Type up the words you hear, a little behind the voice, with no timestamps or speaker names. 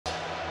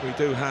We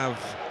do have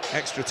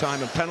extra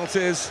time and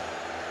penalties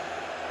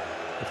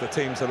if the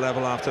teams are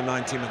level after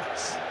 90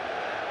 minutes.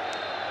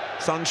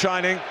 Sun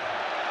shining,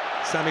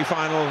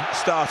 semi-final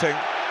starting.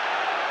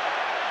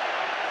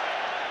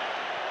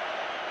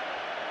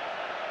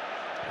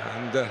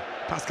 And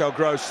Pascal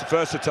Gross,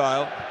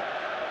 versatile.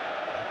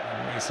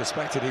 We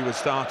suspected he would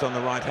start on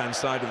the right-hand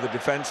side of the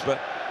defence, but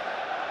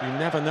you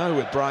never know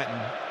with Brighton.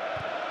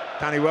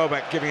 Danny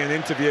Welbeck giving an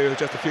interview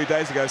just a few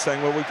days ago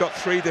saying, well, we've got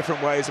 3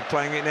 different ways of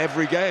playing in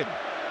every game.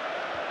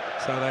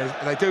 So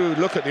they do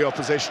look at the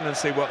opposition and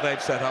see what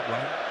they've set up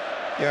like.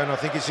 Yeah, and I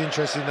think it's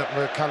interesting that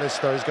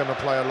McAllister is going to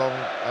play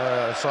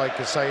alongside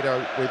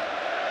Casado with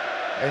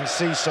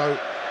Enciso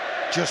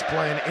just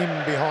playing in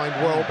behind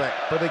Welbeck.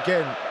 But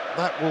again,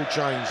 that will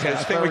change. Yeah,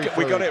 I think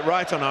we got it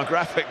right on our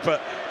graphic, but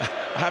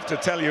I have to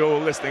tell you all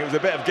listening, it was a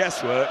bit of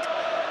guesswork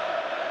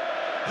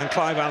and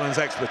Clive Allen's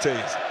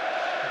expertise.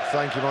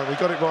 Thank you, Mike. We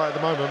got it right at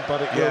the moment,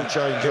 but it will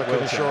change. I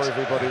can assure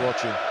everybody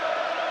watching.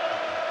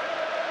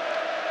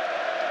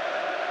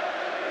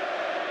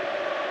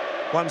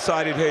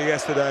 One-sided here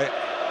yesterday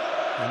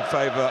in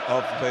favour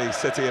of the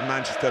City of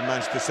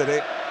Manchester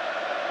City.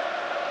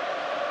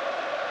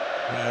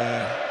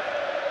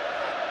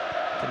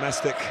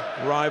 Domestic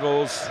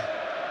rivals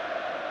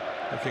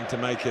looking to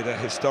make it a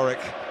historic.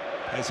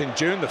 It's in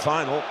June, the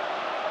final.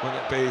 Will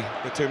it be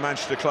the 2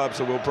 Manchester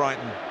clubs, or will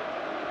Brighton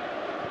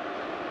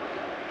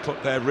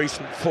put their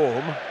recent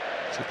form,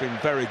 which has been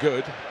very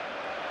good,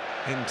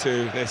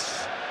 into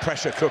this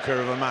pressure cooker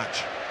of a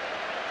match?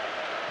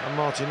 And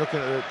Martin,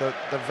 looking at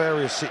the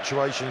various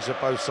situations of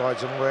both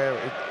sides and where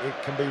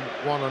it can be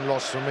won and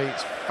lost, for me,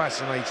 it's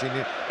fascinating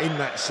in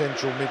that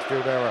central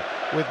midfield area.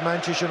 With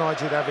Manchester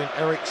United having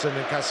Eriksen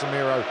and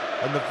Casemiro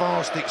and the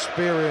vast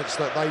experience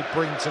that they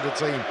bring to the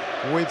team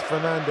with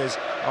Fernandes,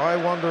 I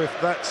wonder if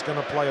that's going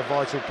to play a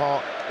vital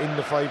part in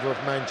the favour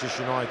of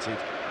Manchester United.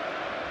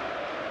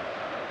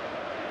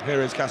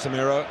 Here is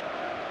Casemiro,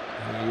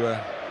 who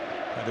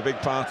had a big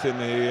part in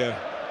the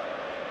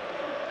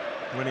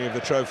winning of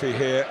the trophy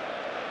here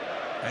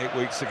 8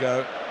 weeks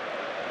ago,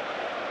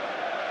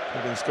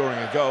 in scoring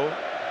a goal.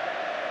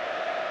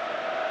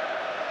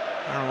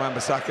 Aaron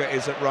Wan-Bissaka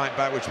is at right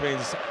back, which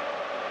means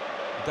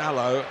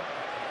Dalot,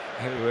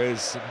 who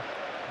is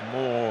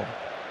more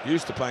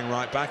used to playing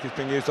right back, is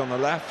being used on the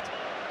left.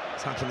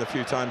 It's happened a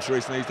few times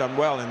recently. He's done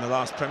well in the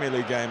last Premier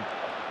League game,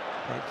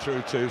 broke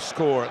through to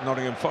score at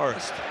Nottingham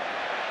Forest.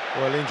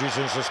 Well, injuries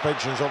and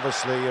suspensions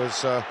obviously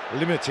has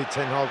limited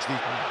Ten Hag's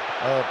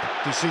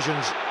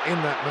decisions in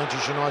that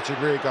Manchester United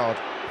rearguard.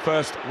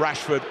 First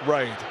Rashford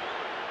raid.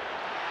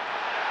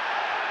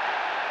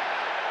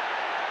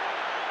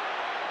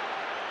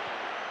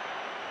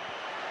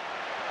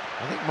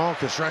 I think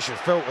Marcus Rashford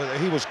felt that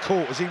he was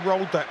caught as he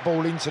rolled that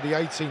ball into the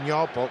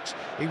 18-yard box.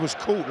 He was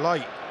caught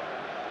late.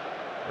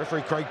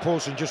 Referee Craig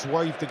Pawson just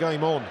waved the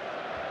game on.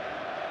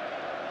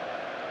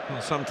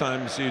 Well,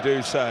 sometimes you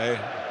do say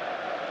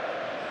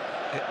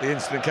the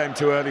incident came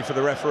too early for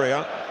the referee.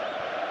 I'm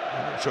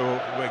not sure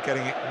we're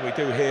getting it. We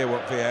do hear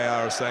what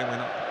VAR is saying. We're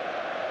not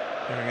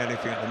hearing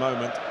anything at the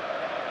moment.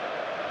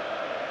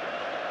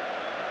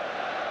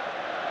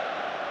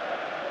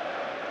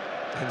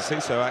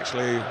 Enciso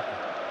actually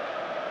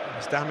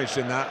was damaged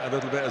in that a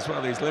little bit as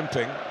well. He's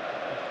limping.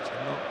 So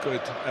not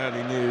good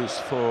early news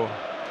for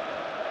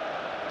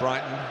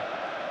Brighton.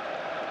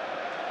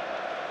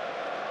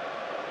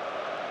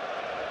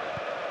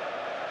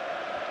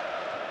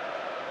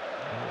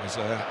 It was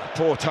a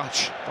poor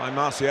touch by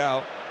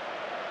Martial.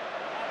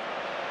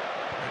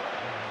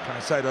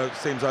 Caicedo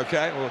seems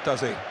okay, or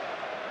does he?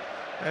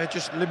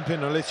 Just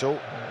limping a little.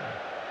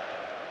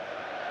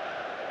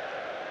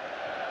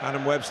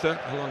 Adam Webster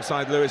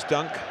alongside Lewis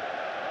Dunk.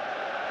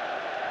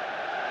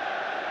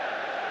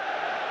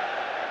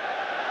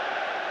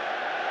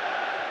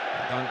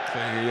 Dunk,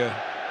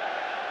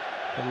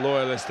 the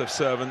loyalist of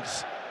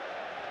servants.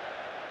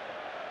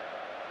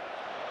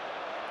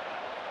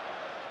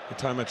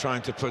 Matoma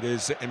trying to put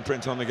his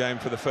imprint on the game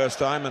for the first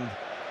time, and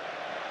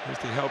at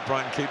least he helped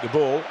Brighton keep the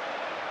ball.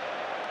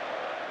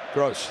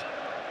 Gross.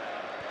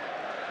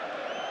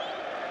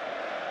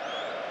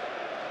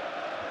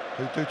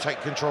 Who do take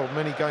control of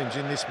many games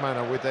in this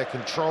manner with their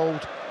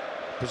controlled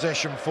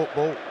possession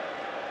football.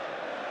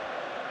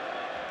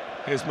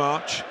 Here's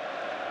March.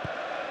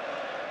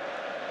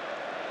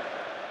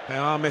 They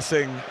are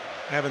missing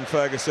Evan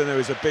Ferguson, who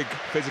is a big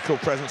physical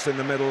presence in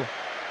the middle.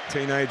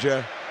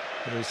 Teenager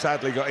who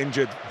sadly got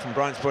injured, from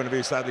Brighton's point of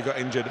view, sadly got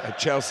injured at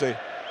Chelsea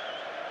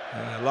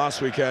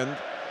last weekend.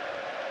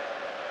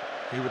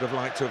 He would have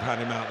liked to have had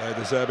him out there,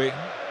 De Zerbi.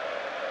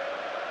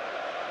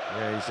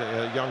 Yeah, he's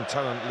a young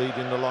talent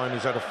leading the line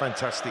who's had a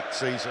fantastic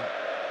season.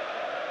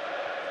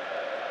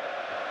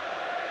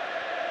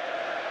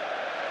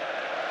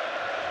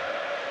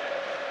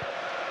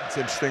 It's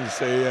interesting to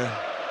see De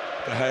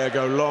Gea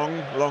go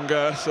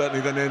longer, certainly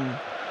than in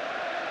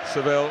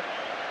Seville.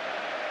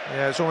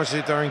 Yeah, it's almost as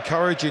if they're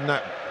encouraging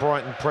that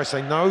Brighton press.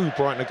 They know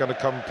Brighton are going to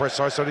come and press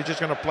high, so they're just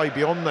going to play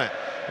beyond that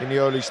in the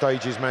early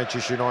stages,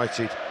 Manchester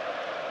United.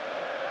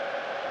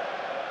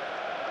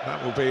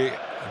 That will be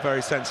a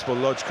very sensible,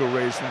 logical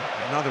reason.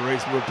 Another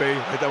reason would be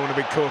they don't want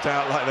to be caught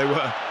out like they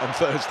were on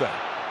Thursday.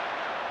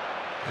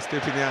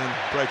 Estupinian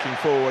breaking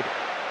forward.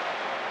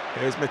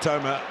 Here's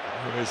Mitoma,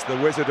 who is the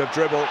wizard of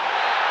dribble.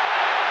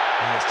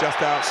 And it's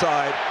just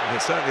outside, and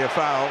it's certainly a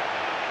foul.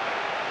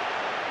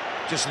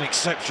 Just an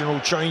exceptional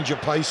change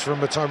of pace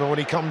from Mitoma when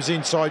he comes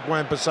inside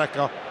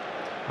Wan-Bissaka.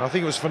 I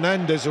think it was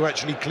Fernandez who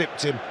actually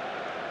clipped him.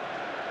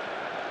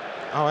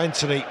 Oh,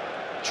 Anthony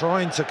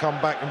trying to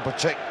come back and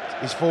protect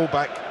his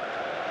fullback.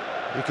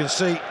 You can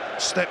see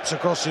steps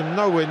across him,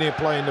 nowhere near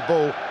playing the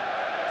ball.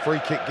 Free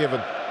kick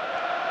given.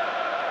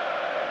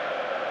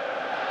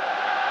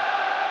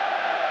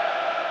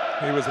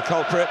 He was the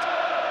culprit.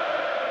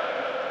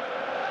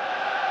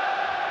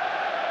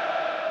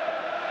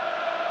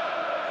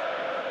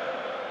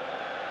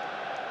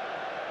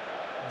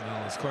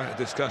 Well, there's quite a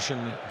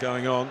discussion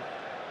going on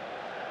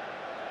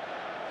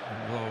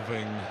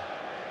involving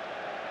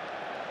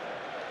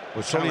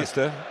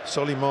McAllister.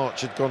 Solly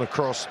March had gone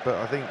across, but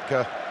I think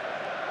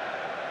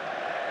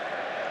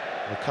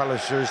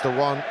McAllister is the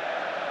one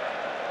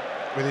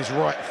with his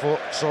right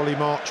foot, Solly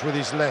March with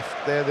his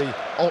left. They're the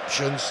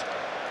options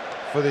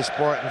for this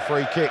Brighton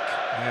free kick.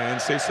 Yeah, and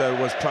Enciso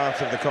was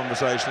part of the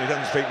conversation. He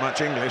doesn't speak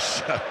much English,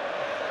 so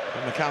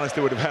but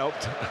McAllister would have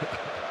helped.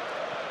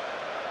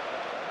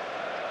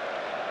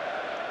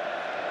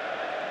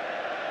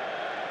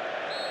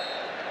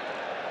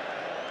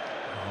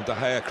 De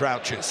Gea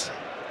crouches.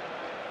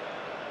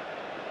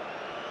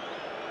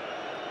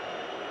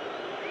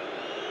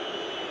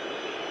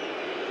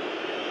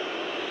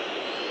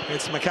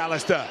 It's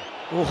McAllister.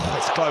 Oh,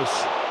 it's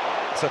close.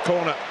 It's a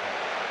corner.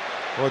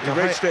 Well, he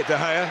reached it, De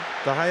Gea.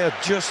 De Gea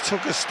just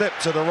took a step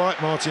to the right,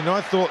 Martin.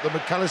 I thought that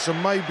McAllister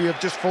maybe have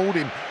just fooled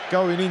him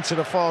going into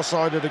the far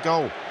side of the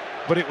goal.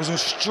 But it was a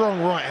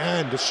strong right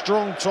hand, a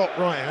strong top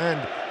right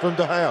hand from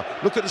De Gea.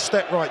 Look at the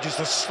step right, just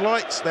a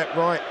slight step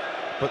right,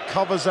 but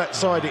covers that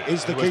side. It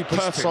is the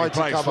keeper's side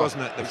to cover.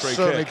 Wasn't it, the free kick?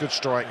 Certainly a good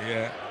strike.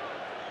 Yeah.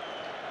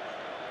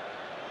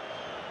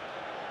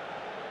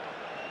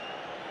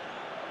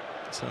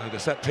 So the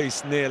set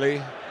piece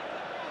nearly.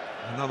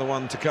 Another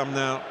one to come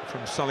now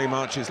from Solly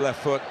March's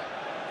left foot.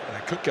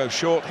 They could go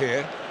short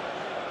here.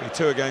 Be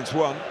 2 against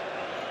 1.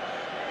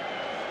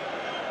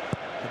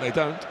 But they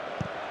don't.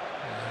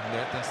 And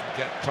it doesn't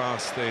get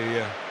past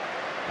the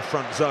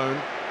front zone,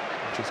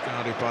 which is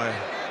guarded by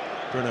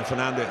Bruno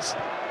Fernandes.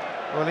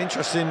 Well,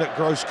 interesting that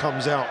Gross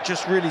comes out,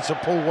 just really to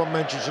pull one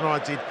Manchester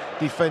United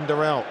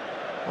defender out.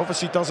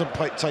 Obviously doesn't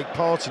take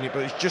part in it,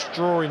 but he's just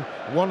drawing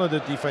one of the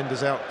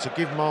defenders out to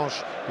give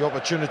Marsh the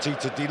opportunity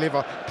to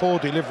deliver. Poor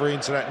delivery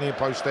into that near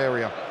post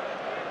area.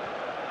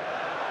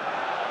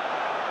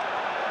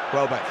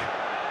 Welbeck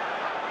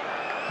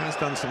has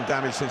done some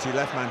damage since he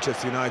left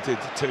Manchester United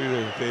to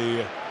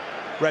the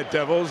Red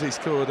Devils. He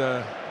scored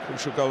a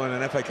crucial goal in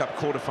an FA Cup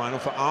quarter-final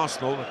for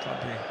Arsenal, the club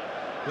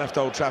he left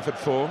Old Trafford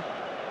for.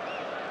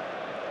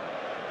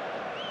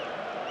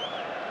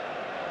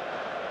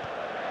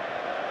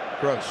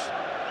 Gross.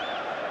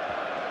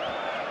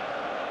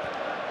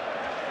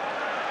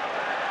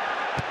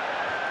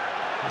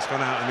 It's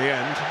gone out in the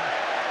end.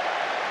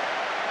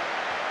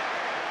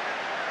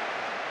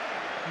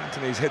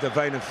 Anthony's hit a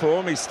vein of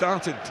form. He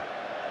scored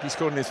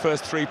in his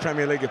first 3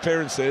 Premier League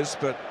appearances,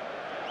 but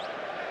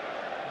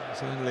it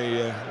was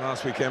only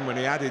last weekend when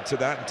he added to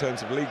that in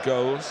terms of league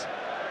goals.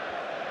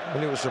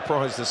 And it was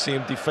surprised to see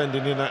him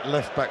defending in that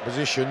left-back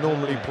position,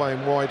 normally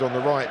playing wide on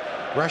the right.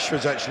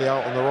 Rashford's actually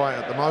out on the right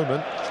at the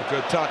moment. It's a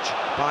good touch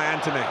by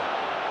Anthony,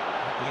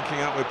 linking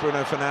up with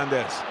Bruno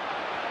Fernandes.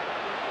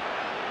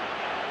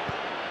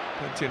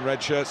 Plenty in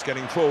red shirts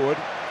getting forward.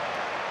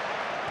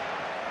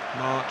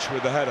 March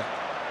with the header.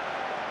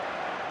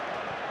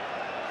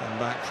 And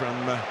back from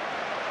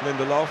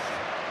Lindelof.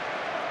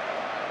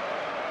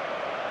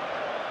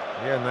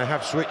 Yeah, and they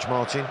have switched,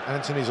 Martin.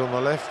 Anthony's on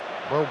the left,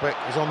 Welbeck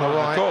is on the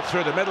right. Caught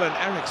through the middle, and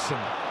Eriksson.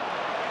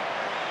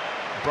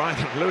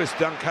 Brighton, Lewis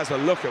Dunk has a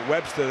look at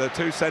Webster, the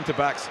 2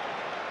 centre-backs.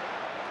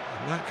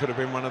 And that could have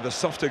been one of the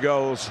softer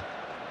goals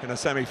in a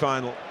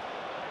semi-final.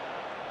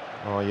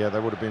 Oh, yeah, they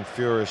would have been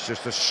furious.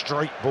 Just a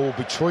straight ball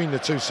between the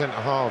 2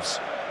 centre-halves.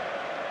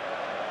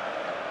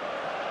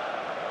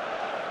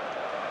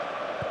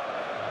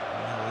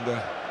 And the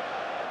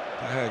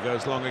hair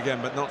goes long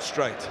again, but not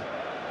straight.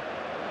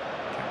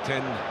 Kicked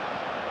in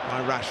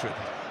by Rashford.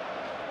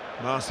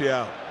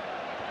 Martial,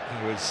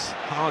 who is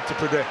hard to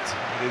predict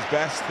at his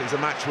best. He's a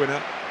match winner.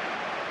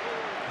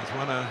 He's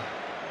won a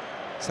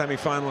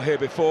semi-final here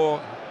before.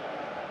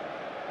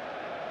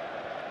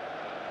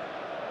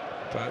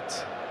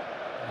 But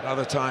at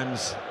other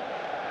times,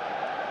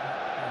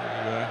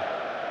 you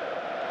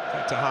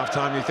get to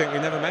half-time, you think we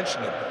never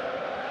mentioned him.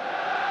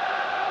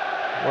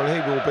 Well,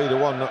 he will be the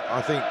one that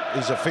I think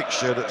is a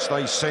fixture that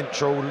stays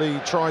central,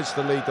 tries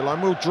to lead the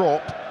line, will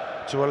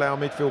drop to allow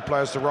midfield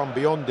players to run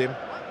beyond him.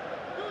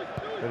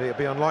 But it'll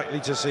be unlikely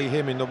to see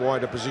him in the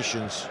wider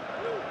positions.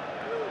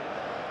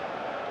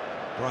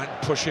 Brighton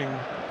pushing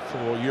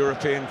for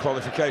European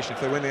qualification.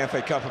 If they win the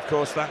FA Cup, of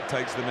course, that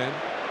takes them in.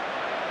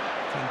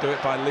 Can do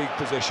it by league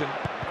position.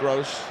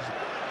 Gross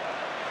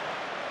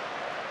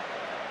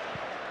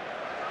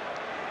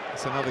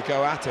gets another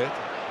go at it.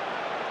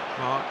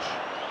 March.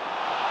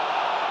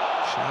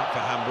 Shout for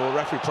handball.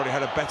 Referee probably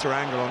had a better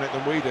angle on it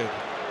than we did.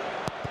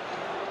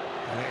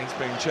 And it's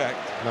being checked.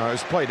 No, it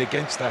was played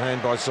against the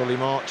hand by Solly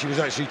March. He was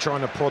actually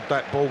trying to prod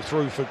that ball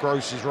through for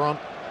Gross's run.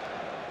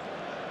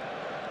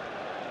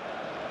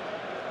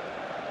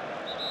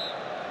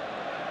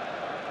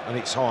 And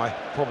it's high,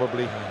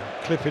 probably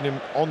clipping him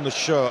on the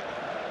shirt,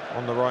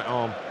 on the right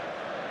arm.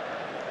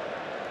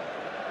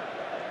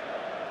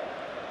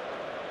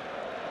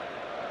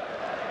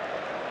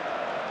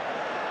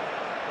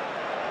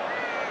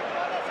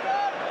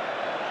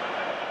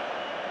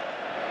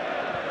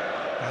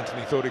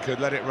 Anthony thought he could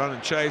let it run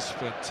and chase,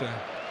 but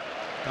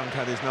Dunk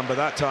had his number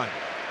that time.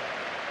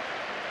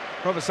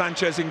 Robert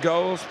Sanchez in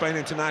goal, Spain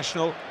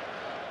international.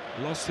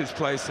 Lost his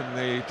place in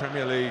the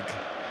Premier League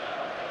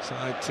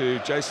side to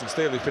Jason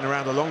Steele, who's been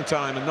around a long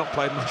time and not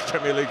played much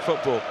Premier League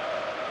football.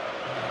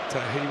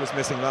 But, he was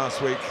missing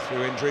last week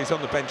through injuries.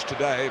 On the bench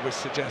today, which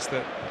suggests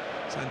that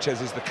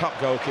Sanchez is the cup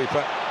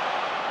goalkeeper.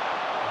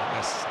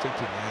 That's stooped in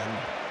the end.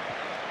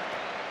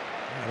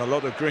 And a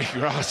lot of green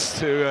grass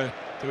to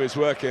do his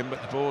work in,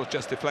 but the ball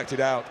just deflected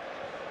out.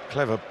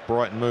 Clever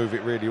Brighton move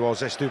it really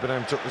was.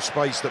 Estupiñán took the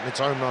space that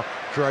Mitoma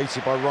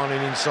created by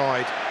running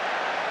inside.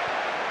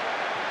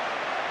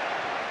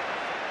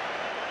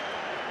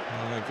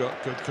 Well, they've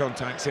got good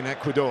contacts in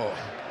Ecuador.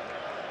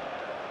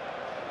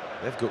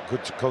 They've got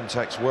good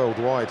contacts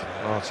worldwide,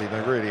 Marty,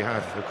 they really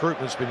have.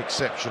 Recruitment's been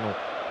exceptional.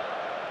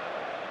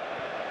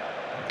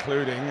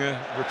 Including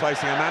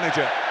replacing a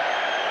manager.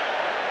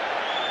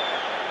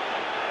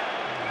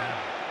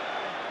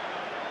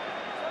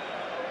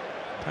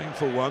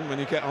 Painful one when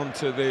you get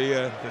onto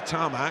the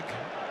tarmac.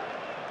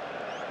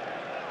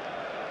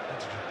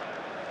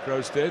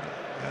 Gross did.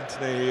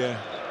 Anthony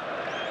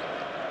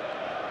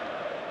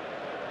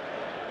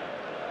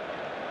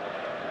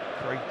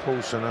Craig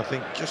Paulson, I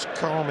think, just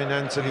calming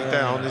Anthony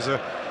down. There's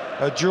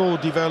a duel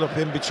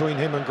developing between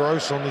him and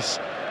Gross on this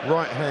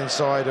right-hand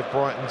side of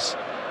Brighton's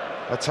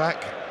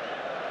attack.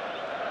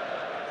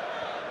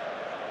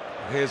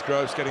 Here's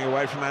Gross getting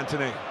away from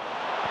Anthony.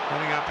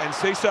 Running up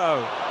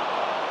Enciso,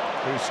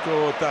 who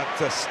scored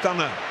that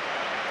stunner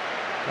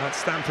at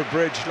Stamford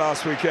Bridge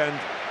last weekend.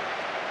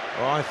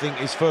 Well, I think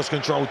his first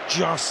control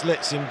just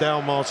lets him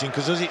down, Martin,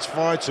 because as it's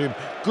fired to him,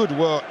 good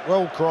work,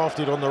 well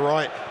crafted on the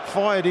right,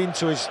 fired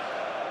into his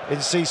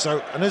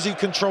Enciso, and as he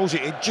controls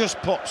it, it just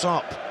pops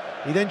up.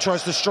 He then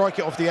tries to strike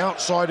it off the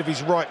outside of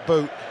his right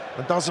boot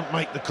and doesn't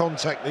make the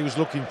contact he was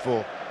looking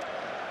for.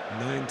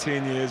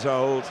 19 years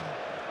old,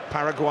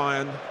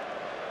 Paraguayan.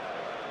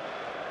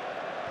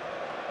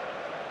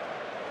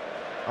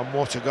 And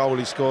what a goal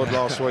he scored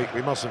last week,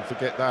 we mustn't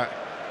forget that.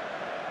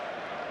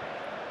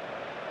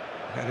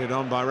 Headed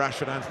on by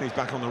Rashford. Anthony's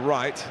back on the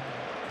right.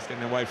 He's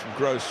getting away from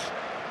Gross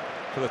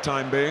for the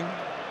time being.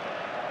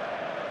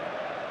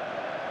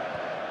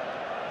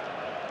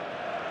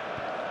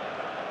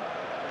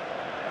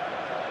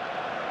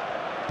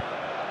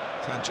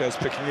 Sanchez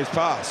picking his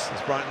pass,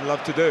 as Brighton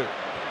love to do.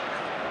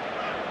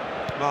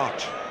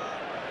 March.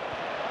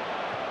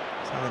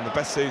 He's having the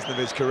best season of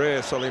his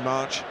career, Solly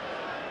March.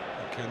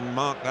 He can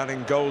mark that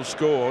in goals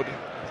scored.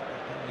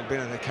 He's been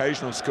an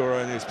occasional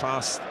scorer in his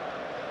past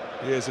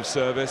years of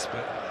service,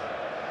 but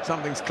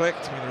something's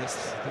clicked, whether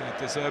it's the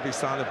De Zerbi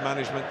style of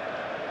management,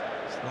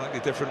 slightly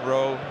different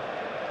role.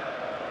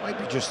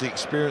 Maybe just the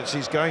experience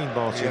he's gained,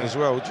 Martin, as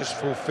well. Just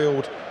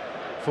fulfilled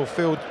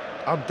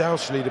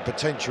undoubtedly the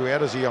potential he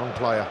had as a young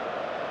player.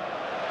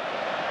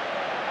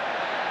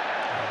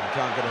 He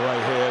can't get away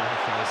here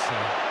because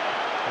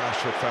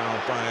Rashford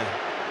fouled by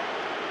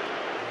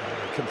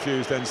a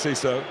confused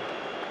Enciso.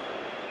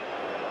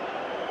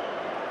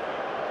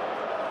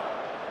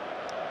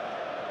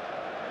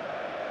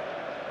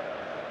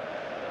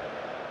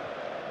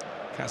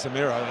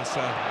 Casemiro, that's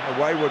a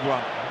wayward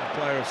one, a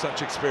player of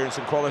such experience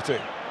and quality.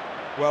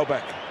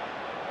 Welbeck,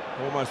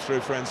 almost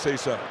through for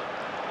Enciso.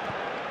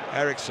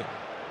 Eriksson.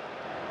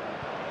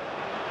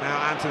 Now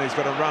Anthony's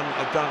got to run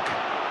a dunk.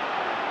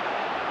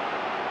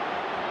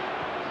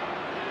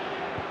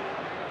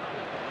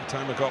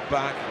 Mitoma got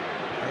back.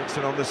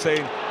 Eriksson on the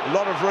scene. A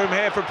lot of room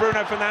here for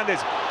Bruno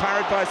Fernandes.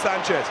 Parried by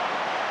Sanchez.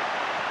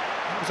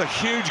 That was a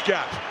huge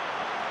gap.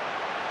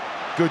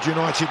 Good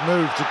United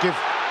move to give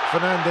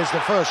Fernandes the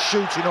first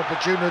shooting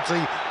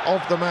opportunity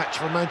of the match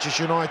for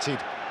Manchester United.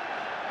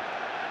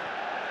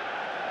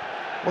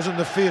 Wasn't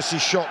the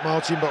fiercest shot,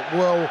 Martin, but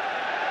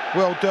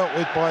well dealt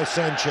with by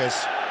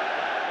Sanchez.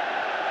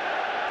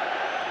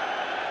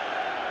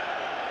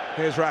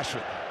 Here's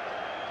Rashford.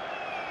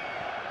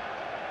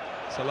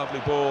 It's a lovely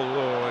ball.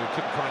 Oh, he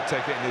couldn't quite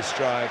take it in his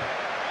stride.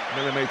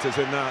 Millimetres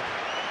in that.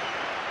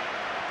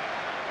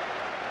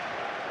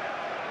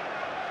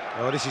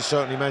 Well, this is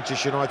certainly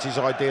Manchester United's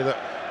idea that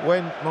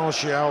when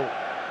Martial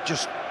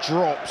just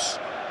drops,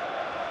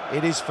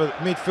 it is for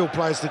midfield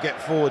players to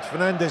get forward.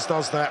 Fernandes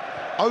does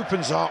that,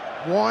 opens up,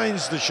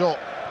 winds the shot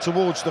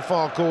towards the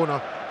far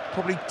corner.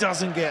 Probably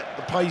doesn't get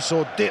the pace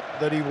or dip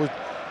that he was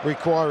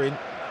requiring.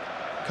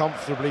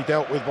 Comfortably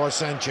dealt with by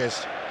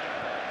Sanchez.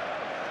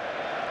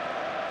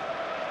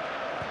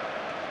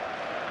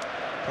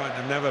 Brighton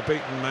have never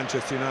beaten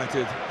Manchester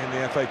United in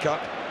the FA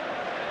Cup.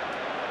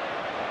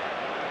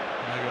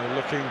 They are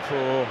looking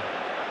for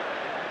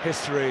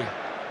history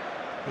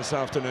this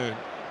afternoon.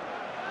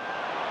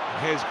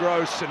 And here's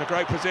Gross in a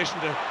great position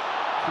to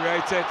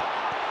create it.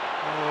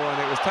 Oh,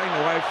 and it was taken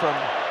away from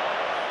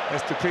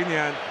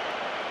Estupinian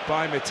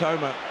by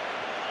Mitoma.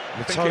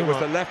 I think it was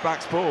the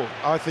left-back's ball.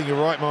 I think you're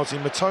right,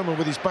 Martin. Mitoma,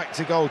 with his back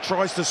to goal,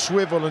 tries to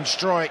swivel and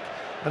strike,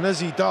 and as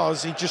he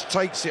does, he just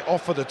takes it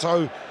off of the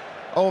toe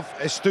of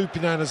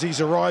Estupinian as he's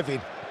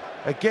arriving.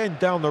 Again,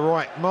 down the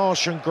right,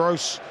 Marsh and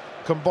Gross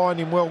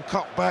combining well,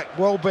 cut back,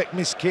 Welbeck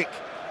missed kick,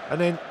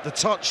 and then the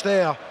touch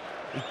there,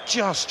 he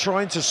just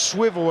trying to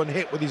swivel and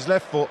hit with his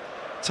left foot,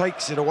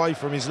 takes it away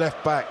from his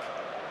left back.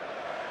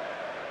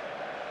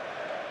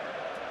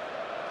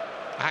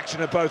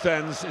 Action at both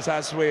ends is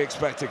as we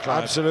expected,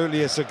 Clive. Absolutely,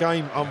 it's a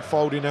game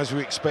unfolding as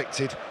we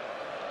expected.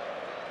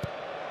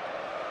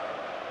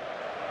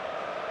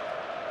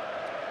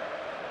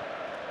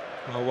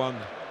 Well won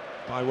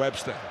by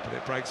Webster, but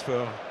it breaks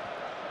for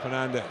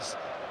Fernandes.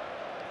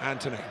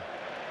 Anthony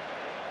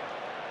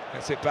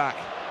gets it back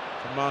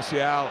from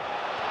Martial.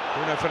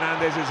 Bruno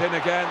Fernandes is in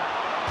again,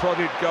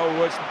 prodded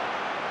goalwards.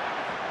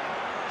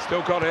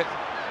 Still got it.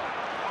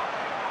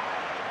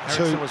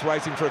 Ericsson was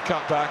waiting for a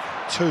cutback.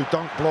 2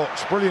 dunk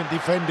blocks, brilliant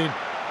defending.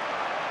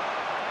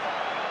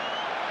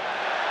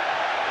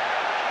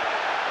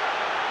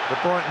 The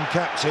Brighton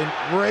captain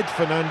read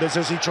Fernandes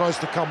as he tries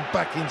to come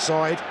back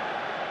inside.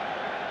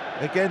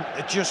 Again,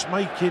 just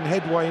making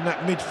headway in that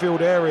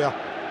midfield area.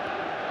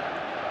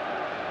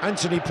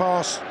 Anthony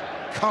pass,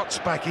 cuts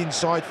back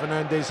inside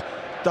Fernandes.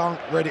 Dunk,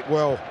 read it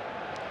well.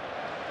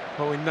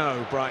 Well, we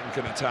know Brighton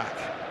can attack,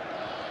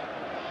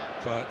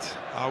 but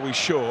are we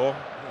sure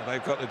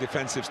they've got the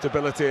defensive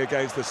stability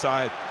against the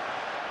side?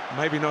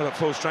 Maybe not at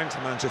full strength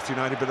of Manchester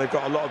United, but they've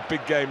got a lot of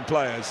big game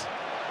players,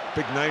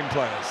 big name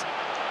players.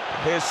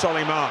 Here's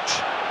Solly March.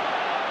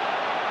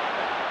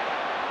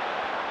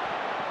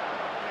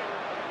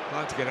 I'd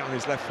like to get it on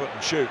his left foot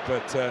and shoot,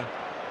 but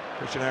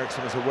Christian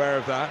Eriksen was aware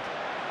of that.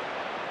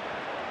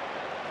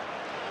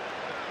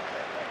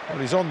 Well,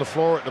 he's on the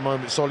floor at the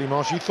moment, Solly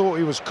March. You thought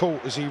he was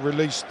caught as he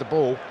released the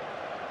ball.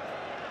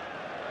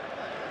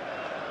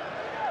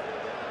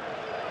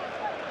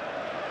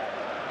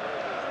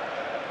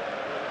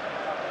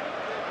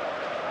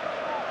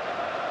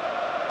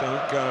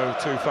 Don't go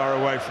too far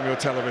away from your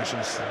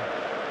televisions.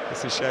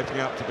 This is shaping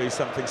up to be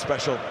something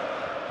special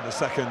in the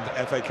second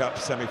FA Cup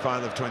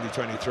semi-final of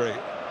 2023.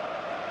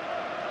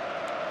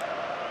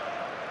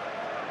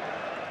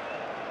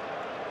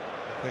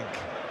 I think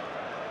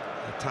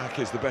attack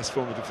is the best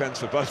form of defence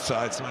for both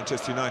sides.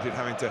 Manchester United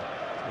having to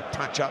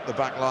patch up the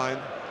back line.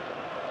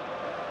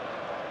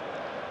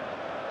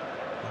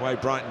 The way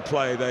Brighton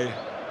play, they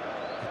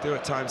do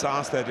at times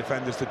ask their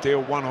defenders to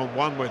deal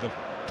one-on-one with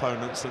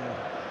opponents, and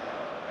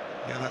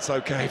yeah, that's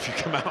okay if you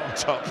come out on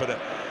top, but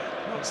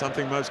not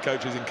something most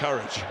coaches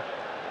encourage.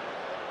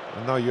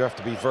 I know you have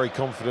to be very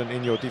confident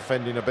in your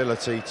defending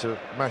ability to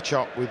match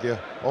up with your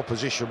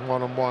opposition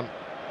one-on-one.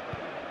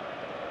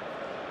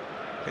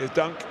 Here's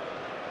Dunk.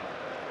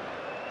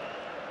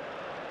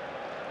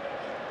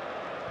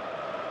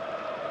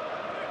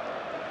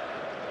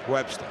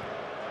 Webster.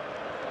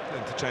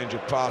 Interchange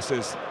of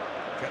passes.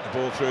 Get the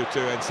ball through to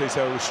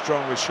Enciso, who's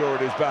strong, was sure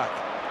at his back.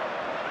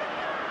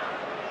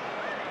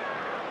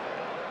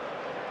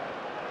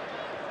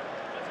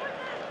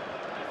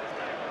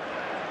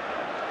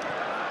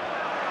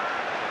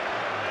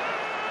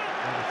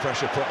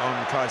 Pressure put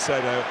on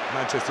Caicedo.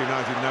 Manchester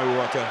United know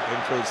what an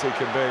influence he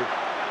can be.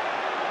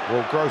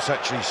 Well, Gross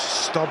actually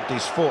stubbed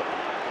his foot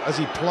as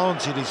he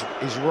planted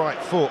his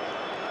right foot.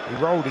 He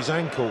rolled his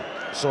ankle,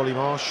 Solly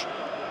March.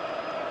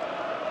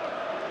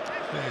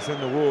 Yeah, he's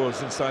in the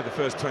wars inside the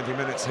first 20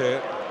 minutes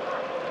here.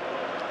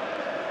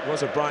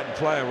 Was a Brighton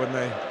player when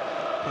they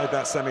played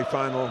that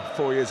semi-final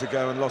 4 years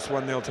ago and lost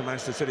 1-0 to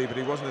Manchester City, but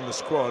he wasn't in the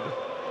squad.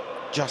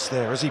 Just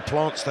there, as he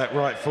plants that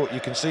right foot, you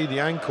can see the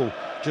ankle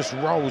just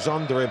rolls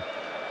under him.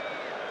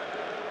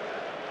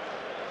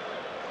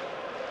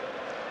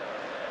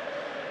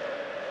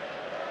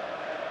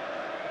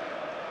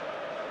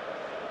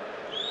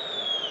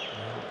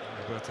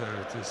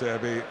 De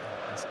Zerbi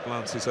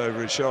glances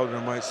over his shoulder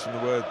and waits for the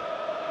word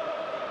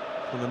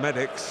from the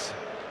medics.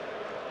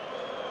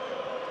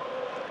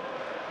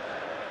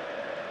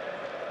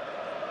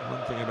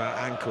 One thing about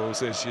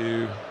ankles is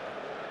you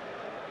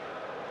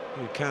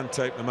can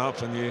tape them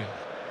up and you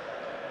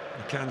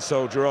can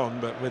soldier on,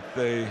 but with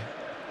the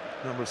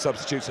number of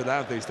substitutes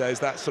allowed these days,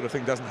 that sort of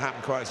thing doesn't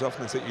happen quite as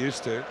often as it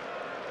used to.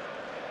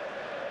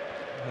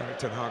 Erik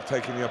ten Hag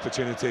taking the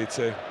opportunity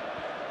to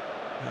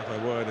have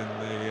a word in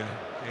the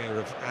ear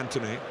of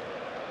Anthony.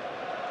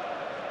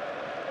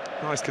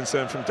 Nice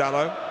concern from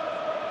Dalot.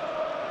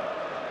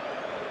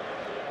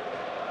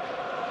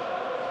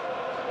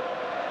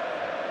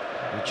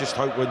 You just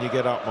hope when you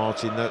get up,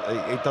 Martin, that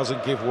it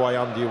doesn't give way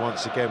under you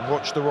once again.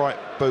 Watch the right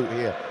boot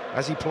here.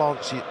 As he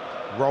plants it,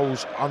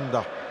 rolls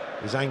under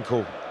his ankle.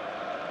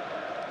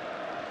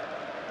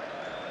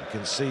 You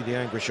can see the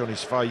anguish on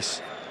his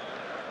face.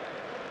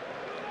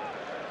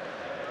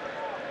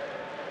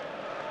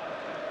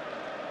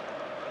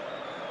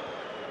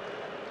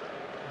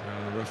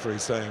 referee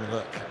saying,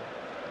 look,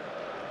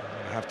 I'm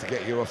going to have to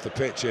get you off the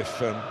pitch if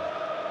you're not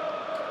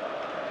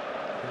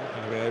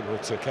going to be able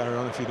to carry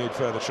on if you need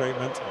further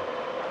treatment.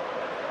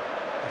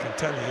 I can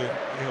tell you,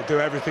 he'll do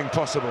everything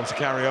possible to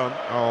carry on.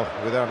 Oh,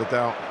 without a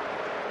doubt.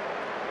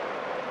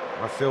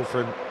 I feel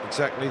for him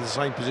exactly the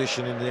same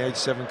position in the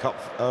 87 Cup,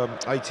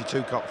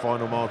 82 Cup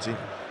final, Martin,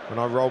 when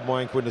I rolled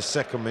my ankle in the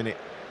second minute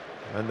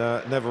and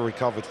never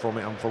recovered from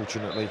it,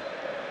 unfortunately.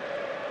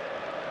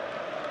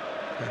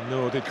 And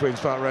nor did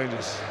Queen's Park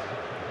Rangers.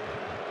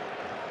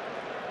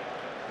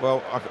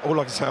 Well, all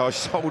I can say, I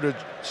shouldered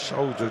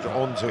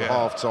on to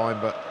half-time,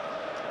 but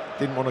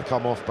didn't want to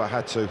come off, but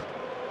had to.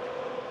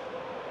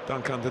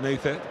 Dunk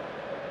underneath it.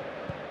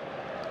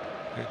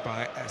 Hit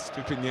by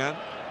Estupinian.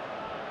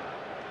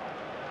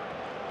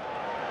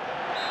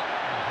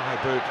 High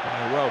boot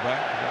by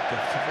Welbeck. The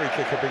free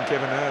kick had been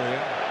given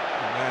earlier.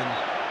 And then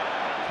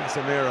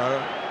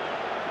Casemiro,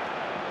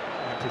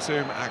 I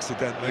presume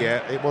accidentally.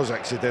 Yeah, it was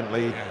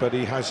accidentally, but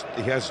he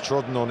has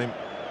trodden on him.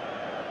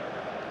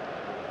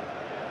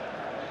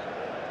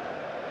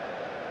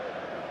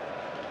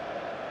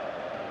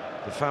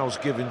 The foul's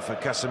given for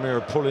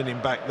Casemiro, pulling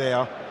him back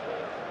there.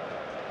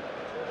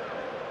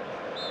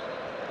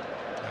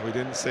 We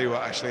didn't see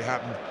what actually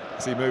happened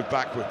as he moved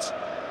backwards.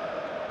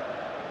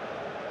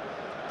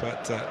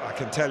 But I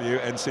can tell you,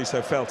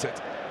 Enciso felt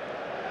it.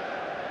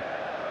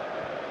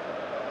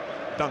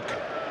 Dunk.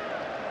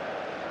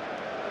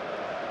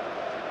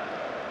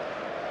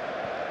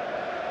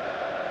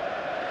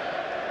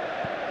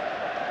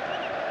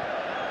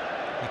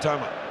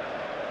 Mitoma.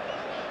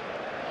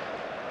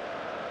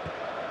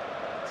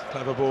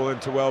 Clever ball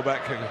into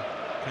Welbeck, who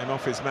came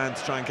off his man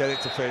to try and get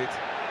it to feet.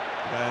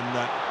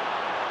 Then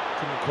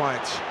couldn't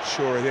quite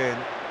shore it in.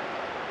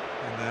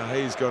 And now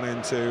he's gone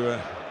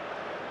into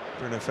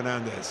Bruno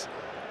Fernandes.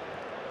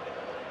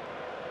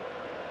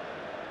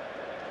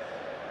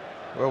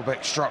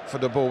 Welbeck struck for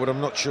the ball, but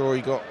I'm not sure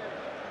he got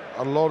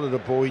a lot of the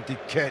ball. He did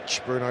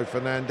catch Bruno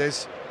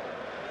Fernandes.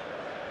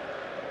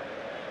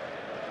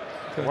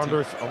 I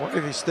wonder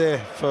if it's their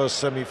first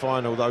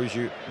semi-final, those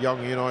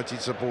young United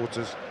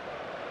supporters.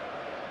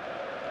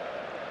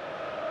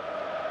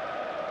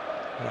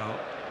 Well,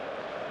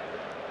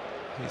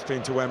 he's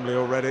been to Wembley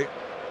already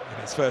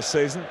in his first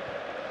season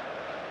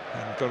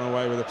and gone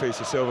away with a piece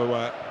of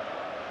silverware.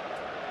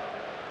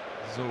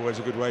 It's always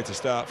a good way to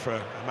start for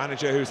a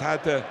manager who's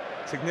had a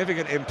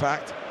significant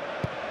impact.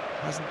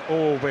 Hasn't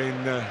all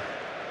been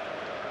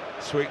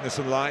sweetness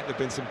and light. There have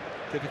been some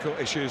difficult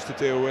issues to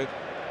deal with.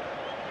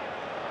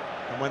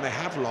 And when they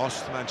have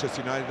lost,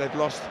 Manchester United, they've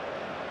lost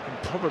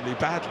probably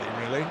badly,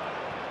 really.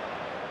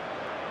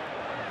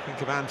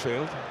 Think of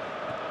Anfield.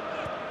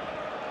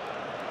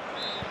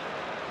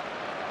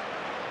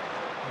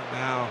 And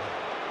now,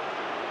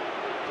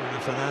 Bruno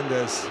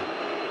Fernandes.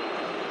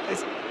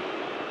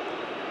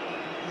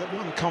 The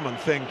one common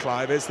thing,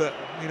 Clive, is that,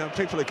 you know,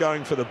 people are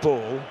going for the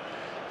ball.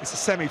 It's a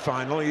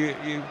semi-final. You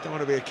don't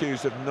want to be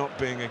accused of not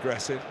being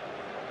aggressive.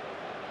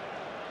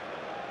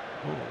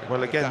 Ooh,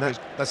 well, again,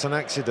 that's an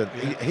accident.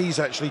 Yeah. He's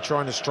actually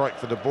trying to strike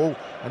for the ball,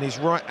 and his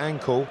right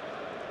ankle,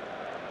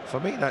 for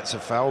me, that's a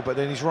foul, but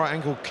then his right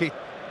ankle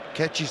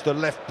catches the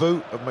left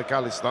boot of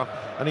McAllister,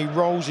 and he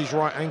rolls his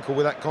right ankle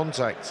with that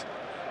contact.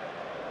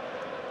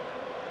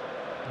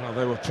 Well,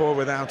 they were poor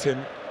without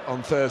him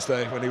on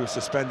Thursday when he was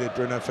suspended,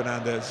 Bruno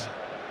Fernandes.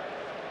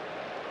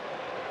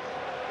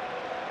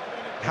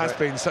 Has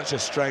been such a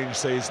strange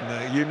season,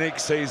 a unique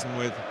season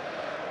with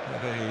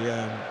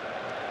the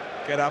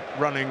get up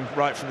running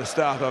right from the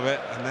start of it,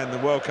 and then the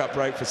World Cup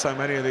break for so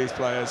many of these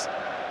players.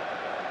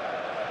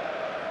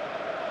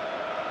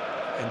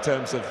 In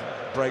terms of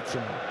break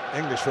from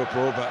English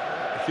football, but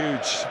a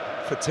huge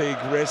fatigue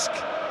risk.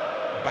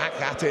 Back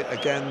at it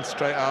again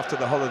straight after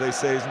the holiday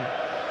season.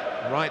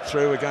 Right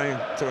through, we're going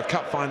to a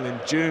cup final in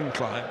June,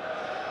 Clive.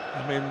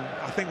 I mean,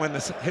 I think when the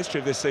history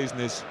of this season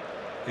is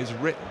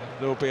written,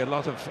 there will be a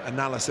lot of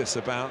analysis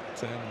about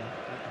the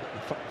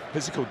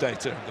physical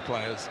data of the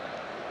players.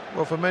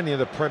 Well, for many of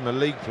the Premier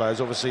League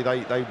players, obviously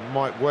they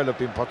might well have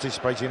been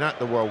participating at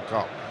the World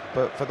Cup,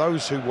 but for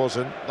those who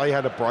wasn't, they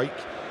had a break.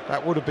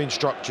 That would have been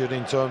structured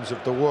in terms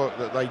of the work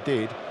that they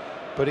did,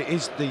 but it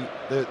is the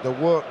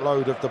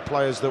workload of the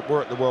players that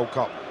were at the World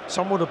Cup.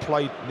 Some would have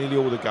played nearly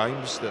all the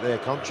games that their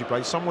country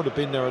played. Some would have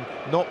been there and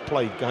not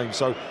played games.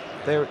 So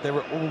there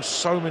are all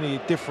so many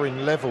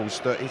differing levels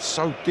that it's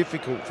so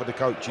difficult for the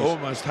coaches.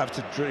 Almost have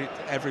to treat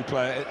every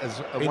player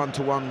as a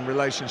one-to-one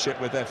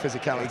relationship with their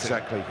physicality.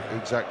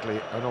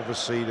 Exactly. And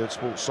obviously the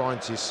sports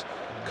scientists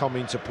come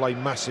into play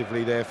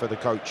massively there for the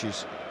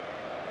coaches.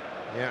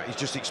 Yeah, he's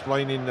just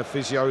explaining the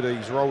physio that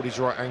he's rolled his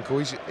right ankle.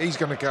 He's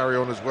going to carry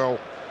on as well.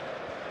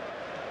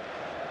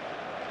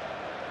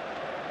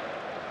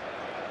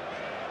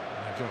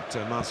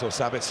 Got Marcel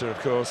Sabitzer, of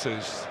course,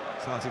 who's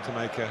starting to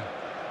make an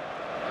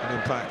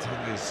impact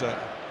in his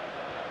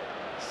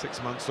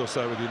 6 months or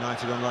so with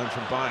United on loan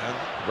from Bayern.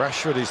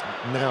 Rashford is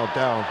now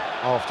down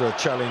after a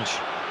challenge.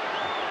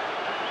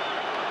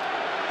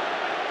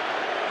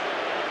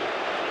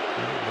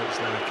 It looks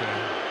like a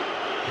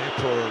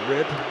hip or a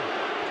rib.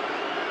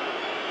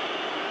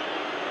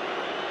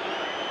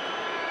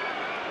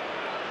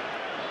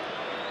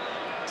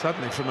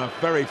 Suddenly, from a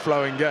very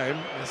flowing game,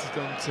 this has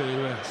gone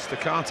to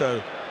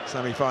staccato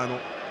semi-final.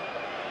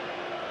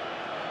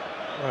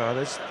 Well,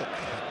 there's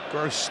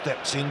Gross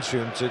steps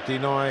into him to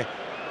deny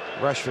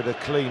Rashford a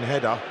clean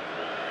header.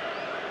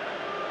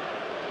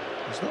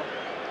 There's not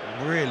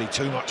really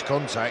too much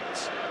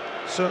contact.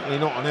 Certainly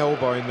not an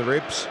elbow in the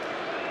ribs.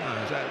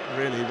 No, that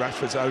really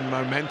Rashford's own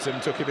momentum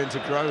took him into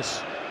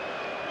Gross.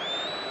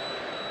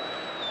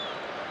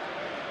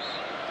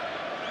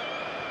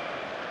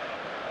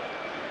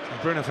 So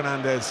Bruno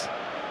Fernandes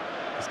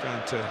is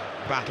going to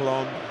battle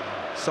on.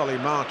 Solly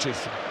March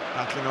is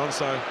battling on,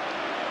 so...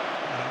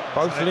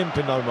 Both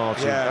limping though,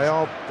 Martin.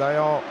 Yeah. They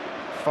are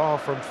far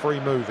from free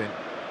moving.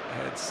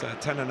 It's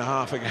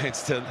 10.5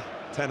 against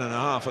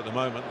 10.5 at the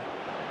moment.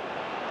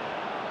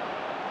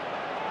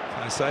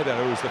 Caicedo,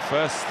 who was the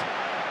first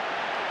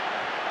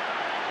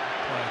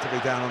player to be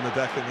down on the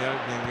deck in the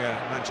opening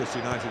Manchester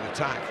United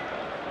attack.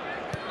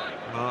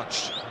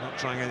 March not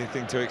trying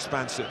anything too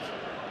expansive.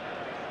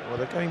 Well,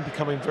 the game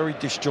becoming very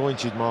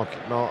disjointed,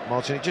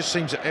 Martin. It just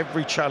seems that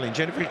every challenge,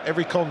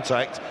 every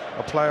contact,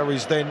 a player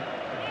is then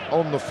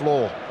on the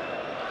floor.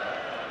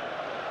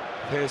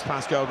 Here's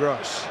Pascal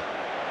Gross.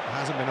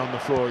 Hasn't been on the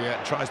floor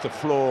yet. Tries to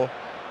floor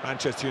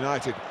Manchester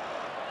United.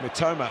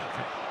 Mitoma,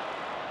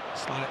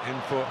 slight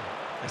in for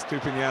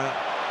Estupinian,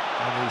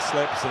 and he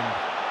slips, and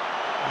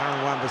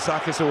Aaron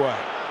Wan-Bissaka's away.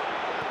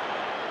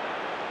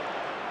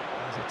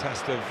 There's a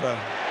test of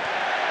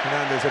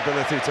Fernandes'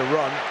 ability to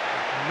run.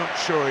 I'm not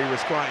sure he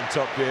was quite in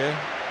top gear.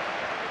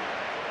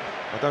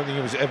 I don't think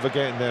he was ever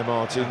getting there,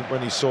 Martin,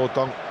 when he saw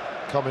Dunk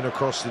coming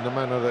across in the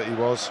manner that he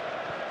was.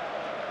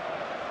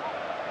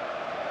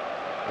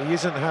 He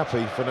isn't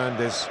happy,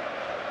 Fernandes.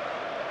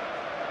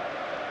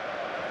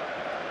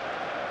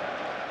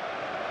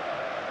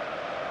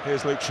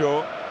 Here's Luke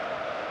Shaw.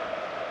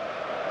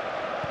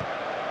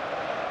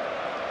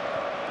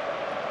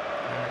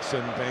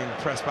 Eriksen being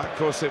pressed back. Of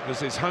course, it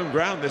was his home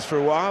ground this for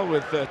a while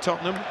with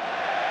Tottenham.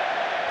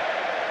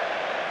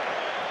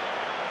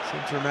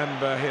 Seem to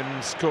remember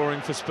him scoring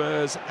for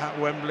Spurs at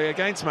Wembley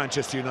against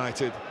Manchester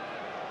United.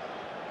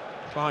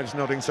 Clive's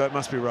nodding, so it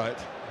must be right.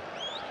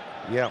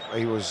 Yeah,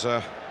 he was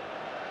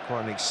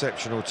quite an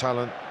exceptional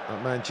talent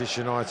at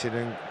Manchester United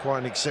and quite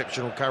an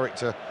exceptional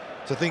character.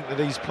 To think that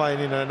he's playing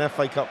in an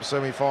FA Cup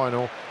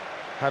semi-final,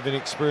 having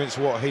experienced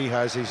what he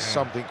has, is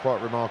something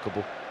quite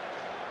remarkable.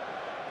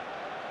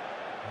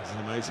 He's an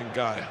amazing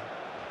guy.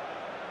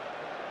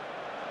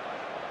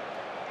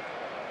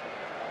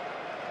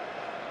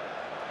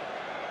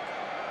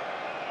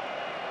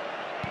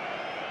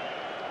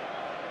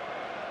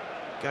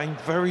 Game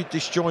very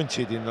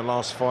disjointed in the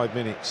last 5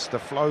 minutes. The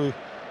flow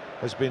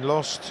has been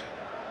lost.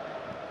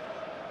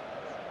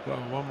 Well,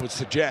 one would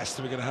suggest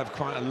we're going to have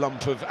quite a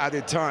lump of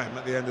added time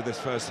at the end of this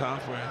first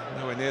half. We're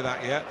nowhere near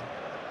that yet.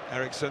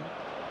 Eriksen.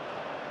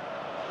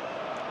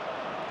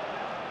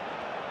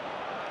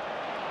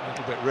 A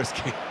little bit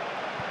risky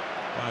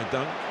by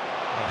Dunk.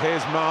 Well,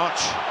 here's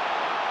March.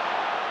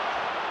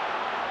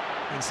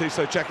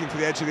 Enciso checking to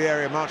the edge of the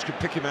area. March could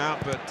pick him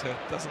out, but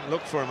doesn't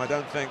look for him, I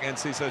don't think.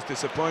 Enciso's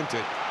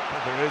disappointed,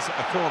 but there is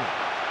a corner.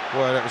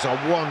 Well, it was a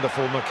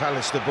wonderful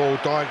McAllister ball,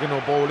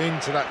 diagonal ball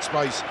into that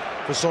space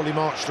for Solly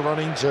March to run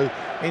into.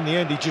 In the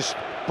end, he just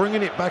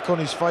bringing it back on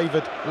his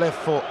favoured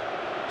left foot.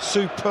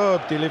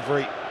 Superb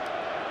delivery.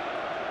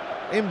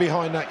 In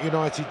behind that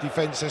United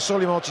defence, and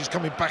Solly March is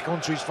coming back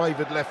onto his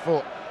favoured left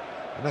foot.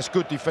 And that's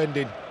good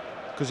defending,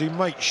 because he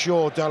makes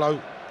sure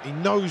Dalot, he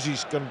knows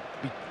he's going to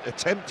be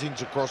attempting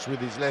to cross with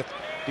his left,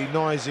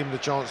 denies him the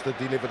chance to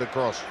deliver the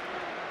cross.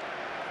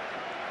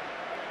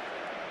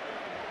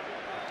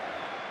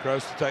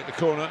 Gross to take the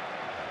corner.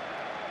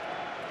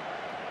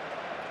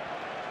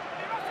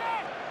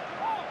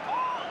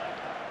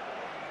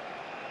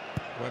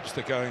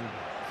 Webster going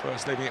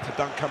first, leaving it for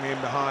Dunk, coming in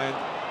behind.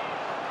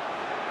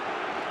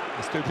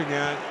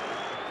 Estupinian,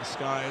 the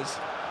skies.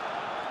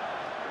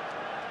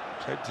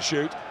 Shape to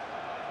shoot.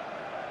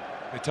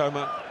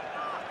 Mitoma.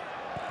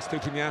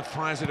 Estupinian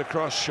fires it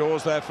across.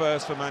 Shaw's there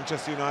first for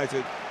Manchester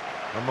United.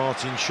 And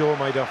Martin Shaw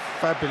made a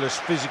fabulous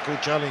physical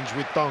challenge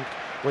with Dunk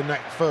when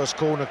that first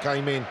corner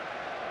came in.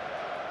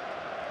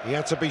 He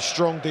had to be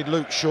strong, did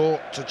Luke Shaw,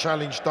 to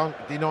challenge Dunk,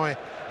 deny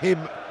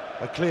him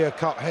a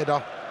clear-cut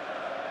header.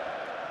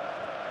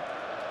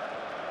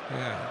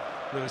 Yeah,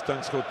 Lewis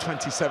Dunk scored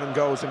 27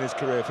 goals in his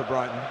career for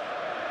Brighton.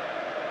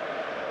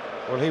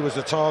 Well, he was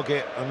the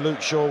target, and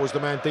Luke Shaw was the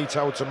man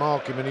detailed to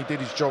mark him, and he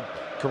did his job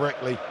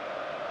correctly.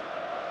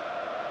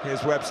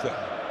 Here's Webster.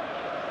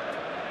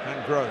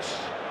 And Gross.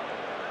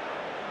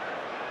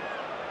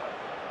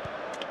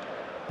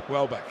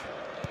 Welbeck.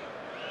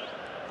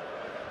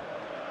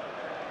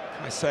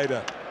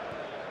 Caicedo.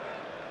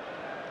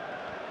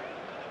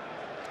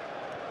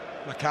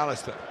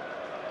 McAllister.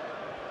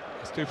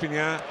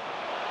 Estupinian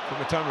from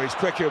Mitoma. He's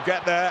quick, he'll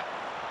get there.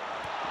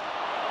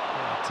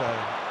 But,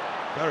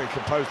 very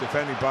composed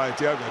defending by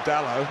Diogo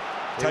Dalot.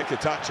 Take a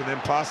touch and then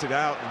pass it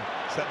out and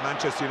set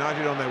Manchester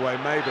United on their way,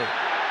 maybe.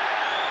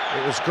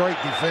 It was great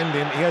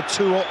defending. He had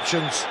two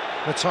options.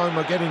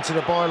 Mitoma getting to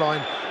the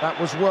byline. That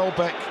was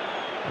Welbeck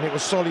And it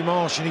was Solly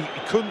Marsh, and he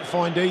couldn't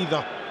find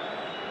either.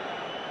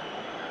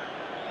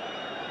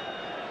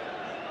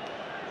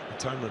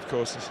 Mitoma, of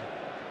course, is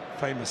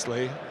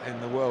famously in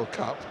the World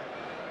Cup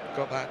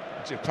got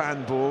that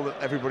Japan ball that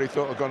everybody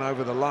thought had gone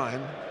over the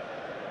line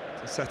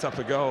to set up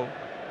a goal.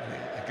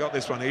 He got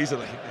this one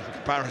easily in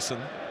comparison.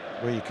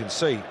 Well, you can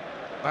see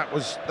that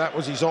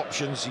was his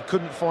options. He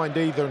couldn't find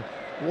either. And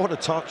what a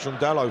touch from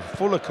Dalot,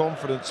 full of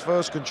confidence,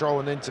 first control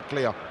and then to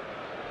clear.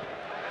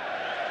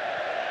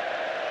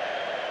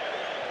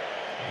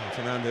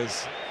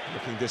 Fernandez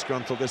looking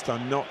disgruntled this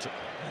time, not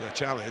the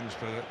challenge,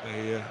 but at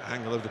the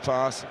angle of the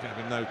pass. Gave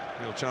him no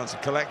real chance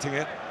of collecting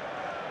it.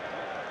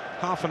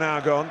 Half an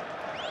hour gone.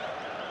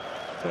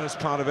 First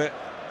part of it,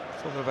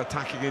 full of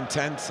attacking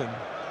intent and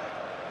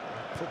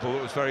football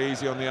that was very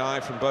easy on the eye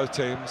from both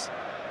teams.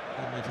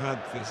 And we've had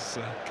this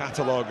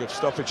catalogue of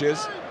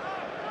stoppages.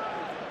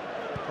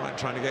 Brighton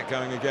trying to get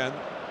going again.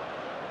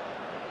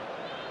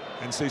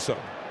 Enciso.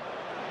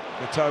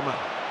 Mitoma.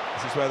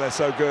 This is where they're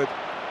so good.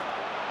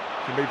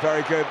 Can be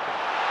very good.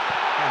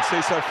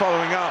 Enciso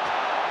following up.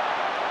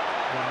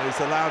 Well, he's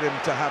allowed him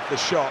to have the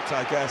shot,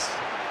 I guess.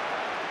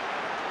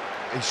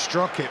 He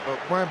struck it, but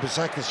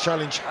Wan-Bissaka's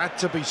challenge had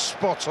to be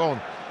spot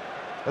on.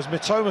 As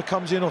Mitoma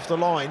comes in off the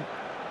line,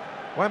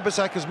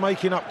 Wan-Bissaka's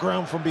making up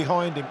ground from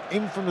behind him,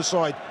 in from the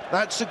side.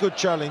 That's a good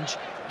challenge.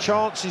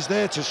 Chance is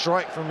there to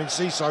strike from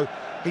Enciso.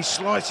 He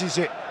slices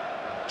it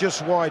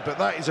just wide, but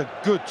that is a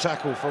good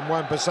tackle from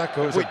Wan-Bissaka.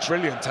 It was a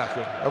brilliant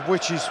tackle. Of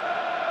which his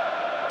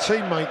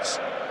teammates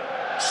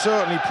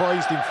certainly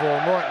praised him for,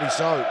 and rightly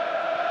so.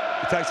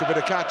 He takes a bit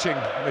of catching,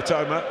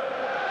 Mitoma.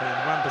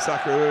 And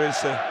Wan-Bissaka, who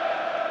is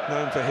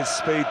known for his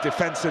speed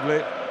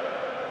defensively,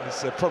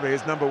 is probably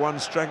his #1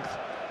 strength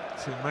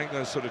to make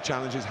those sort of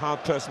challenges.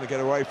 Hard person to get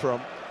away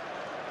from.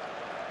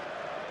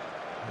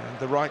 And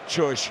the right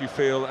choice, you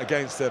feel,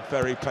 against a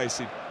very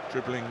pacey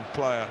dribbling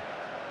player.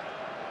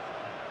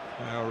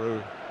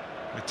 Now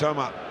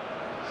Mitoma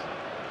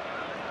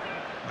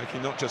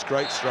making not just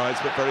great strides,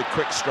 but very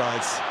quick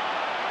strides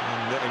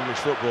in the English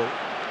football.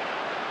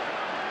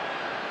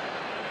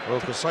 Well,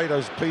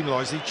 Caicedo's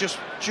penalised. He just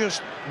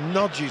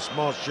nudges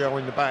Martial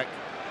in the back,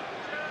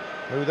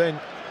 who then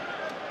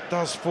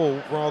does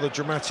fall rather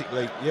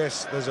dramatically.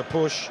 Yes, there's a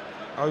push.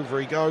 Over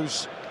he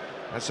goes.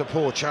 That's a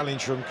poor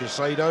challenge from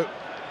Caicedo.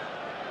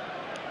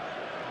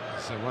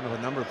 So one of a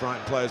number of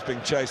Brighton players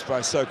being chased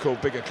by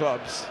so-called bigger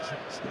clubs,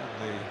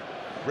 certainly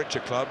richer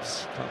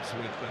clubs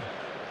with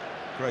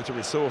greater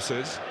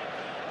resources.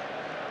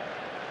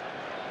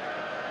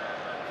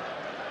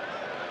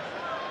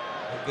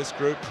 But this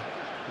group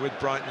with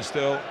Brighton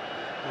still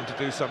want to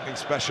do something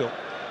special.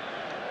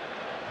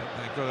 But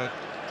they've got to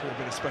do a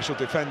bit of special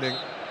defending.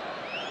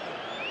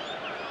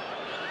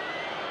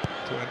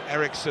 To an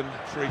Eriksson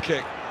free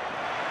kick.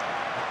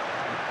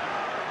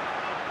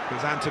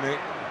 There's Anthony.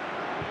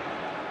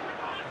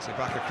 It's a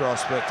back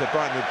across, but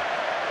Brighton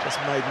had just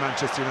made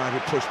Manchester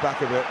United push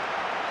back a bit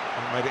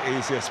and made it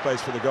easier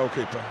space for the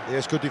goalkeeper.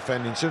 Yes, good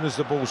defending. As soon as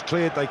the ball's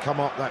cleared, they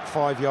come up that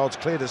 5 yards,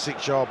 clear the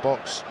 6-yard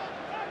box.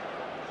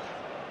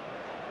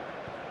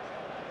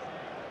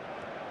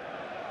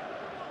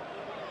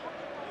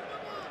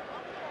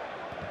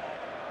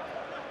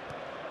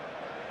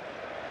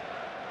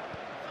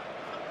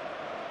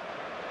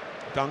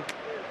 Dunk.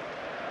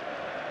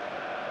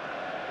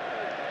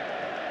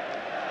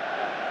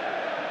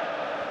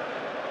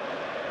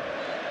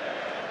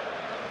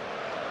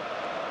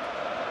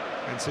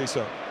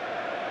 Enciso.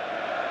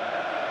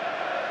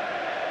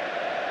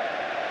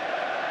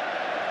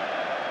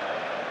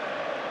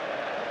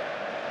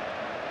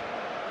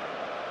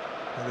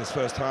 In this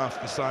first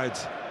half, the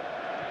sides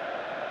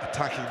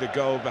attacking the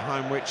goal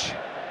behind which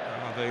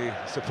are the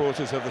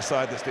supporters of the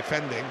side that's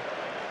defending.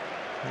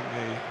 I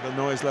think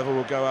the noise level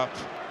will go up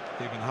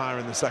even higher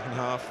in the second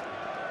half.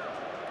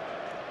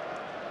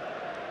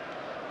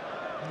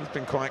 He's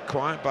been quite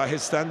quiet by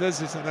his standards.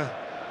 He's had a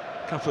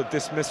couple of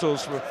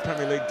dismissals for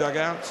Premier League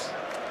dugouts.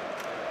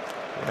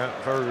 Yeah,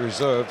 very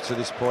reserved to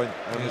this point,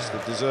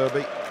 Mr. De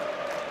Zerbi.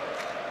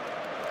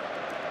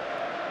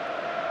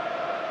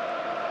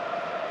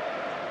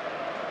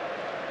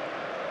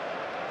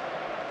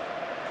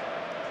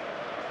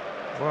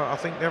 Well, I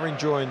think they're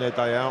enjoying their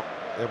day out.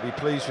 They'll be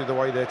pleased with the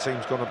way their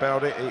team's gone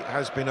about it. It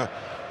has been,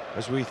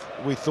 as we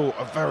thought,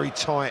 a very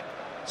tight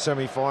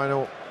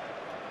semi-final.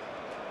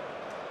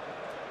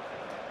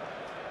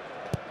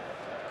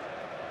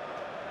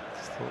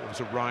 Thought it was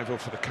a rival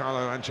for the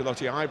Carlo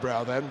Ancelotti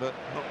eyebrow then, but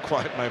not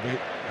quite maybe.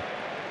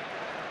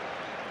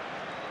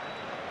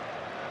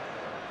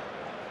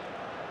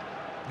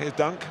 Here's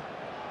Dunk.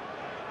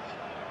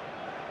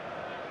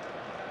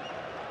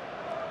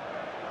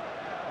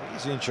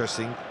 It's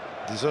interesting.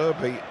 De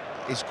Zerbi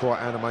is quite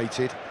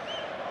animated.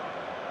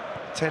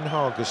 Ten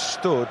Hag has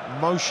stood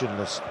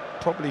motionless,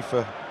 probably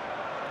for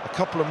a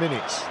couple of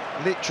minutes,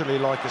 literally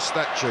like a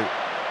statue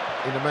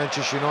in the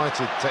Manchester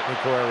United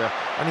technical area,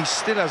 and he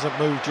still hasn't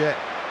moved yet.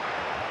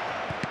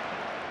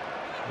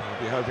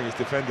 I'll be hoping his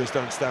defenders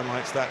don't stand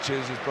like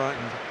statues as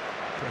Brighton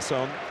press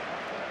on.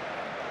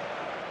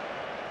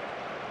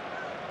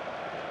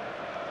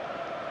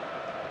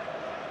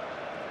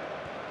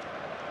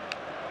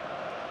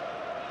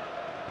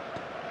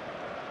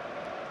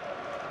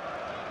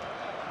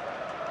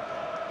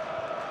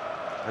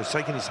 He's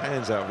taking his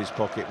hands out of his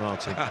pocket,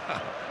 Martin.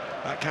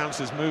 That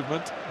counts as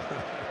movement.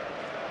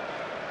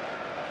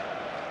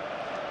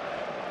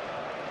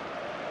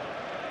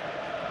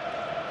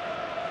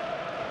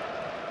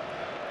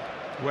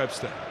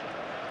 Webster.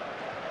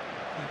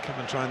 He'll come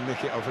and try and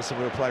nick it off us and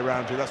we'll play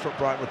round you. That's what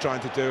Brighton were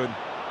trying to do and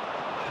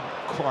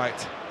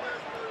quite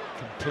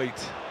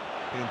complete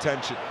the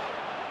intention.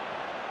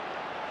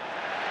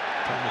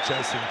 Matoma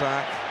chasing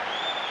back.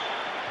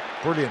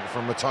 Brilliant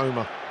from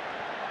Matoma.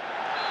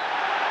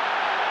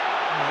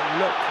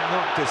 Look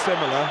not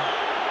dissimilar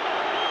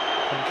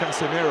from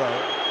Casemiro,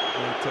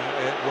 but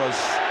it was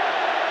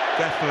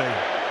definitely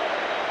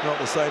not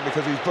the same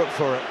because he's booked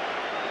for it.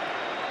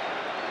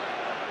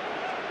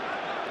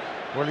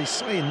 Well, he's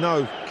saying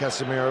no,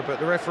 Casemiro, but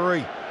the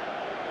referee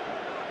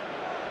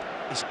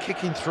is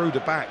kicking through the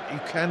back. You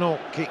cannot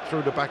kick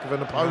through the back of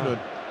an opponent.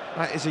 No.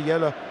 That is a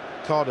yellow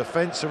card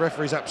offence. The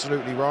referee's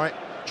absolutely right.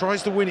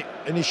 Tries to win it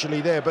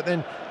initially there, but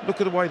then look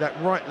at the way that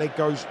right leg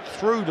goes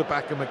through the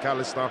back of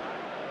McAllister.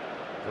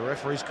 The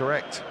referee's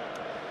correct.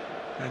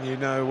 And you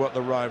know what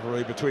the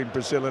rivalry between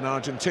Brazil and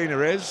Argentina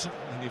is,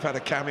 and you've had a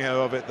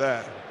cameo of it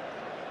there.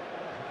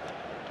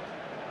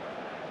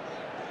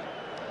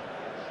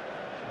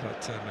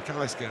 But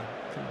McAllister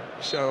can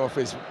show off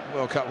his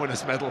World Cup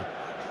winners' medal,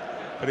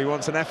 but he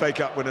wants an FA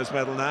Cup winners'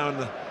 medal now,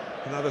 and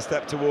another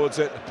step towards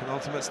it, the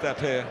penultimate step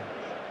here.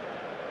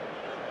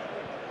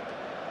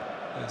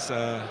 As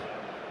for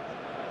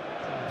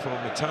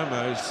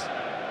Matomo's,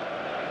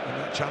 and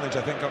that challenge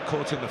I think got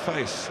caught in the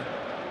face.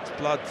 It's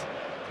blood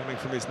coming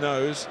from his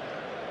nose.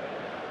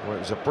 Well, it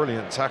was a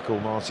brilliant tackle,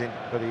 Martin,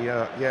 but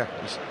yeah.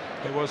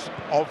 It was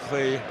of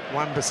the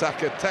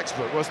Wan-Bissaka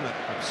textbook, wasn't it?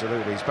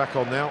 Absolutely, he's back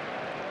on now.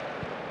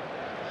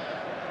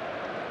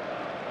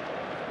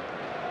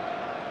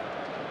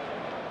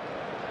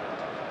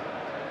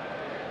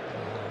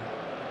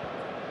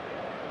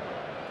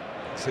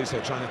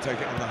 Cisse trying to take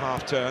it on the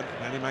half turn,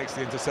 and he makes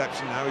the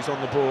interception. Now he's on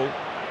the ball.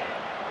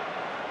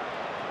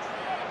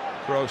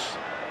 Gross.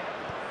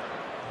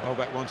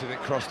 Welbeck wanted it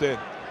crossed in.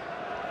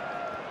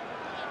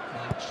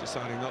 He's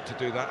deciding not to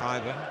do that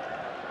either.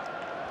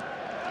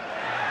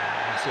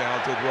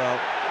 Martial did well.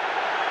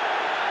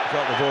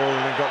 Got the ball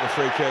and then got the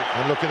free kick.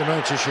 And look at the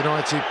Manchester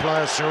United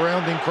players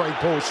surrounding Craig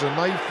Paulson.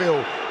 They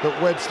feel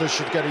that Webster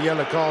should get a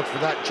yellow card for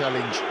that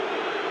challenge.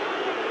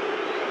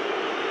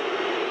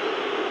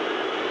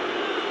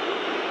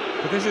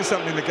 But this is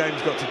something the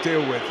game's got to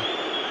deal with.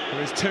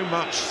 There is too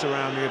much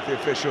surrounding of the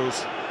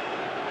officials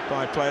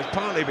by players,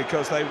 partly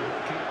because they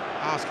keep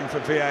asking for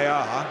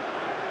VAR,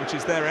 which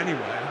is there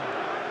anyway.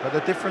 But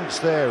the difference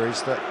there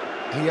is that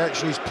he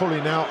actually is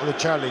pulling out of the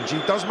challenge. He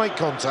does make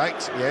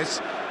contact,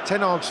 yes.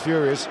 Ten Hag's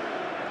furious,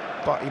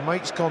 but he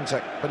makes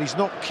contact, but he's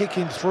not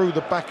kicking through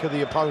the back of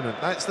the opponent.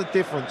 That's the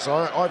difference,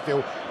 I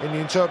feel, in the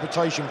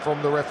interpretation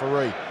from the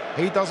referee.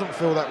 He doesn't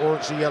feel that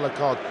warrants a yellow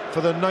card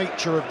for the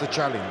nature of the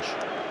challenge.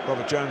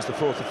 Robert Jones, the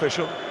fourth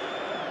official,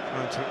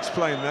 trying to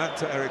explain that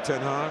to Erik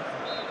ten Hag.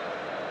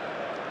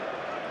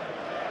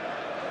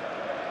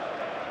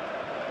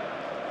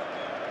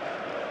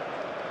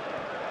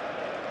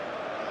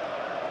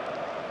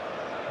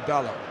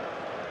 Dallo.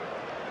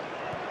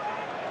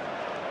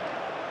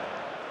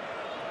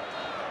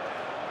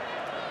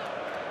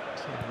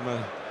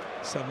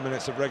 7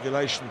 minutes of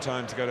regulation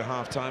time to go to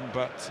half-time,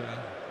 but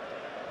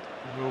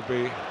there will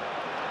be a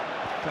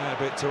fair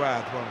bit to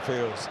add, one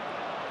feels.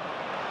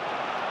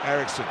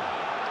 Eriksson,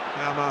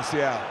 now Martial,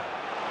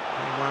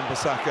 and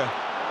Wan-Bissaka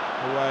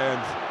away,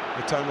 and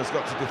Matoma's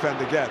got to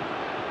defend again.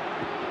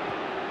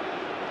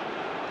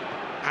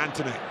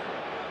 Anthony.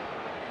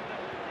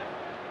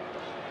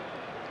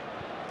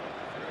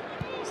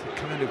 It's the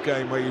kind of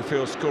game where you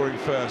feel scoring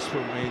first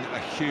will mean a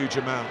huge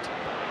amount.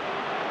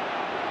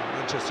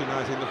 Manchester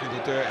United looking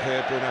to do it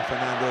here. Bruno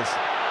Fernandes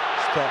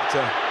stopped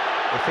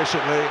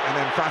efficiently and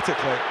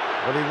emphatically.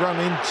 Well, he ran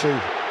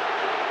into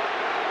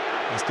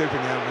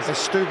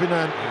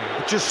Estupiñán.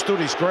 He just stood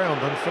his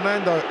ground, and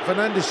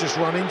Fernandes just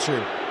ran into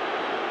him.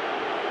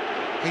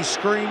 He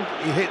screamed,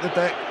 he hit the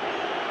deck.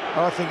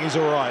 I think he's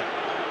all right.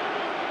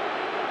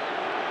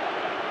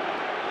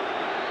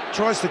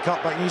 Tries to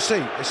cut back, and you see,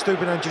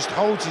 Estupiñán just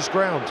holds his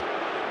ground.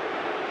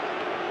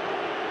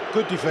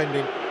 Good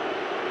defending.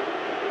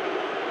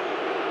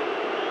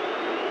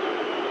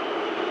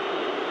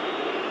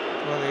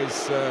 Well,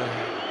 he's a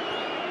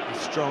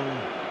strong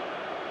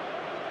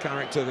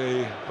character,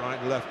 the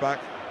Brighton left-back.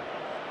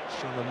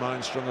 Strong of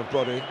mind, strong of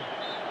body.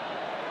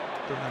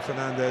 Bruno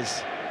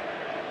Fernandes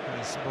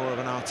has more of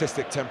an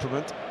artistic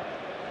temperament.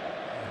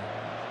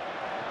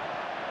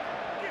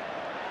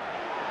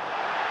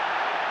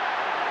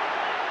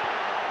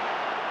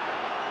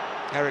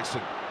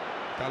 Eriksson.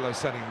 Dallo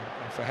setting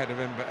off ahead of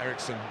him, but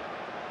Eriksson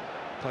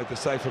played the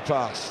safer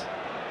pass.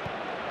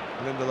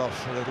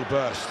 Lindelof, a little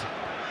burst.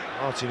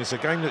 Martin, it's a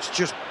game that's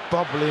just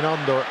bubbling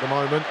under at the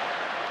moment.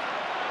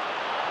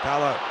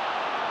 Dallo.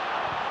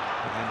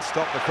 And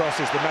stop the cross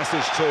is the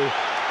message to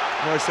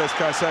Moises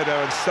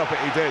Caicedo, and stop it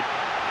he did.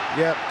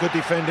 Yeah, good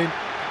defending.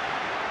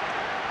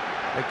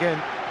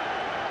 Again,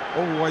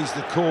 always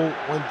the call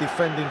when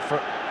defending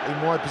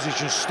in wide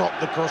position, stop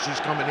the crosses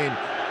coming in.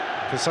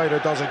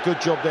 Caicedo does a good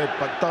job there,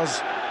 but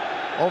does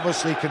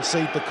obviously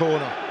concede the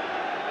corner.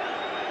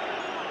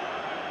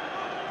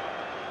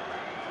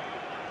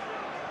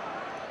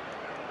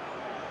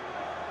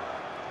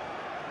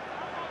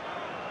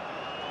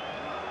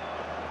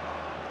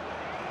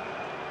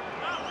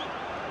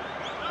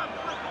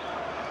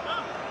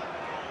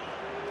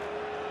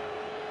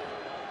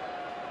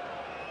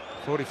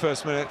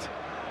 '41st minute.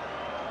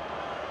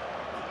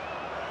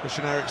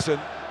 Christian Eriksen.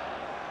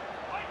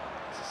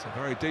 It's a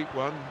very deep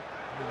one.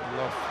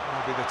 Lindelof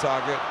will be the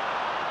target.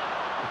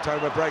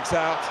 Matoma breaks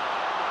out.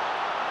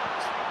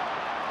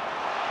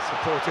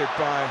 Supported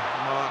by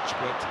March,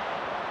 but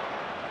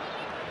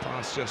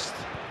pass just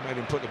made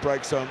him put the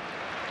brakes on.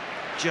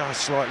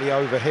 Just slightly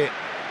overhit.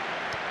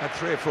 Had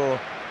 3 or 4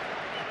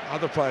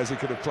 other players he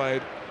could have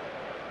played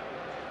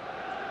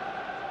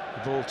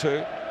the ball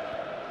to.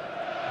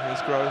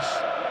 Here's Gross.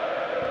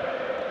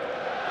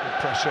 Good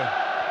pressure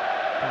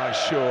by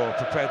Shaw,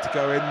 prepared to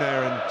go in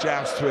there and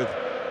joust with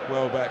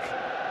Welbeck.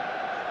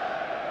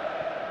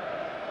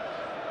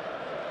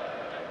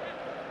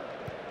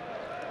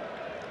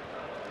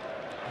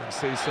 And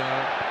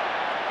Cesar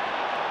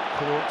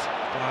caught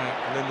by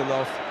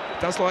Lindelof.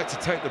 Does like to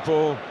take the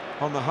ball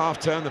on the half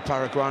turn, the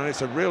Paraguayan.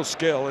 It's a real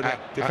skill, and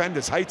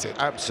defenders hate it.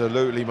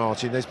 Absolutely,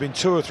 Martin. There's been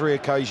 2 or 3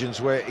 occasions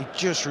where he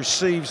just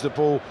receives the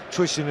ball,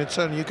 twisting and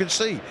turning. You can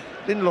see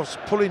Lindelof's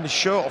pulling the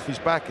shirt off his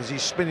back as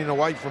he's spinning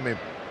away from him.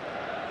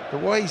 The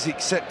way he's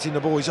accepting the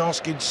ball, he's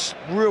asking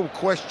real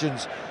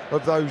questions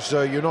of those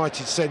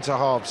United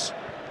centre-halves.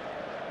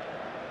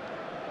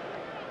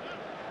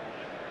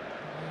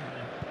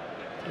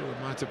 There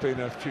might have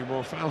been a few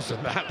more fouls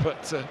than that,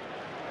 but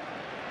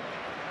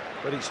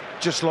it's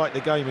just like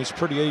the game, it's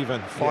pretty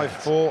even,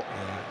 5-4. Yeah.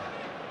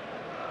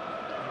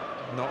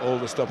 Not all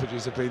the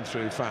stoppages have been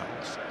through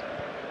fouls.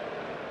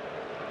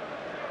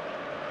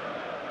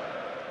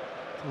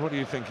 What are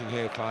you thinking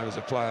here, Clive, as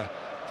a player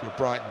for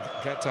Brighton?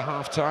 Get to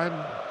half-time,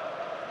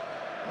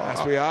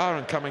 as we are,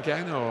 and come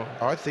again, or...?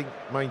 I think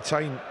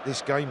maintain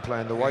this game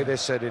plan, the way they're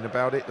setting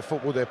about it, the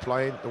football they're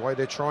playing, the way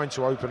they're trying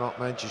to open up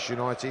Manchester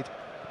United.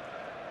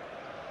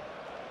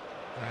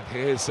 And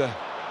here's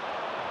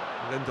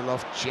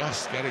Lindelof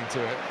just getting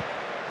to it.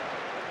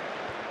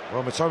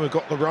 Well, Matoma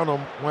got the run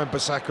on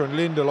Wan-Bissaka, and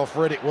Lindelof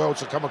read it well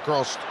to come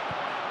across.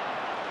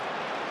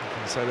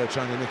 So they're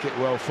trying to nick it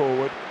well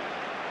forward.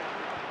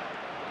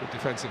 Good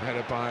defensive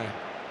header by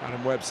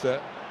Adam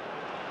Webster.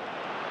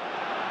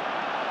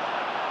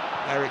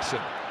 Eriksen.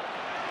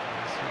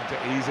 He's trying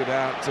to ease it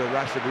out to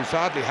Rashford, who's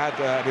hardly had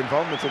an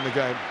involvement in the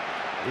game.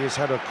 He has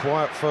had a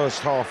quiet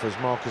first half as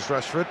Marcus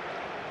Rashford.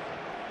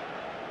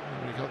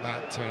 We got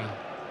that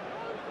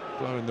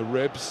blow in the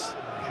ribs.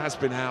 He has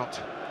been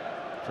out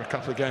for a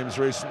couple of games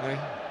recently.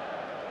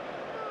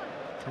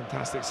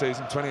 Fantastic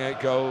season, 28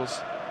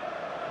 goals.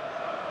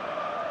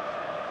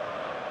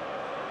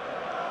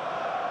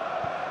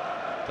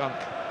 Dunk.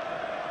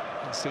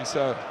 And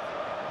Cesar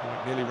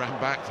nearly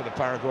ran back for the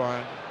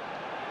Paraguayan.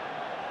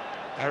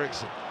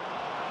 Eriksen.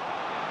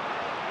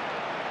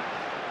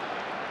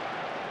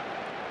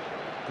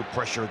 Good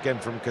pressure again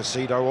from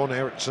Caicedo on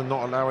Eriksen,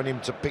 not allowing him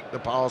to pick the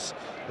pass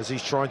as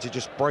he's trying to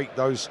just break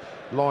those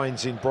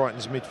lines in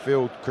Brighton's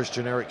midfield,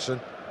 Christian Eriksen.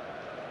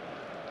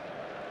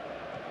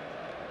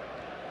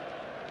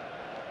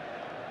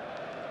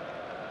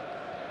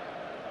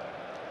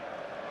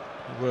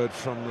 A word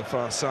from the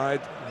far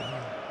side.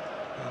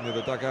 Under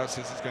the dugout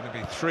says it's going to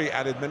be 3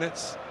 added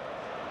minutes.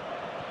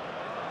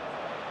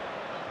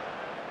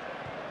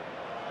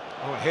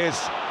 Oh, here's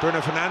Bruno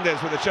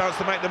Fernandes with a chance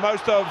to make the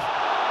most of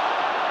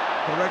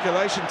the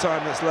regulation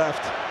time that's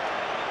left.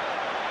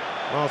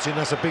 Martin,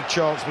 that's a big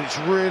chance, but it's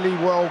really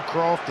well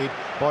crafted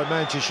by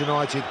Manchester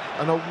United,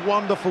 and a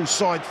wonderful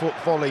side foot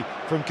volley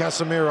from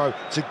Casemiro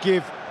to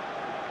give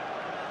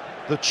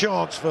the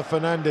chance for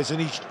Fernandes,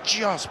 and he's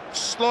just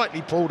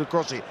slightly pulled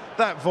across it.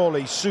 That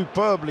volley,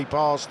 superbly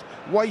passed,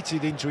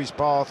 weighted into his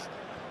path,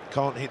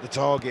 can't hit the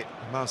target.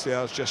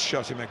 Martial's just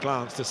shot him a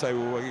glance to say,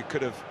 well, you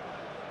could have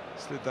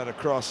slid that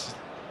across.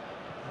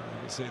 You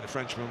can see the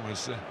Frenchman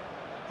was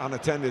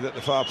unattended at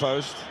the far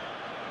post.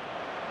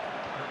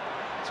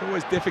 It's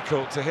always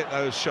difficult to hit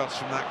those shots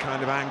from that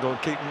kind of angle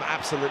and keep them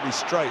absolutely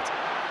straight.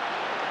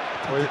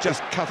 Well,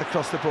 just cut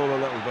across the ball a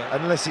little bit.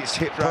 Unless it's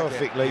hit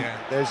perfectly,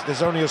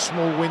 there's only a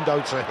small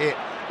window to hit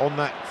on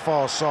that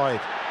far side.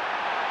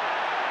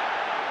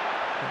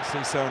 I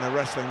see so in a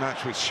wrestling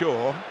match with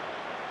Shaw.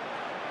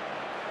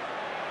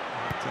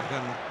 But,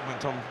 then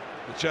went on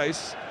the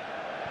chase.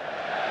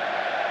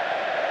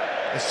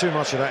 There's too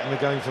much of that in the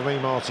game for me,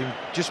 Martin.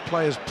 Just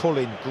players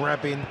pulling,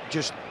 grabbing,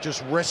 just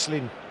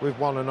wrestling with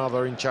one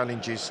another in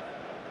challenges.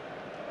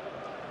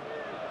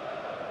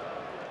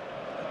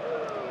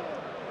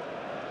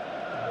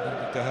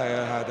 De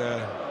Gea had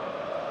a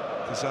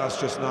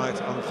disastrous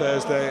night on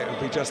Thursday. It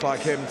would be just like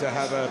him to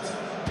have a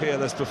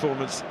peerless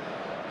performance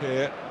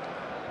here.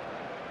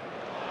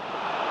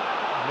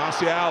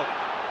 Martial,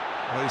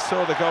 well, he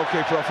saw the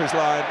goalkeeper off his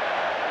line,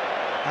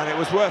 and it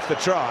was worth the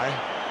try.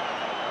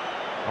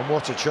 And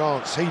what a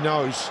chance, he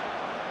knows,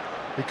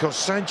 because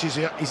Sanchez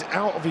is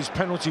out of his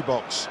penalty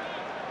box.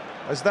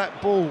 As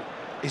that ball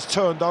is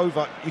turned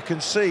over, you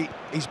can see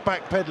he's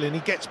backpedaling. He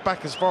gets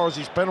back as far as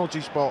his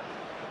penalty spot.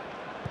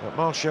 But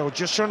Martial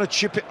just trying to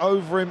chip it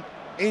over him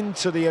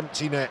into the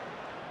empty net.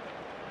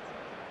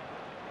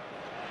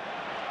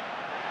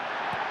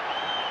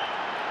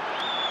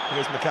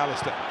 Here's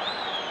McAllister.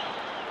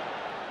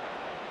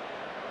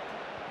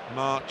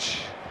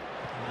 March,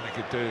 what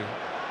he could do.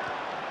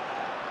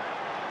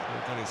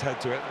 Got his head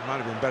to it. It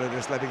might have been better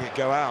just letting it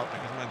go out,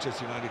 because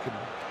Manchester United can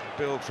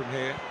build from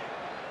here.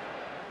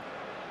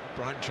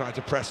 Brighton tried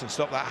to press and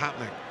stop that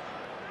happening.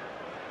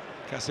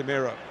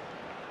 Casemiro.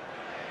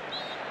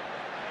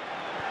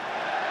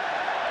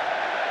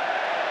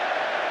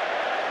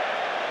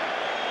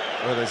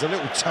 Well, there's a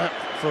little tap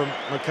from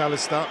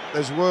McAllister.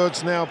 There's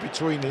words now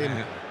between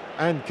him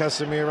and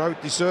Casemiro.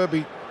 De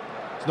Zerbi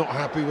is not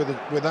happy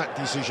with that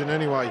decision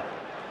anyway.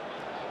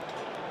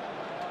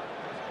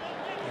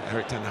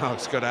 Erik ten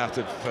Hag's got out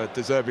of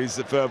De Zerbi's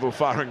verbal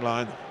firing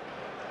line.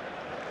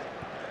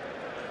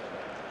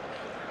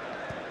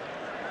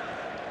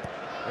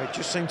 It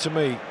just seemed to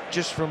me,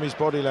 just from his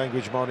body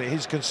language, Martin,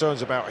 his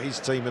concerns about his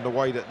team and the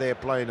way that they're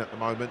playing at the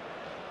moment.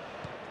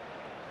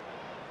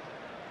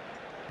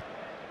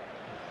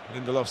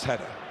 Lindelof's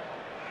header.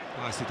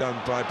 Nicely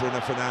done by Bruno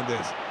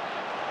Fernandes.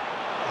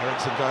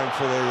 Eriksen going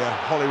for the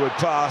Hollywood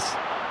pass.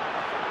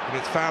 And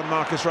it's found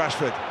Marcus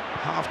Rashford.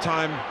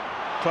 Half-time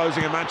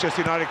closing and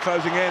Manchester United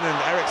closing in,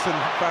 and Eriksen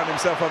found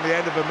himself on the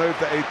end of a move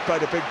that he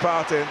played a big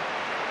part in.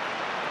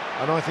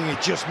 And I think he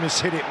just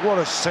mishit it. What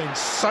a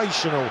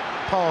sensational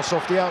pass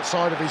off the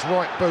outside of his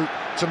right boot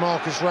to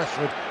Marcus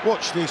Rashford.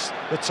 Watch this,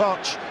 the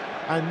touch,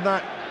 and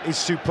that is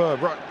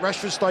superb.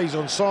 Rashford stays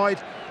on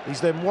side. He's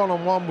then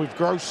one-on-one with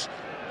Gross,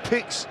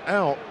 picks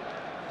out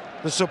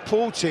the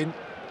supporting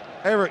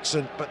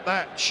Eriksen, but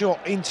that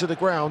shot into the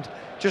ground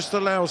just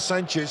allows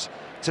Sanchez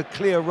to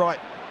clear right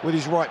with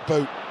his right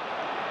boot.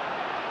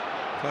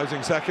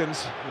 Closing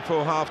seconds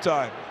before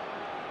half-time.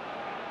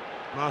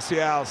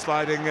 Martial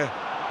sliding,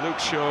 Luke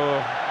Shaw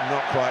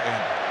not quite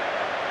in.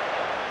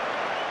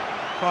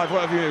 Clive,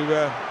 what have you?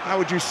 How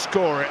would you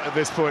score it at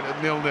this point at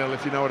 0-0,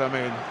 if you know what I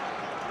mean?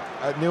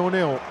 At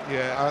 0-0,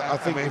 yeah. I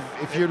think mean,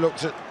 if you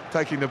looked at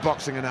taking the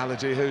boxing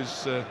analogy,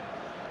 who's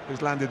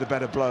landed the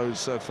better blows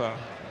so far?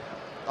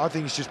 I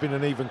think it's just been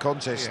an even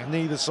contest. Yeah.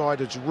 Neither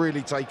side has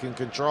really taken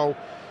control,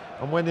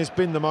 and when there's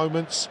been the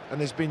moments, and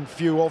there's been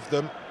few of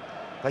them,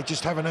 they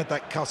just haven't had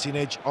that cutting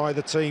edge,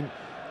 either team,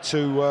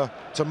 to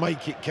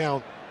make it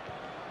count.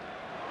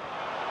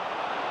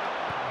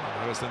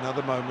 There was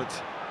another moment.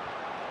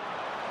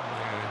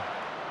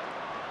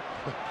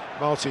 Yeah.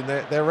 Martin,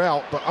 they're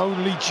out, but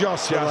only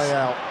just are they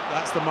out.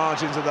 That's the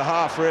margins of the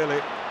half,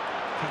 really.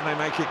 Can they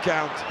make it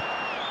count?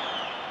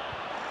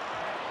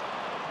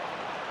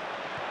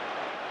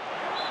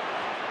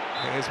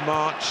 Here's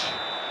March.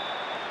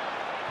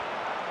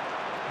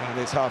 And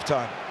it's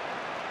half-time.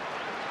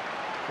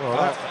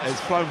 Well, it's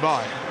flown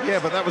by. Yeah,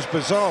 but that was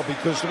bizarre,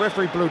 because the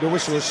referee blew the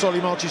whistle as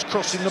Solly March is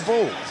crossing the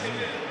ball.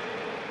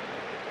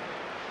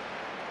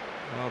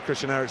 Well,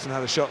 Christian Eriksen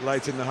had a shot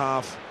late in the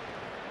half,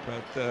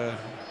 but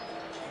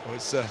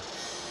was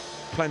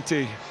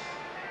plenty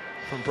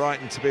from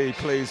Brighton to be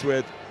pleased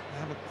with. They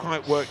haven't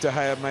quite worked De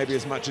Gea maybe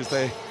as much as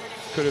they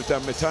could have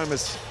done.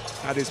 Thomas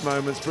had his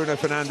moments. Bruno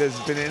Fernandes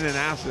has been in and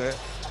out of it.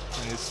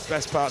 And his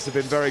best parts have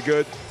been very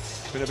good.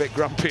 Been a bit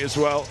grumpy as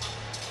well.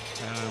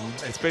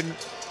 It's been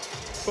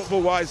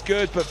football-wise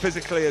good, but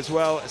physically as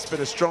well. It's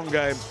been a strong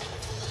game,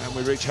 and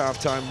we reach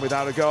half-time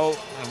without a goal,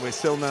 and we're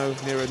still no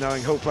nearer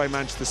knowing who'll play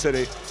Manchester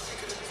City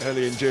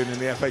early in June in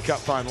the FA Cup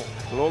final.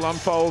 It'll all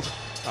unfold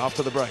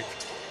after the break.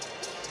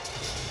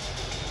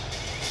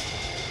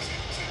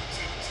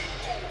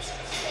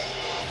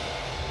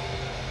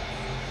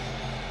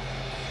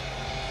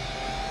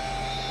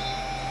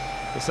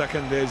 The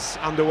second is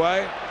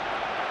underway,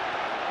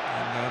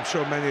 and I'm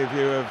sure many of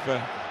you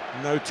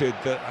have noted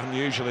that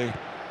unusually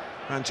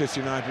Manchester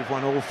United have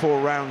won all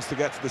 4 rounds to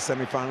get to the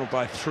semi-final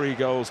by 3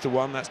 goals to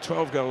 1. That's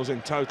 12 goals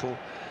in total.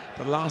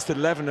 The last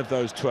 11 of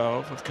those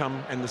 12 have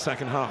come in the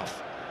second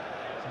half,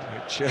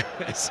 which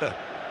is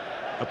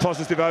a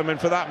positive omen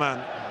for that man.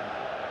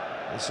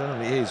 It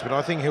certainly is, but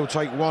I think he'll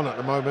take one at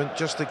the moment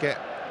just to get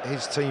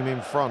his team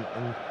in front.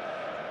 And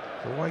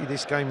the way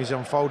this game is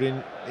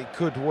unfolding, it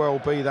could well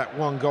be that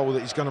one goal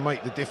that is going to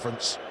make the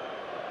difference.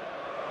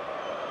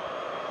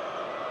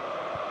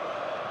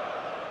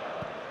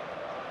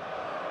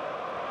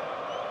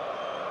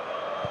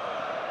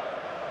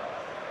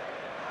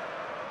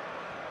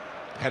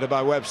 Header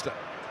by Webster.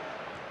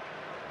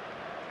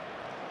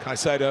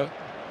 Caicedo.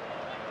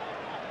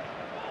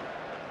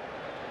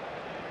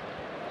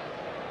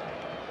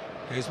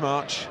 Here's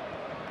March.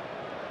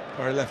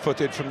 Very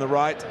left-footed from the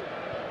right.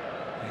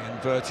 The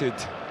inverted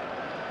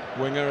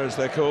winger, as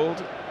they're called.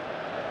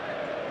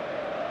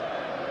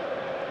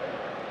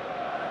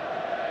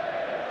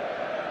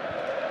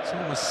 It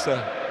almost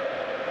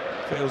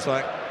feels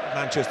like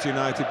Manchester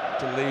United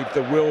believe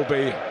there will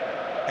be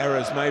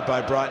errors made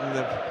by Brighton.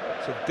 They've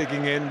sort of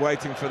digging in,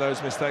 waiting for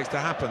those mistakes to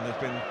happen. There's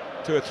been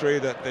 2 or 3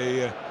 that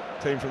the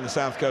team from the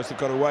South Coast have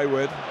got away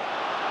with.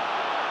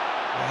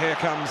 But here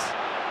comes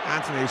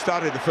Anthony, who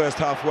started the first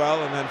half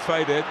well and then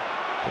faded,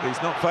 but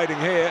he's not fading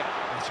here.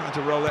 He's trying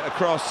to roll it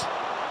across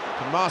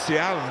to Martial,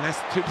 and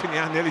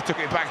Estupiñán nearly took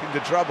it back into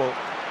trouble.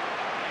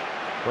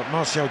 But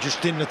Martial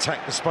just didn't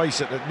attack the space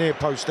at the near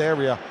post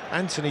area.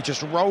 Anthony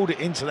just rolled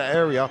it into that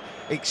area,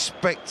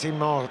 expecting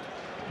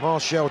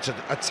Martial to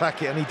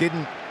attack it, and he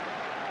didn't.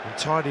 And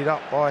tidied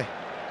up by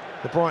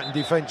the Brighton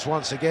defence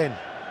once again.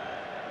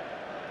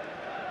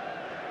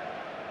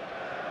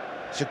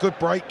 It's a good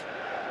break.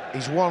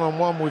 He's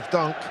one-on-one with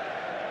Dunk.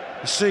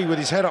 You see with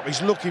his head up,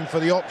 he's looking for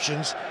the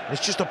options.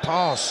 It's just a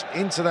pass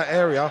into that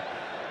area.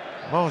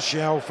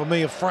 Martial, for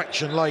me, a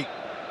fraction late.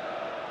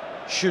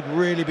 Should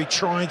really be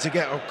trying to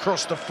get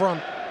across the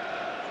front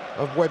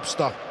of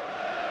Webster.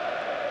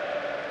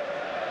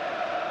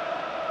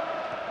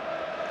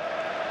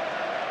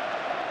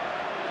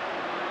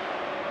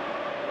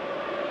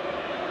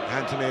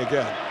 Anthony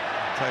again,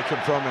 taken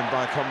from him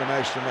by a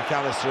combination of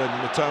McAllister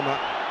and Mitoma.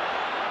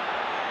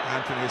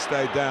 Anthony has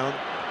stayed down.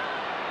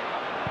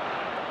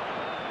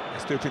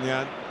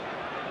 Estupiñán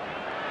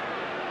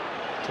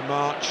to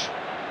March.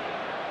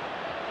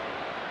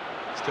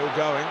 Still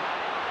going.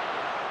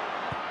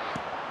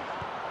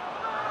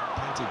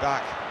 Plenty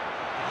back.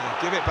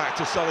 Give it back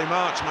to Solly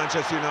March,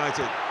 Manchester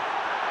United.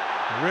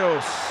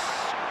 Real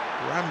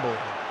scramble.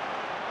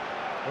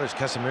 Well, it's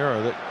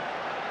Casemiro that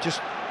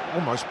just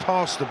almost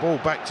passed the ball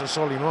back to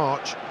Solly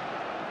March.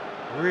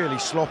 Really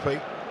sloppy.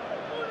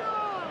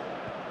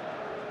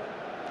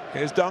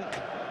 Here's Dunk.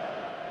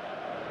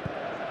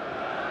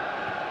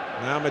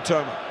 Now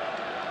Mitoma.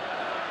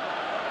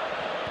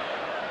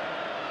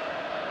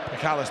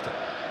 McAllister.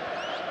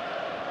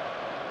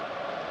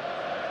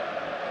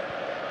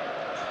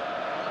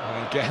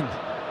 Well, again,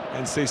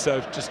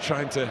 Enciso just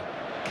trying to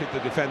kick the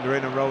defender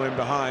in and roll in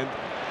behind.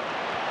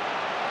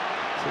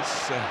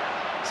 It's his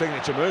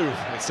signature move,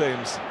 it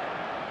seems.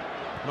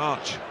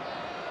 March.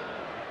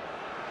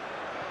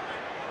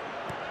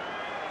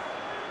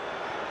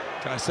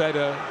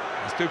 Caicedo,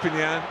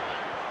 Estupiñán.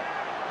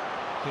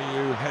 He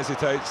who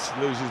hesitates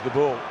loses the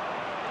ball.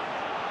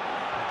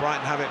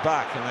 Brighton have it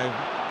back, and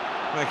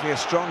they're making a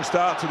strong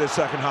start to this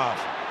second half.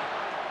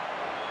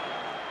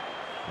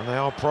 And they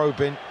are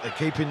probing, they're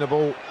keeping the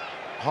ball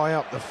high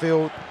up the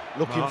field,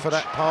 looking March. for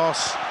that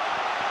pass.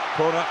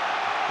 Corner.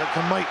 That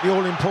can make the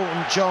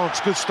all-important chance.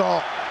 Good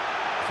start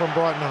from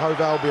Brighton and Hove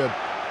Albion.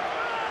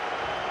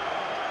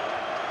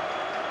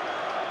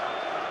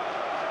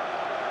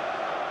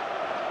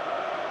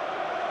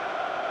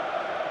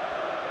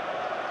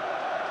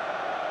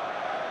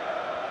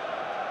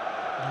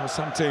 Well,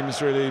 some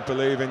teams really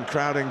believe in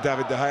crowding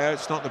David De Gea.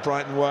 It's not the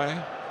Brighton way.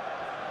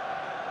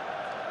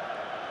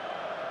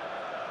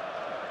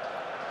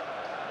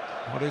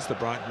 What is the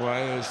Brighton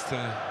way is to,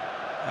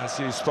 as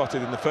you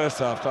spotted in the first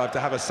half, Clive, to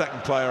have a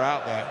second player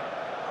out there.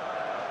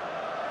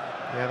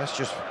 Yeah, that's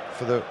just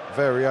for the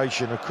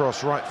variation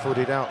across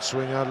right-footed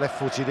outswinger,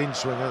 left-footed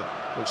in-swinger.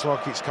 Looks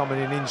like it's coming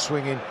in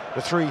swinging.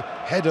 The 3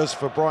 headers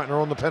for Brighton are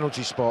on the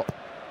penalty spot.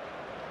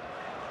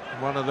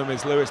 And one of them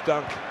is Lewis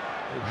Dunk,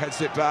 who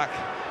heads it back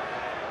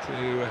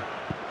to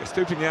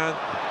Estupiñán,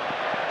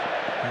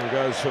 who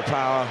goes for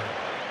power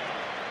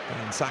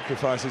and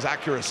sacrifices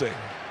accuracy.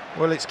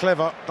 Well, it's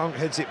clever. Dunk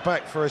heads it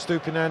back for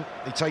Estupiñán.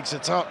 He takes a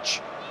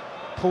touch,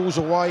 pulls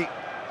away,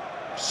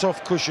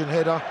 soft cushion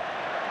header.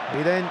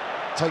 He then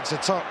takes a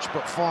touch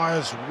but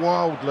fires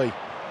wildly.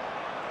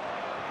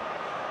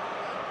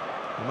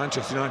 Well,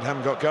 Manchester United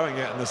haven't got going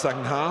yet in the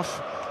second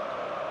half.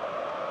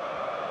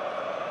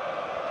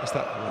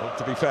 Well,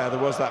 to be fair, there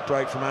was that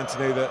break from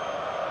Anthony that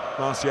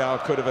Martial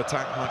could have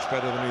attacked much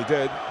better than he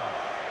did.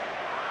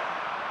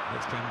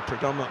 It's been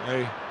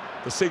predominantly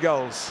the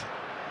Seagulls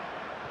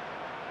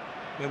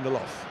in the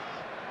loft.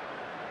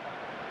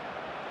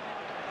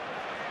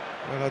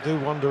 Well, I do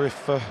wonder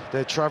if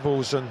their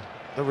travels and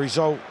the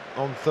result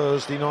on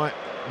Thursday night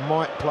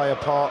might play a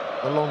part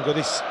the longer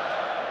this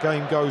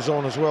game goes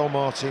on as well,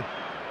 Martin.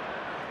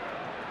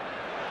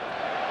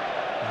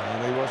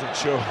 And he wasn't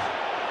sure,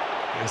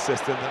 the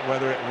assistant, that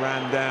whether it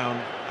ran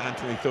down.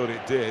 Anthony thought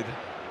it did,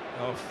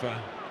 off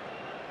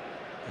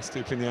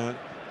Estupiñán.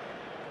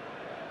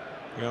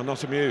 We are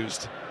not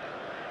amused.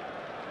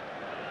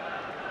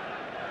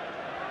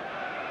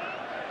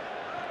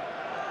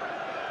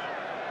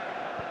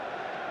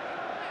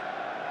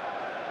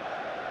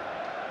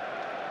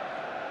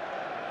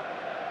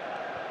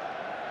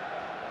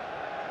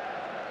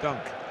 Dunk.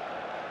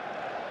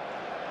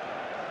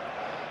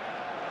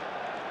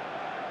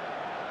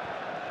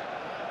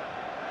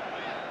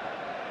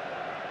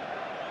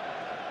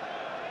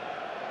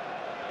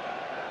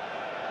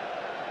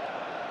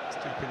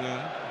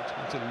 Estupiñán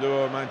trying to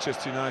lure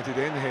Manchester United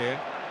in here.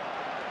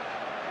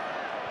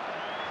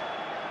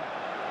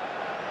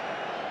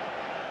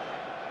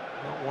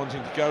 Not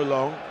wanting to go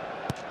long.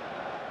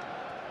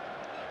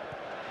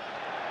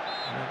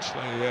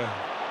 Eventually, they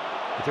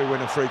do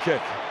win a free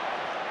kick.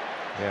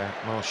 Yeah,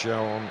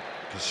 Martial on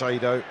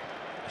Caicedo.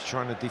 He's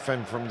trying to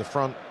defend from the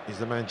front. He's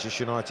the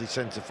Manchester United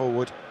centre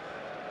forward.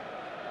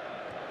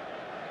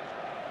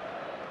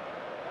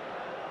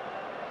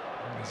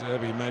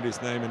 Zerbi made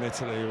his name in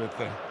Italy with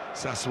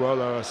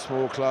Sassuolo, a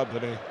small club,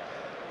 but he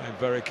made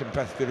very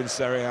competitive in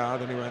Serie A.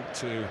 Then he went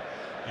to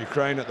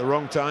Ukraine at the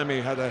wrong time.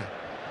 He had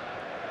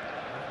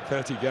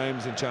 30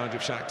 games in charge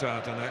of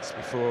Shakhtar Donetsk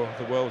before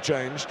the world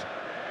changed.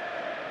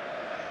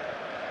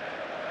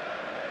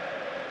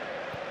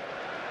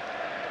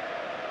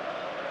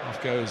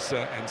 Off goes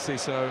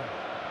Enciso.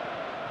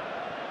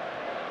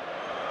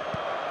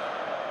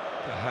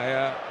 De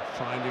Gea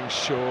finding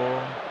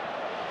Shaw.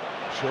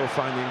 Shaw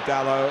finding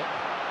Dalot.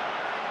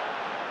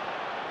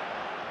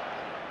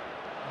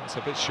 It's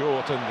a bit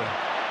short, and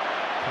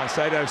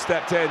Caicedo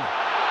stepped in,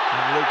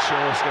 and Luke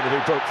Shaw's going to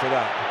be booked for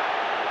that.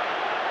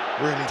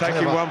 Really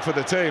taking clever. one for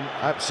the team.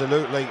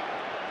 Absolutely.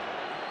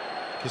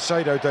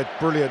 Caicedo did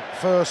brilliant.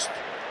 First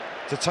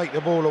to take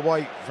the ball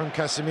away from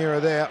Casemiro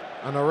there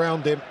and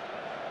around him,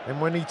 and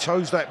when he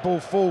toes that ball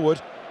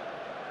forward,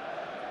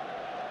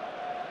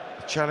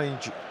 the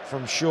challenge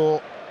from Shaw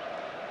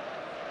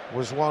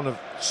was one of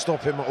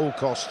stop him at all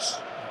costs.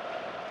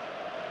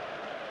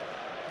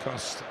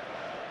 Cost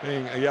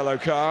being a yellow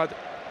card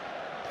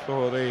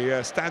for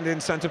the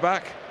stand-in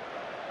centre-back.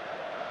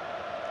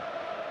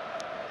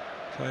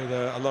 Played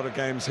a lot of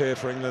games here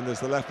for England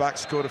as the left-back,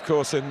 scored, of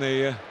course, in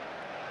the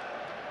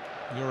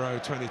Euro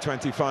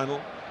 2020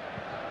 final.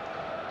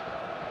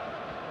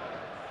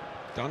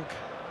 Dunk,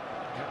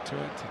 get to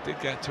it, he did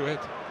get to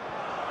it.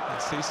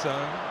 Enciso,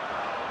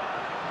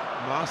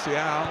 Martial,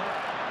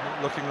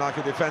 not looking like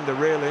a defender,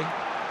 really.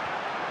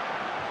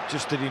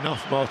 Just did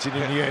enough, Martin, in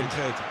the end.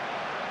 He did.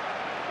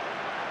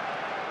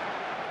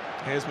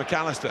 Here's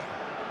McAllister.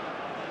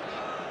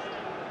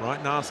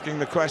 Brighton asking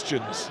the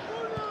questions.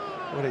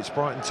 Well, it's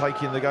Brighton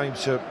taking the game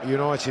to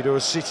United, who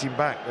are sitting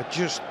back. They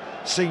just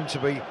seem to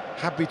be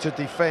happy to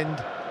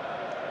defend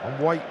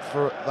and wait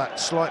for that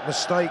slight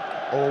mistake,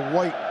 or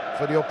wait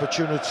for the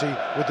opportunity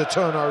with the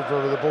turnover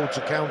of the ball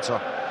to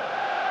counter.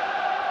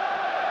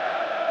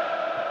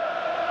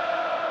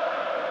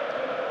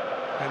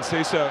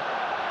 Enciso,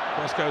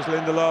 cross goes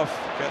Lindelof,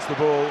 gets the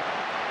ball.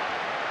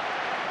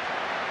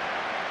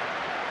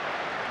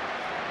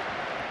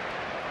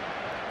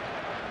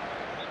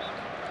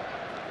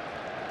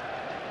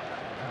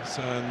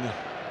 Concern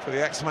for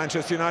the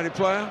ex-Manchester United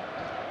player,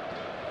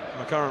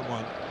 the current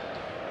one.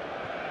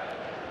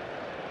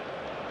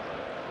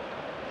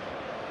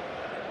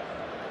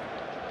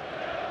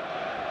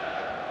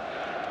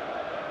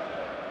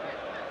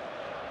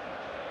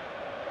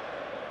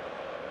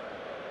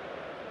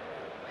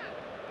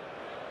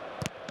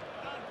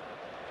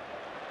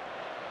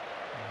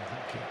 I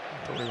think he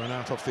probably went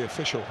out off the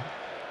official.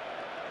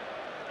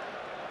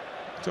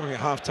 Talking at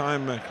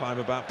half-time, Clive,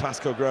 about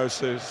Pascal Gross,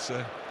 who's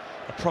a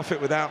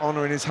prophet without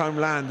honour in his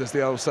homeland, as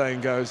the old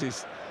saying goes.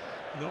 He's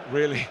not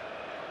really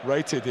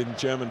rated in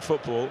German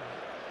football.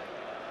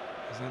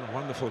 He's done a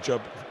wonderful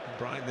job,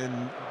 Brighton,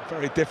 in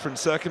very different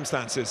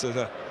circumstances, as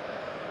a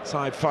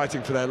side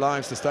fighting for their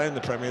lives to stay in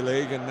the Premier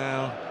League, and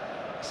now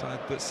a side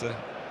that's going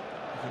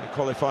to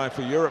qualify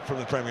for Europe from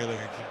the Premier League.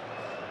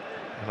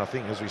 And I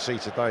think, as we see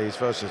today, his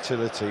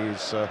versatility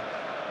is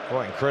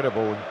quite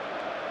incredible, and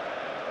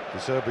De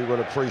Zerbi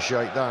will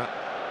appreciate that.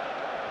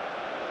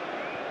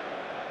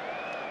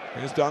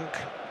 Here's Dunk.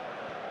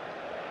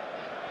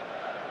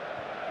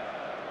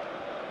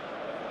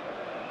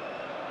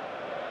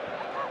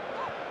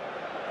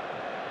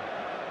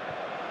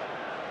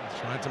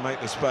 Trying to make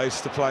the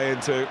space to play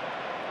into.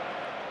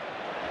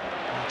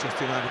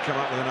 Manchester United come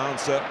up with an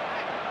answer.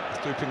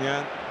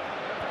 Stupinian.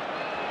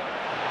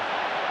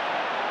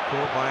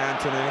 Caught by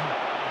Anthony.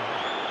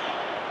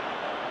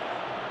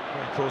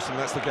 Greg Coulson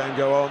lets the game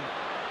go on.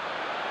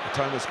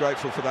 Thomas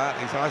grateful for that.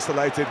 He's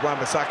isolated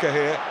Wan-Bissaka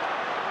here.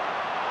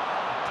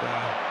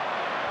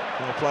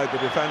 Well played, the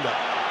defender.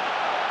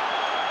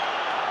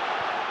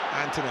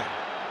 Anthony.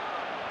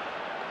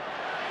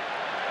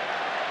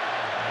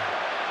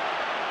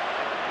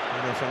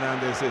 Bruno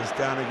Fernandes is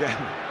down again.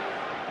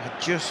 I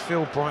just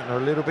feel Brighton are a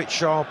little bit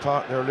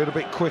sharper, they're a little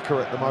bit quicker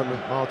at the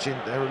moment, Martin.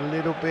 They're a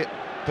little bit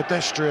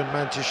pedestrian,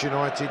 Manchester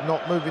United,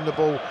 not moving the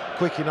ball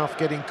quick enough,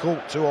 getting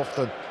caught too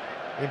often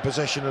in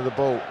possession of the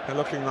ball. They're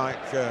looking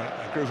like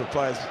a group of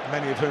players,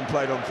 many of whom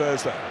played on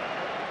Thursday.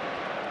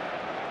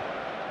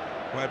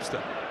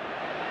 Webster.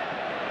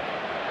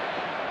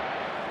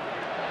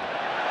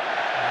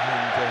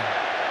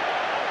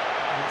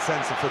 And that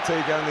sense of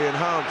fatigue only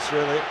enhanced,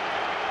 really,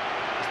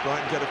 as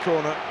Brighton get a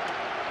corner.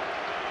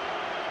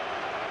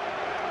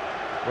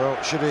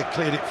 Well, should have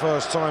cleared it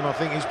first time. I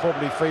think he's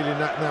probably feeling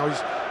that now.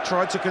 He's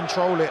tried to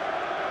control it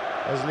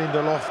as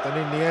Lindelof, and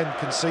in the end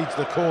concedes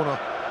the corner.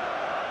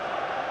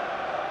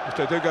 If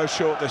they do go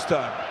short this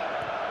time.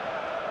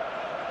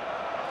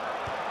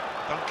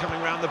 Dunk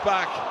coming round the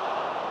back.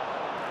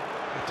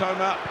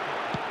 Toma,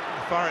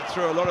 fire it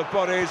through a lot of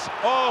bodies.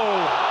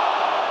 Oh!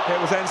 It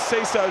was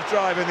Enciso's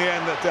drive in the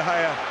end that De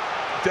Gea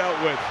dealt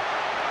with.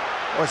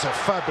 Oh, it's a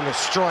fabulous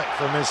strike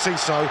from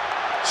Enciso.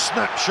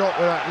 Snapshot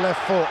with that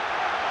left foot.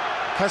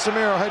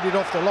 Casemiro headed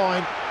off the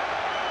line.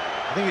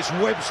 I think it's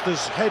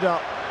Webster's header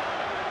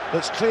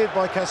that's cleared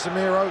by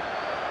Casemiro.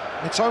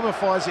 Mitoma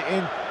fires it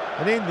in,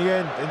 and in the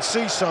end,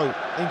 Enciso,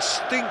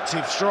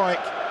 instinctive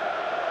strike.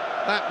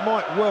 That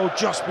might well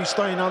just be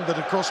staying under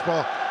the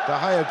crossbar. De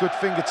Gea, good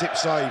fingertip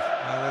save.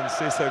 And then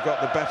Enciso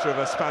got the better of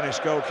a Spanish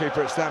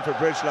goalkeeper at Stamford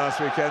Bridge last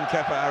weekend,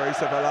 Kepa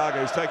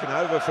Arrizabalaga, who's taken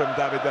over from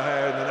David De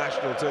Gea in the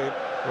national team.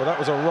 Well, that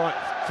was a right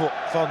foot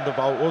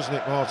thunderbolt, wasn't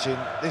it, Martin?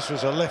 This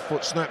was a left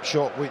foot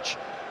snapshot, which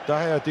De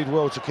Gea did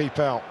well to keep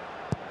out.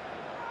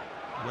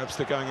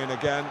 Webster going in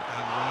again, and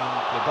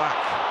round the back.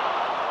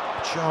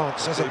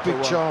 Chance, that's a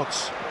big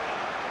chance.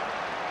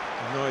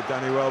 Annoyed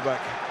Danny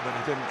Welbeck, but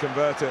he didn't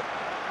convert it.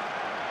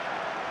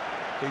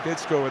 He did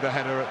score with a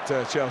header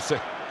at Chelsea.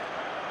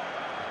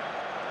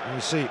 And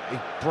you see, he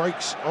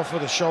breaks off of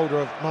the shoulder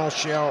of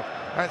Martial.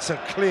 That's a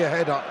clear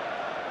header.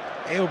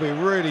 He'll be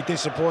really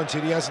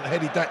disappointed he hasn't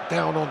headed that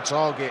down on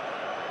target.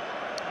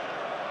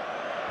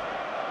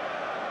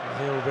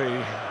 He'll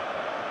be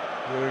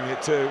doing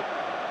it too.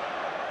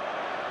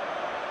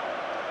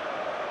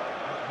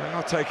 They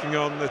are taking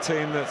on the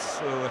team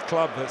that's, or the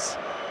club that's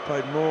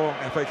played more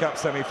FA Cup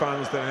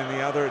semi-finals than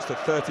any other. It's the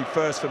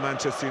 31st for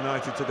Manchester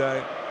United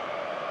today.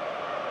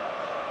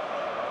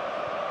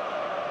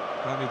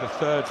 Only the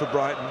 3rd for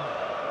Brighton.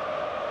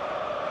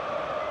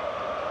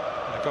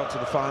 They got to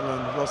the final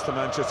and lost to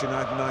Manchester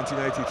United in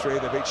 1983.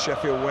 They beat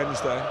Sheffield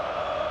Wednesday.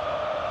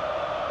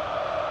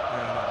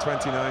 And in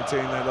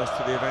 2019 they lost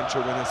to the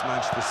eventual winners,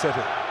 Manchester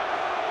City.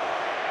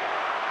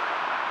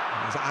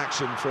 And there's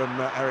action from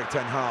Erik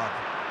ten Hag.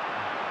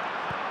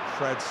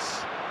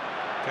 Fred's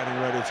getting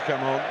ready to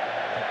come on,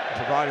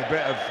 provide a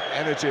bit of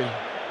energy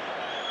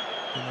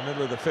in the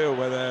middle of the field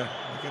where they're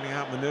getting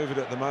outmanoeuvred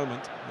at the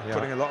moment. They're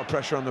putting a lot of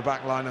pressure on the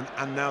back line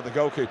and now the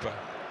goalkeeper.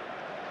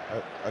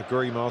 I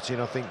agree,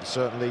 Martin. I think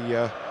certainly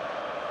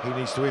he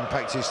needs to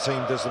impact his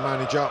team, does the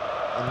manager,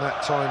 and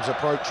that time's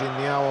approaching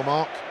the hour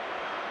mark.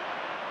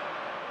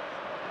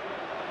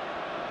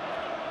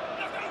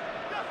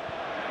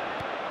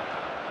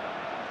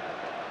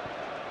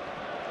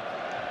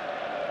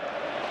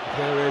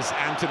 There is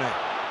Anthony.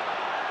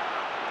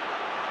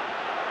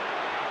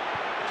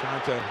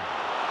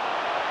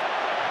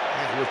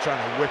 He was trying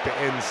to whip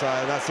it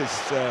inside. That's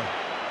his, I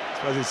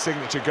suppose, his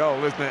signature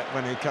goal, isn't it?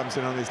 When he comes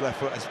in on his left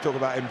foot. As we talk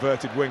about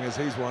inverted wingers,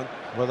 he's one.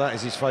 Well, that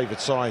is his favoured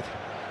side.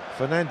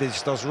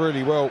 Fernandes does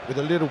really well with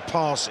a little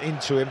pass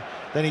into him.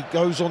 Then he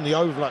goes on the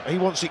overlap. He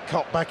wants it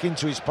cut back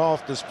into his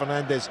path, does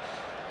Fernandes.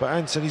 But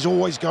Anthony's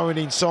always going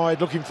inside,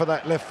 looking for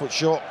that left foot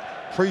shot.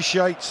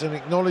 Appreciates and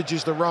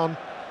acknowledges the run.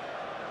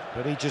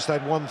 But he just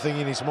had one thing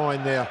in his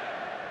mind there.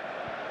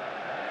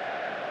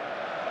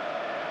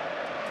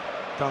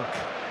 Dunk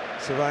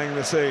surveying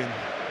the scene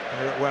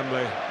here at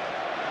Wembley.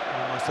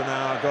 Almost an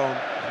hour gone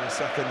in the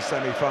second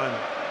semi-final.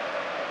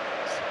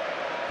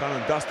 Done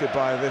and dusted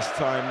by this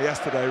time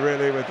yesterday,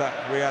 really, with that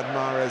Riyad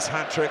Mahrez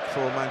hat-trick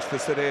for Manchester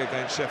City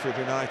against Sheffield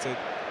United.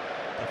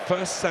 The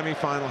first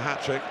semi-final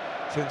hat-trick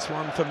since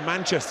one for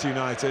Manchester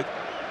United.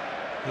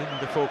 Even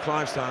before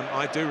Clive's time,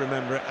 I do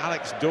remember it.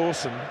 Alex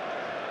Dawson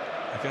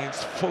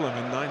against Fulham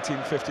in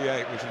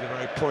 1958, which is a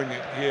very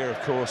poignant year,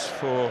 of course,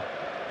 for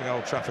the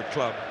Old Trafford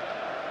club.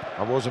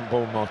 I wasn't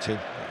born, Martin.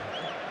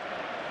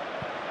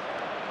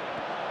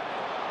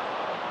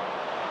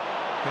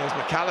 Here's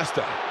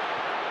McAllister.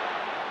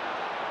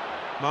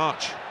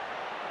 March.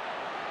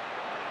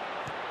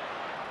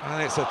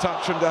 And it's a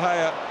touch from De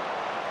Gea.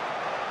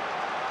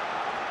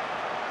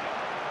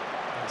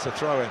 It's a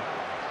throw-in.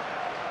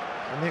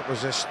 And it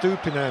was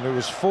Estupiñán who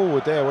was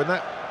forward there. When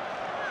that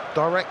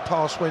direct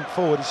pass went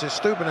forward, it's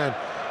Estupiñán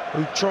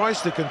who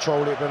tries to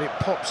control it, but it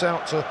pops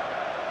out to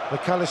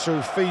McAllister,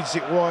 who feeds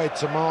it wide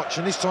to March,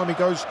 and this time he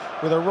goes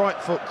with a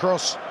right foot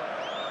cross.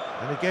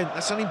 And again,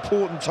 that's an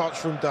important touch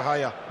from De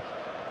Gea.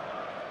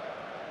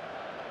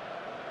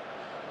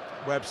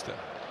 Webster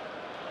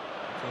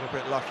got a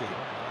bit lucky.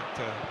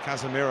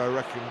 Casemiro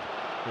reckoned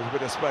with a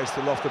bit of space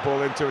to loft the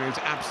ball into, and he was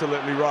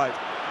absolutely right.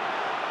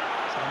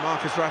 So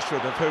Marcus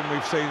Rashford, of whom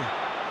we've seen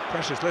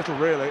precious little,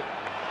 really.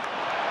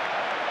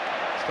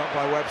 Stopped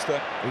by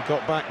Webster. He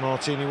got back,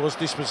 Martin. He was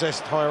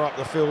dispossessed higher up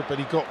the field, but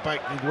he got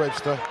back with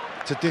Webster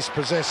to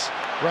dispossess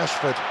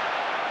Rashford.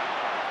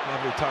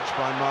 Lovely touch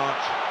by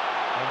March.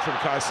 One from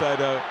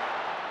Caicedo.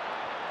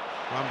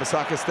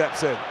 Wan-Bissaka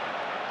steps in.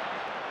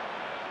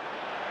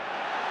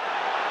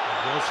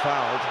 He was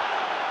fouled.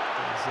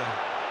 He's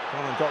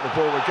gone and got the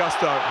ball with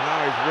gusto.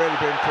 Now he's really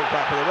been put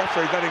back. But the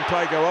referee letting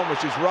play go on,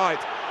 which is right.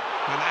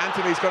 And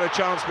Anthony's got a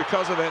chance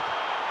because of it.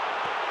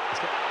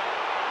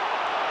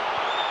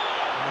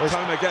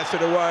 Mitoma gets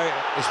it away.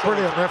 It's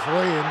brilliant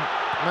refereeing.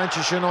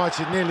 Manchester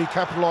United nearly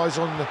capitalise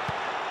on the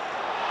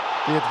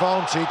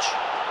advantage.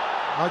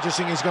 I just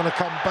think he's going to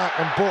come back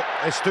and book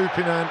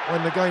Estupiñán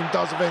when the game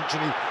does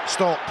eventually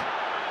stop.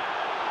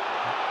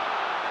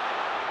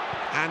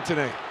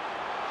 Anthony.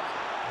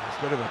 There's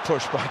a bit of a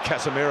push by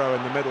Casemiro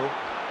in the middle.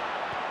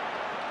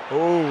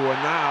 Oh,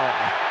 and now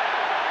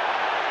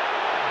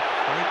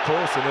Frank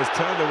Paulson has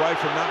turned away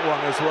from that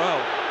one as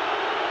well.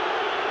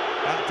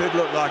 That did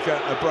look like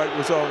a break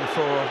was on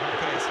for...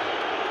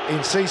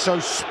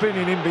 Enciso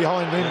spinning in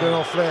behind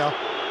Lindelof there.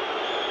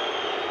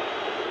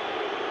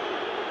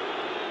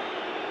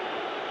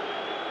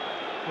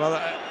 Well,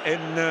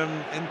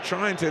 in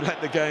trying to let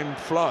the game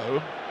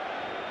flow,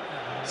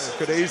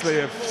 could easily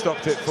have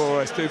stopped it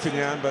for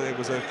Estupinian, but it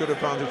was a good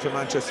advantage for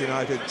Manchester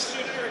United.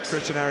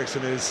 Christian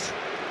Eriksen is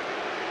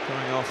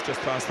coming off just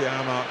past the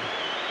hour mark.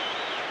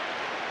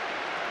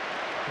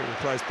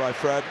 Replaced by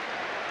Fred.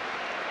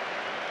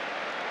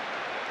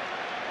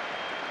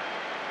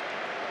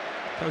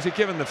 Was he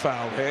given the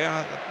foul here?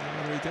 I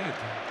don't know he did.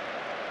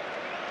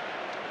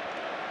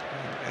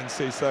 And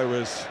Enciso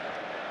was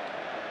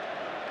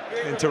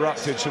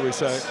interrupted, shall we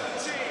say.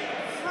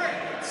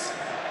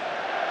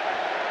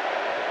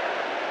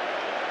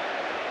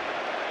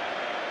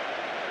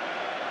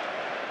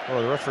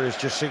 Well, the referee has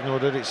just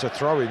signalled that it's a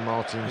throw-in,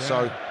 Martin,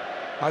 so...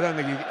 I don't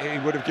think he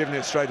would have given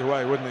it straight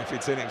away, wouldn't he, if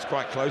he'd seen it was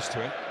quite close to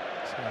it.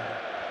 So,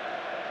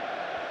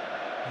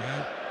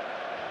 yeah.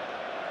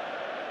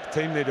 The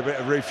team need a bit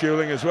of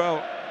refuelling as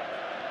well.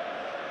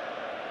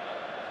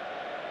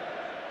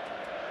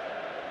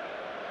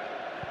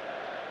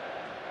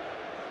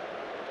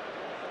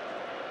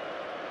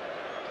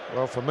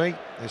 Well, for me,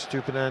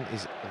 Estupinian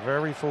is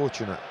very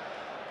fortunate.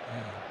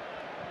 Yeah.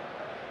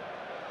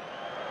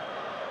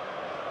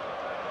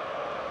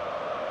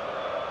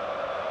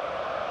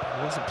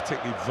 It wasn't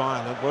particularly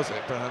violent, was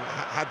it? But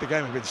had the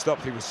game been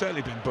stopped, he would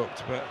certainly been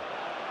booked. But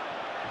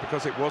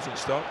because it wasn't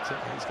stopped,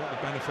 he's got the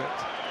benefit,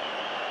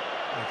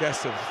 I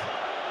guess, of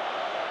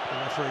the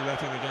referee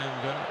letting the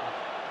game go.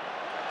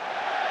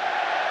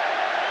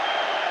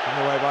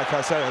 In the way by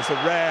Caicedo. It's a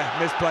rare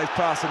misplaced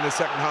pass in the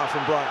second half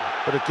from Brighton.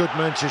 But a good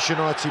Manchester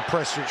United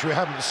press, which we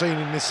haven't seen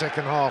in this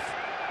second half.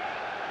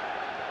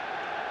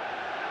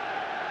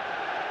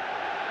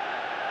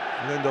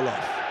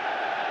 Lindelof.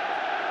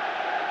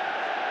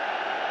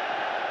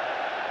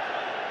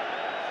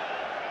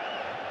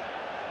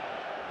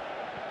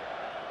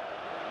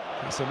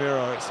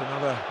 Casemiro, it's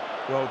another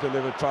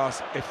well-delivered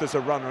pass if there's a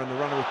runner, and the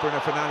runner was Bruno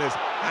Fernandes.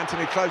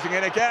 Antony closing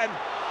in again,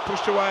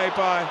 pushed away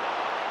by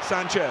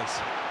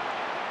Sanchez.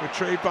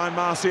 Retrieved by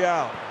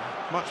Martial.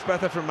 Much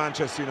better from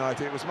Manchester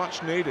United. It was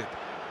much needed.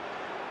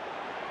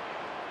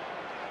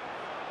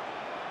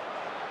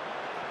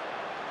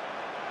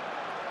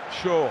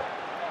 Shaw.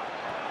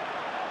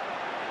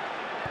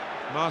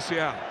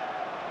 Martial.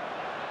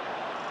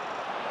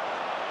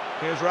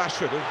 Here's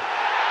Rashford.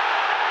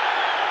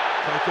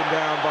 Taken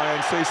down by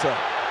Enciso.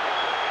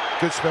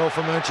 Good spell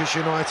for Manchester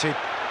United.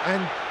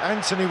 And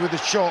Antony with the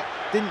shot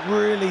didn't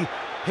really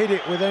hit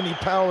it with any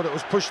power, that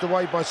was pushed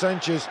away by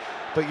Sanchez.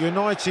 But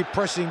United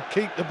pressing,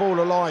 keep the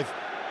ball alive.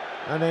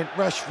 And then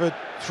Rashford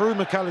through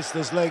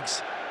McAllister's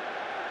legs.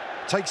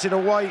 Takes it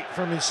away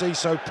from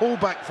Enciso, pull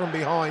back from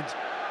behind.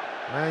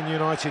 Man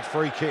United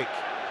free kick.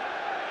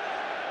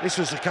 This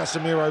was a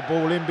Casemiro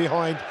ball in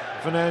behind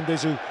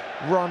Fernandes, who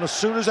run. As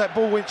soon as that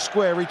ball went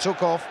square, he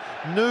took off,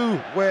 knew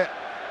where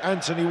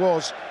Antony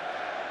was.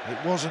 It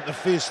wasn't the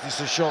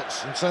fiercest of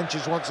shots, and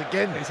Sanchez once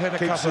again he's hit a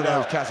keeps couple it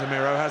out. of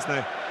Casemiro, hasn't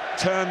he?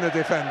 Turned the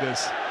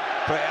defenders,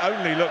 but it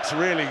only looks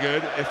really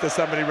good if there's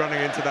somebody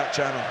running into that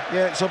channel.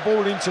 Yeah, it's a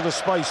ball into the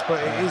space,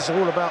 but it is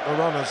all about the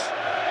runners.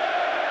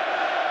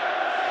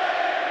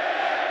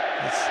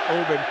 It's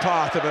all been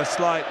part of a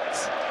slight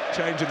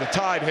change in the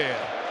tide here.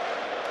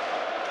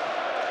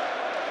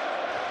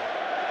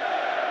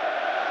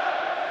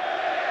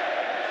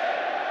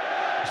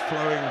 It's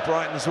flowing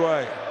Brighton's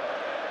way.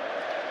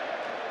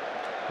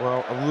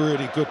 Well, a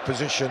really good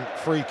position,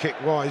 free kick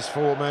wise,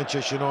 for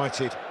Manchester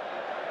United.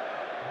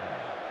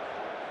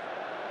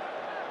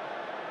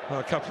 Well,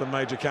 a couple of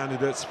major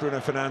candidates, Bruno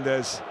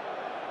Fernandes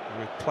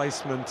with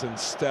placement and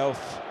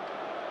stealth,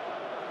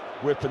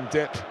 whip and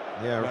dip.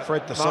 Yeah,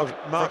 Fred the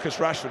Marcus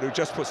Rashford, who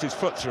just puts his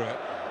foot through it.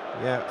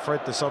 Yeah,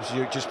 Fred the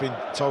substitute, just been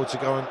told to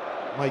go and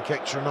make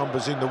extra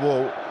numbers in the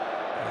wall.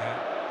 Yeah.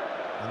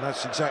 And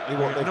that's exactly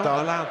what they've done.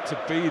 done. Not allowed to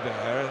be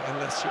there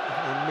unless you're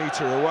a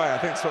metre away. I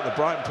think that's what the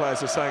Brighton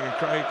players are saying, and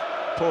Craig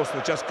Pawson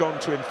have just gone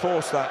to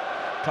enforce that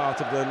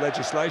part of the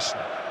legislation.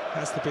 It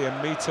has to be a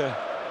metre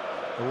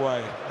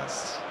away.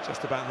 That's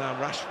just about now.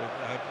 Rashford,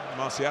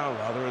 Martial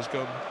rather, has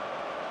gone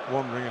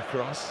wandering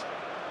across.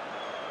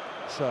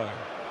 So,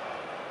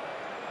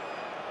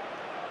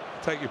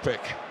 take your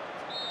pick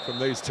from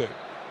these two.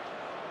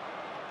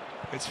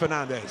 It's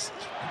Fernandes.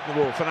 The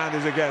ball,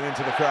 Fernandes again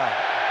into the crowd.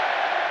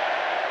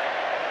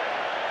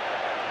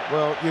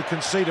 Well, you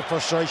can see the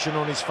frustration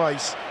on his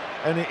face,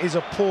 and it is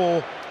a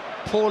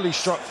poorly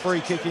struck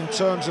free kick in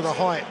terms of the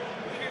height.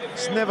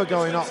 It's never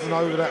going up and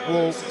over that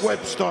wall.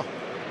 Webster,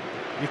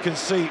 you can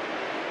see,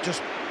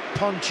 just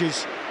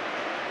punches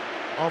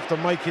after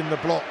making the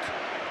block.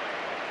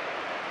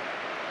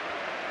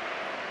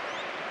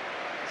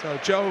 So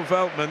Joel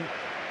Veltman,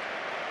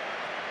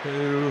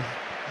 who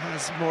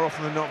has more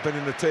often than not been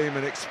in the team,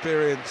 an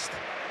experienced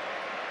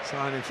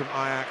signing from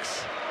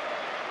Ajax,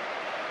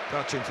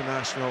 Dutch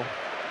international,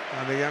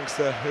 and the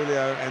youngster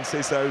Julio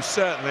Enciso,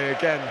 certainly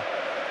again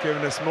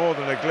given us more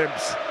than a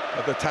glimpse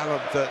of the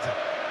talent that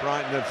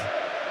Brighton have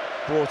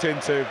brought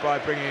into by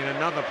bringing in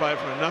another player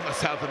from another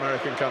South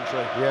American country.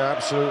 Yeah,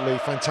 absolutely.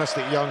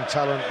 Fantastic young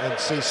talent, and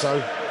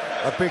Ciso,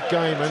 a big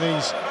game,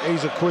 and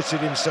he's acquitted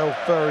himself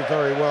very,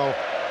 very well.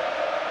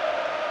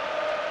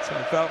 So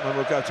Veltman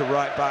will go to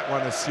right back,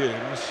 one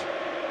assumes.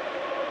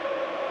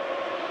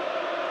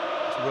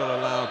 Which will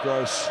allow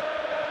Gross to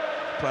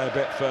play a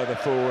bit further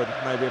forward,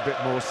 maybe a bit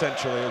more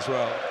centrally as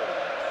well.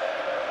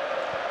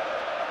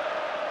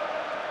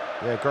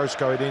 Yeah, Gross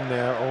going in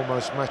there,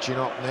 almost matching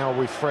up now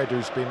with Fred,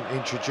 who's been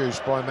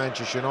introduced by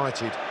Manchester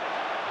United.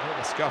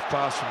 A scuff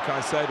pass from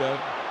Caicedo.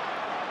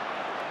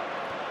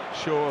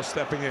 Shaw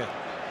stepping in.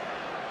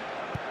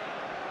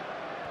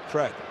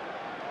 Fred.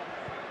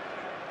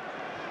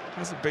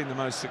 Hasn't been the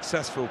most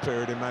successful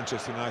period in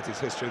Manchester United's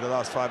history the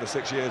last 5 or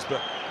 6 years,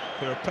 but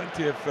there are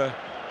plenty of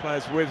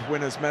players with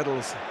winners'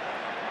 medals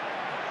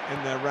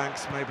in their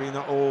ranks, maybe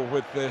not all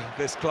with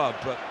this club,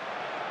 but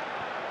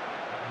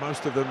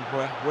most of them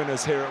were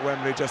winners here at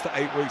Wembley just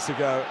 8 weeks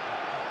ago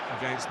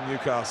against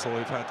Newcastle,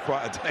 who've had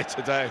quite a day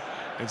today,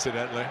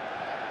 incidentally.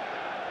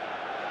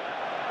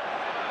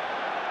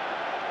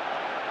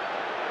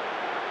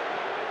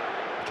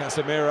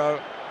 Casemiro.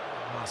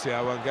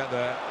 Martial won't get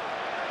there.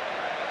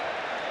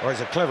 Well,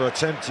 it's a clever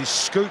attempt. He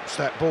scoops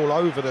that ball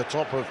over the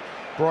top of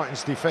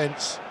Brighton's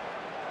defence.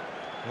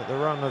 But the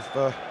run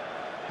of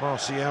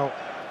Martial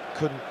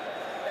couldn't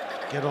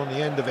get on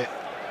the end of it.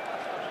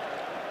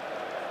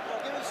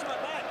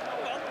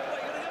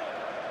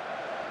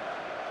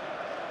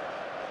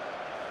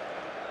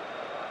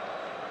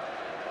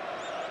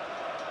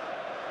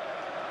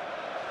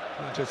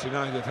 Manchester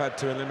United have had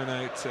to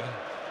eliminate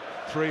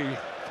 3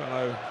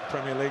 fellow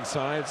Premier League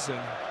sides, and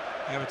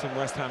Everton,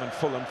 West Ham and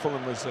Fulham.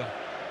 Fulham was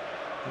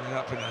ended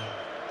up in a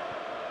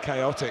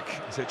chaotic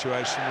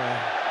situation where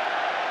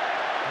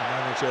the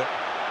manager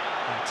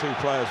and 2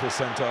 players were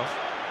sent off.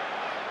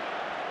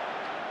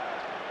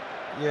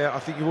 Yeah, I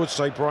think you would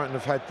say Brighton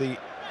have had the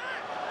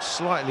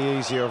slightly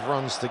easier of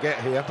runs to get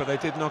here. But they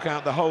did knock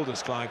out the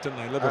holders, Clive, didn't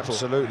they, Liverpool?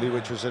 Absolutely,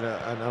 which was an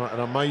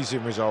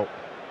amazing result.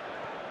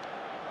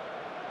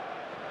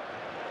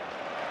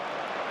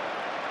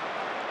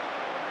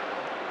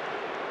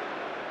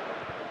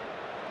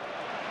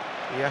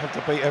 You have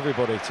to beat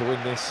everybody to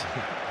win this.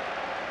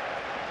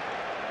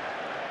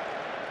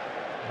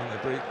 Well, they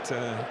beat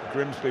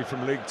Grimsby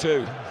from League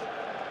 2.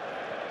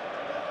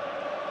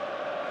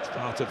 It's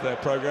part of their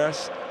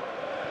progress.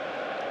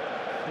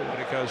 Forward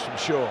it goes from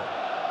Shaw.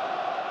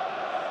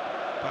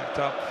 Backed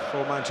up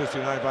for Manchester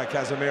United by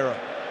Casemiro.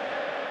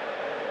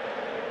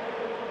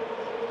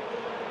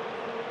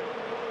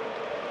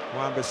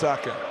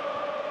 Wan-Bissaka.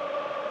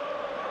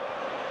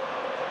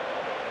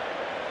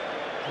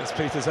 This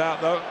peters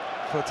out though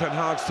for Ten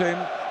Hag's team.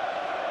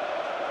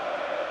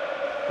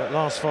 That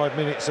last 5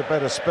 minutes, a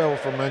better spell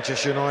from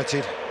Manchester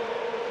United.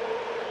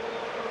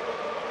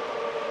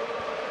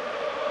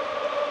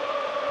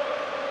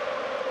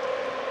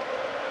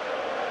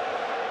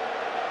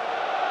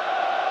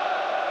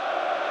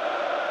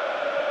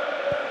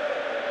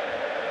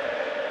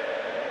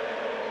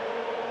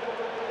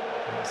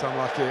 It's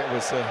unlucky. It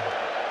was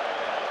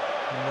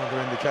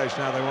another indication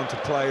how they want to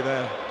play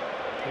there.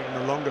 Even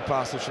the longer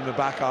passes from the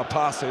back are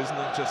passes,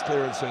 not just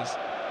clearances.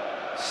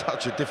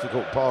 Such a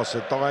difficult pass,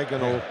 a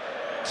diagonal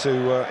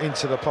to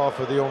into the path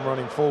of the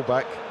on-running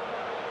fullback.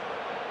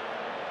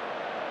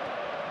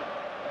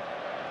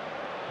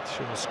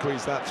 Shaw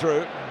squeeze that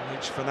through and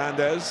reach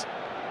Fernandez.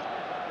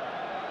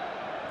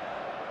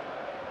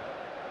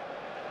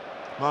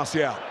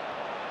 Martial.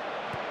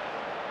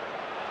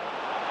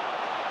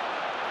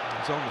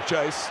 He's on the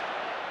chase.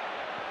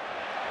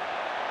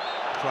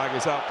 Flag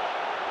is up.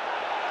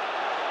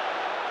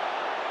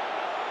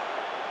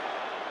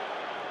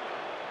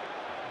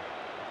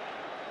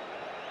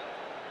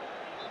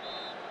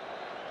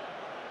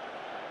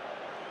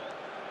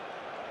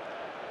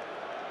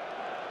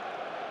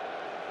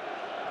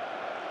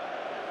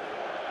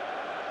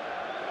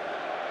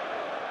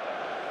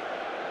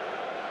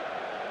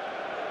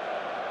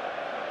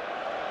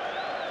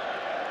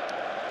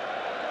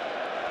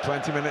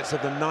 "20 minutes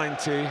of the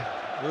 90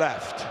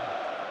 left."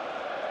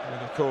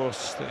 And of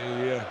course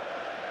the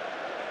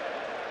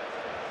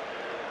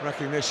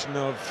recognition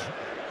of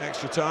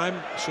extra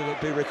time, should it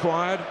be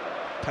required?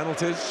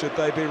 Penalties, should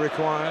they be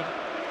required?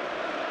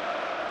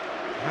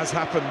 Has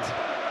happened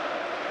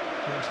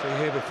actually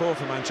here before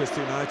for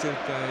Manchester United.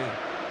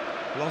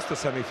 They lost the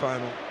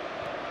semi-final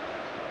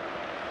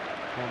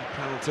on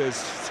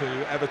penalties to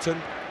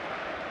Everton.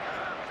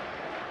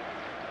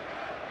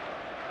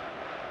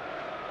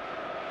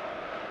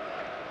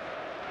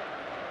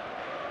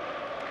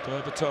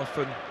 Berbatov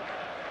and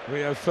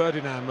Rio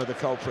Ferdinand were the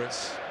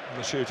culprits in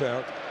the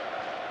shootout.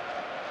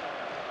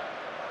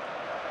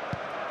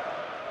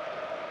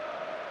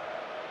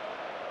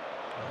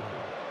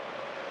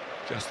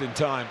 Just in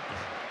time.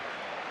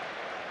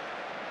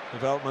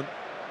 Development.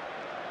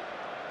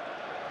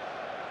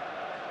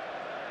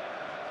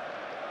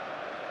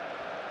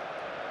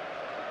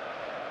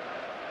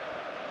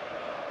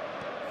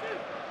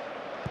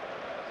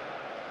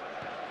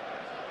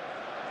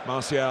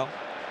 Martial.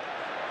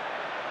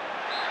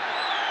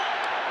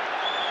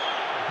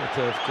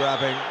 Bit of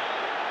grabbing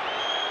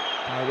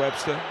by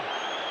Webster.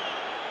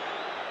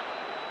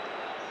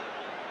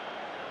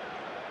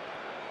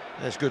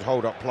 There's good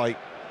hold-up play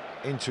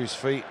into his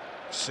feet.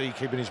 See,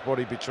 keeping his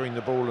body between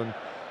the ball and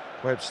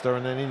Webster,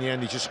 and then in the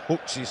end he just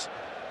hooks his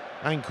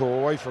ankle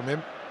away from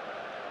him.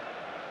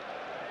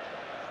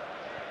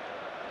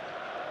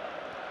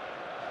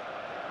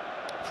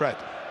 Fred.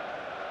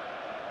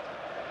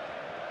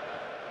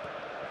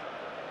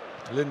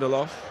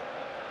 Lindelof.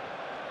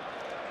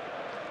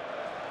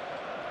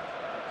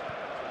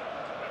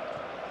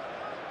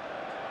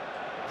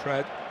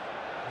 Fred.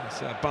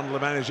 It's a bundle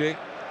of energy.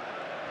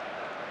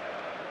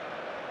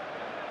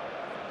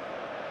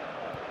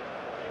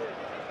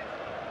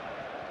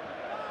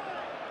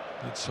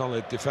 Good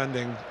solid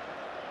defending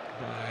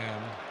by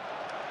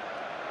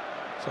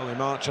Solly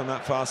March on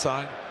that far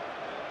side.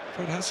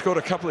 Fred has scored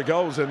a couple of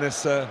goals in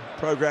this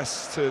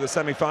progress to the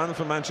semi-final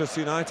for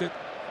Manchester United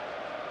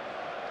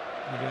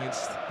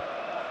against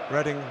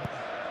Reading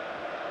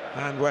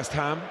and West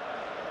Ham.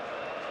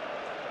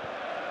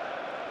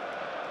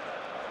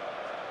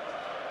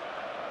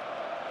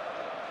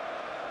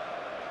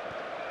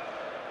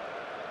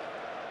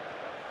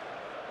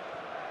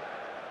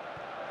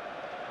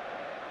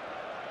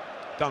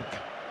 Dunk,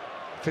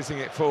 fizzing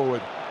it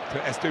forward to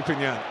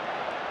Estupinian.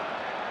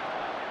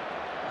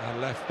 And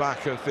left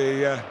back of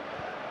the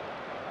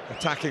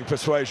attacking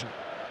persuasion.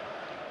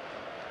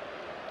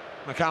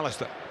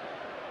 McAllister.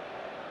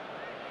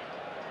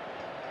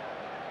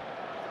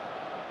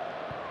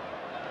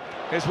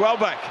 Here's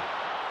Welbeck.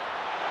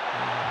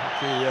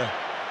 He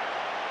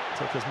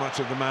took as much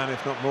of the man,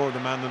 if not more of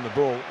the man, than the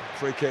ball.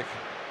 Free kick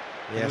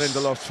in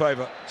Lindelof's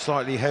favour.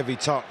 Slightly heavy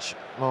touch,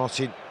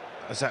 Martin,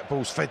 as that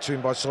ball's fed to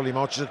him by Solly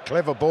March. It's a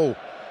clever ball.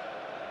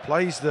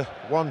 Plays the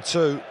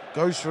 1-2,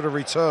 goes for the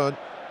return.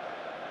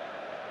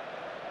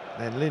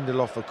 Then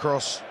Lindelof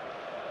across.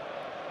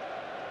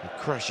 He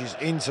crashes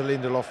into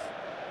Lindelof.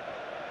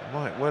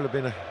 Might well have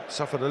been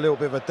suffered a little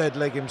bit of a dead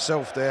leg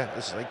himself there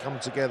as they come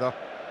together.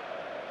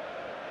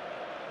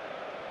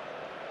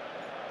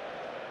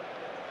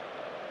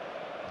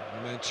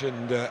 I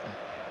mentioned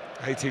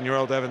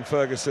 18-year-old Evan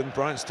Ferguson,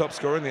 Brighton's top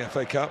scorer in the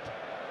FA Cup,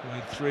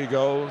 with 3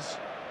 goals.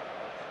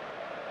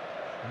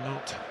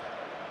 Not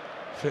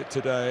fit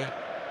today.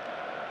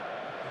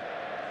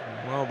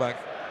 Welbeck,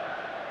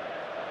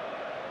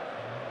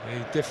 the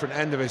different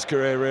end of his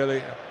career, really,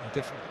 a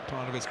different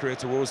part of his career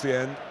towards the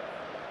end.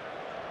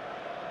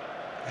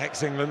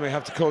 Ex-England, we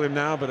have to call him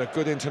now, but a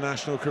good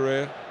international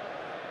career.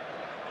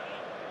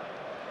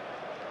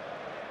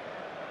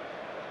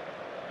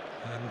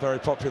 And very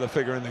popular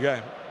figure in the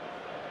game.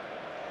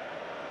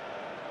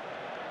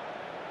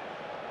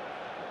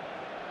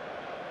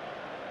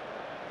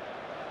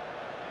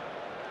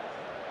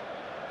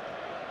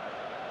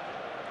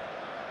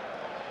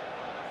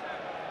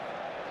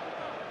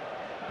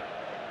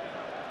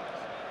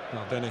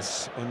 Now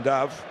Dennis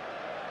Undav.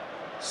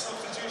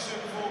 Substitution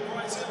for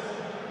Brighton,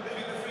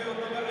 leaving the field,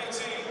 number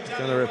 18.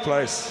 Going to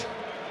replace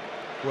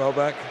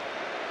Welbeck.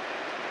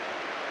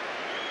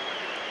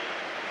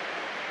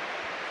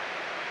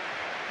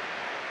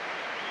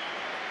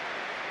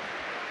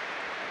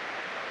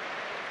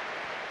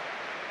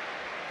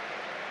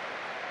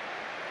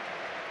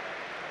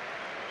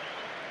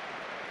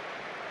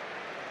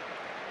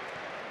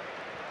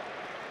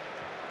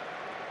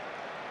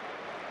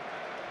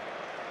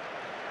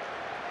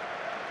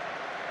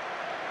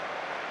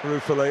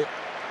 Ruefully,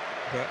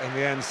 but in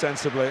the end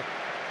sensibly.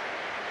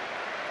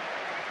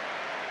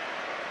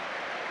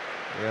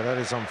 Yeah, that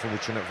is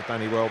unfortunate for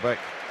Danny Welbeck.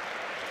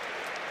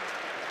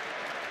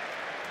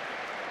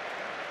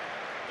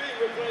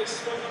 Being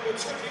replaced by number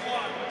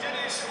 21,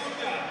 Dennis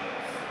Undav.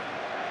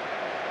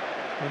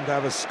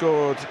 Undav has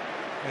scored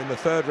in the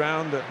 3rd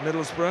round at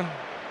Middlesbrough,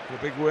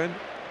 a big win.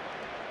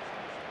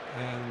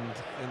 And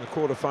in the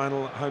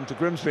quarter-final, home to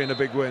Grimsby in a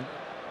big win.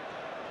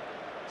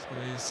 So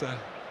he's got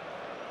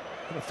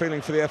a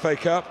feeling for the FA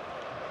Cup.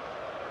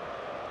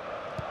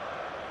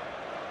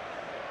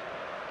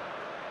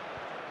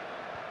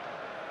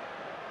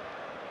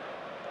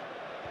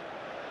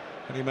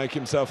 Can he make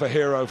himself a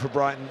hero for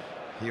Brighton?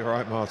 You're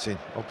right, Martin.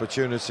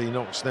 Opportunity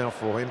knocks now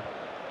for him.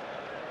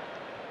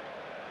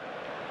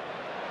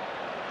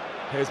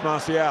 Here's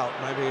Martial,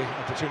 maybe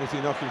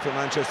opportunity knocking for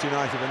Manchester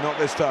United, but not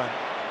this time.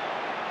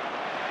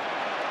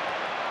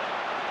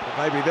 But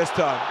maybe this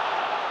time.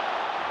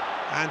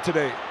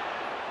 Anthony.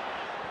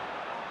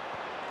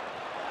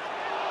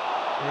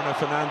 Bruno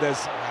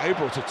Fernandes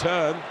able to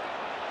turn.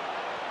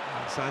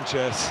 And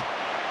Sanchez,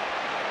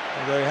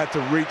 although he had to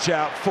reach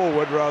out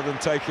forward rather than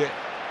take it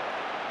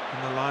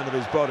in the line of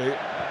his body,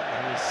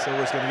 he's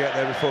always going to get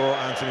there before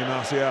Anthony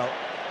Martial.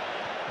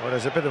 Well,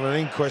 there's a bit of an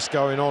inquest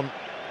going on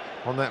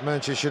that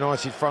Manchester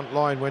United front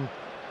line when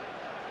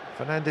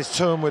Fernandes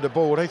turned with the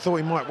ball. They thought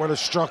he might well have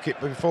struck it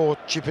before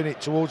chipping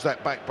it towards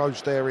that back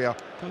post area.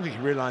 I don't think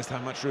he realised how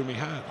much room he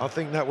had. I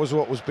think that was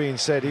what was being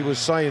said. He was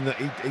saying that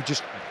he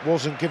just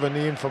wasn't given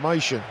the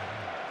information.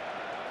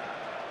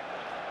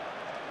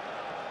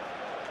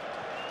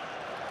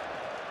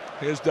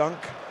 Here's Dunk.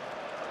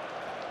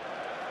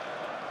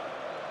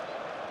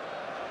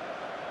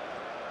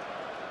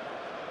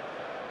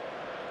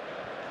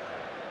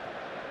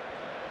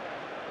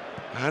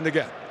 And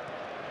again.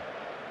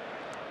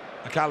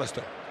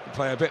 McAllister can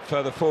play a bit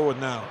further forward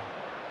now,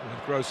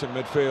 with Gross in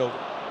midfield.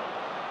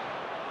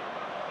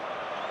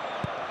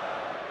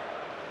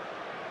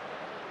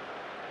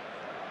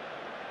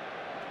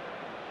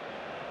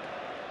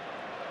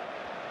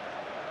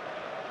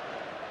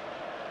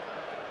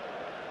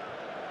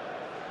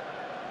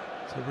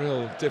 It's a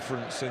real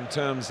difference in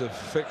terms of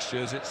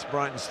fixtures. It's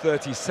Brighton's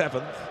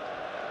 37th,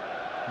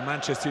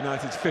 Manchester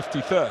United's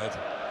 53rd.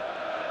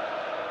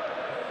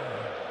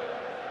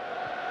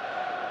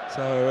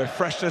 So if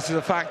freshness is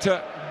a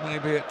factor,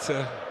 maybe it.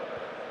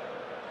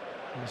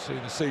 We'll see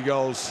the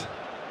Seagulls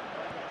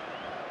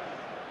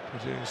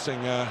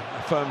producing a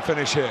firm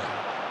finish here.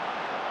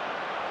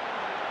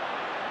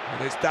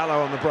 And it's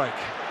Dalot on the break.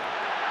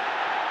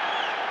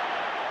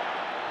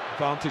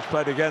 Advantage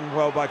played again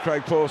well by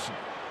Craig Pawson.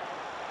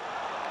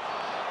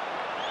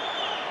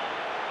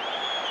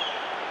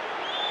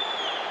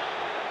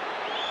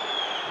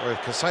 Well,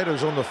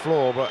 Casado's on the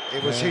floor, but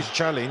it was his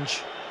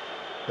challenge.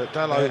 But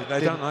Dalot they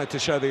don't like to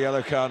show the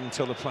yellow card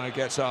until the player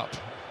gets up.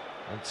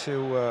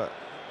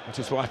 Which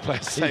is why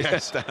players say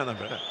yes down a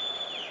bit.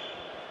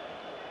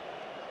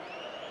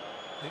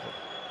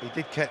 He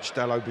did catch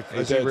Dalot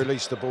as he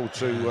released the ball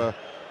to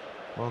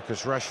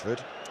Marcus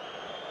Rashford.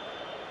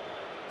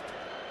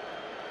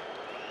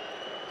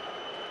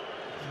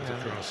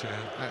 Across,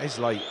 that is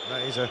late.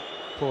 That is a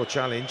poor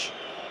challenge.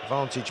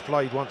 Advantage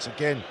played once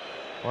again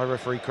by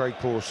referee Craig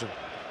Pawson.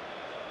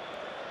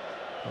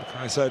 Well,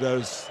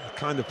 Caicedo's the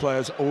kind of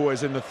players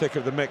always in the thick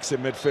of the mix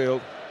in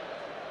midfield.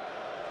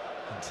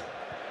 And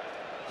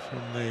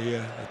from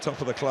the top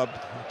of the club,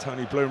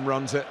 Tony Bloom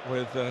runs it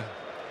with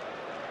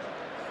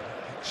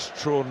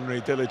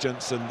extraordinary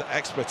diligence and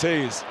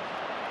expertise.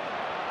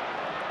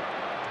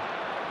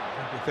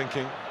 You'll be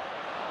thinking,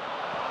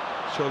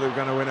 surely we're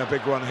going to win a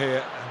big one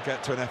here and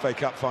get to an FA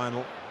Cup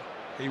final.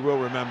 He will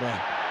remember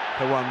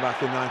the one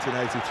back in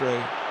 1983.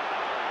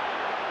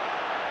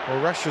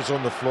 Well, Rashford's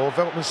on the floor.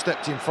 Veltman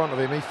stepped in front of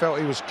him. He felt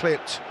he was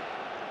clipped.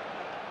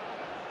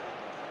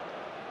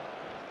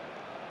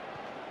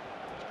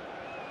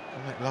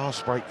 And that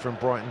last break from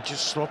Brighton,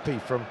 just sloppy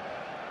from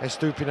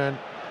Estupiñán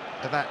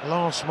at that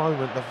last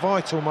moment, the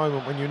vital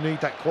moment when you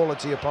need that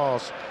quality of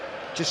pass.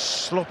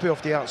 Just sloppy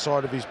off the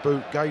outside of his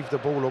boot, gave the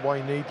ball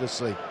away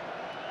needlessly.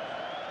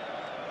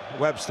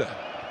 Webster.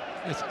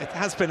 It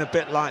has been a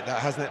bit like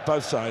that, hasn't it?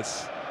 Both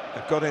sides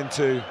have got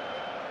into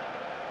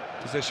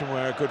a position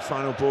where a good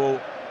final ball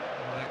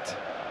might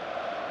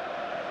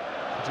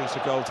produce a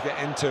goal to get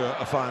into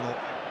a final.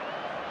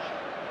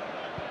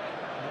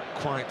 Not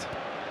quite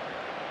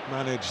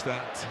managed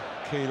that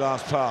key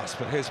last pass,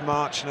 but here's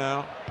March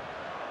now,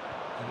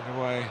 headed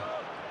away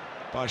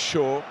by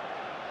Shaw.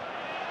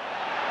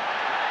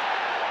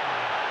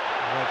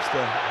 Webster,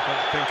 I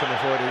don't think, can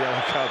avoid a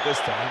yellow card this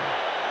time.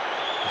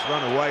 He's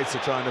run away to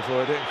try and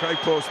avoid it. And Craig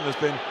Pawson has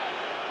been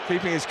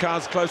keeping his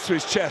cards close to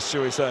his chest,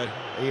 shall we say.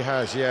 He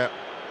has, yeah.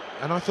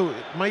 And I thought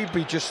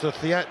maybe just the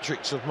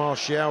theatrics of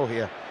Martial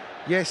here.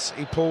 Yes,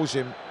 he pulls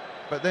him,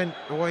 but then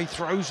the way he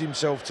throws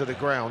himself to the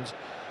ground,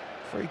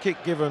 free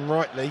kick given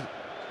rightly.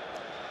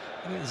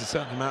 I think there's a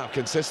certain amount of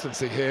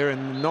consistency here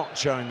in not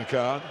showing the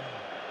card.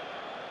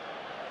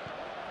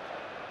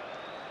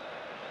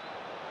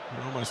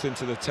 We're almost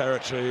into the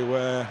territory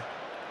where,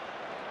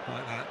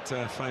 like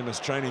that famous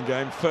training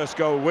game, first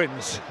goal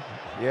wins.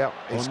 Yeah,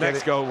 or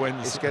next goal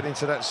wins. It's getting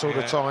to that sort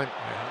of time.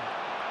 Yeah.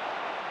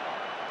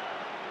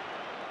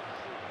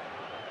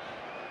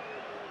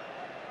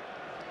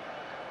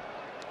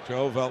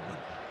 Joel Veltman.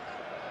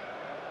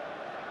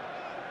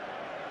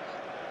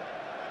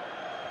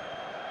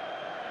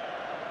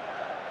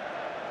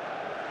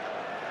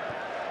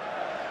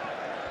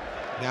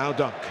 Now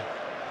Dunk.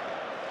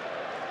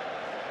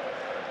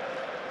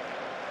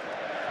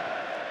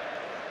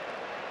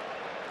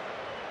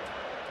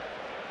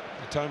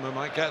 Toma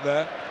might get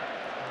there.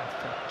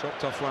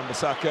 Dropped off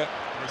Wan-Bissaka.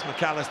 There's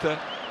McAllister.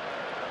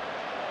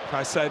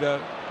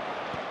 Caicedo.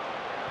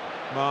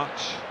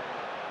 March.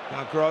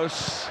 Now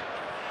Gross.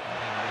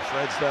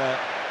 Fred's there.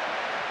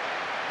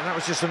 And that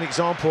was just an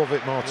example of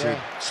it, Marty. Yeah.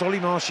 Solly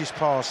Marsh's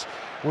pass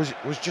was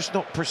just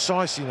not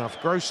precise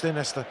enough. Gross then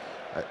has to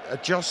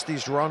adjust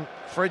his run.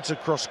 Fred's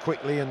across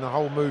quickly and the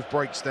whole move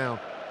breaks down.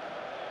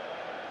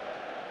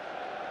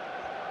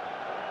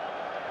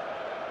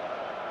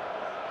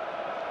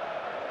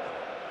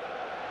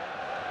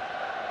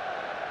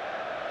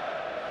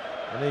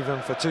 And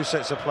even for two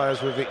sets of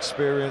players with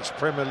experience,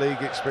 Premier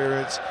League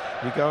experience,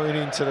 you're going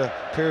into the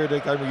period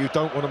of the game where you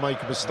don't want to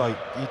make a mistake.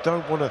 You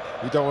don't want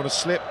to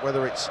slip.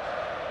 Whether it's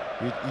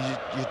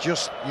you're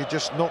just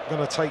not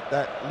going to take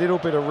that little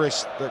bit of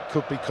risk that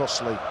could be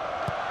costly.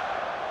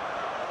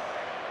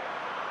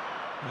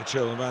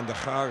 Mitchell, Van der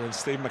Gaag and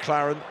Steve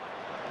McLaren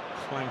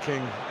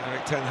flanking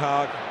Erik ten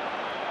Hag.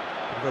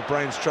 Bit of a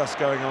brains trust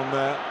going on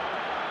there.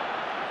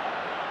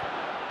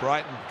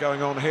 Brighton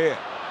going on here.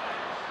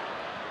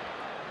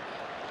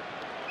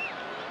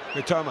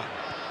 Mitoma.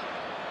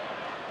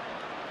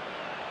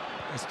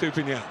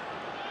 Estupiñán.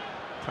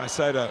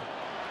 Caicedo.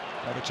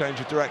 Have a change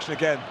of direction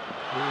again.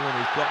 Ooh, and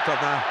he's blocked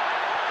up now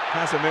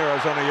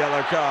Casemiro's on a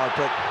yellow card,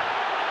 but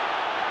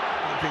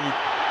I don't think he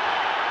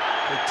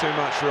did too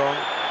much wrong.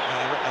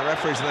 The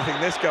referee's letting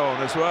this go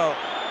on as well.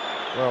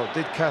 Well,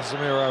 did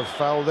Casemiro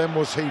foul? Then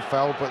was he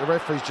fouled? But the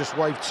referee's just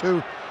waved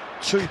two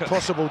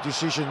possible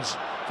decisions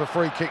for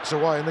free kicks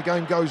away, and the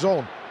game goes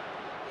on.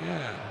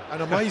 Yeah.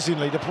 And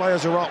amazingly, the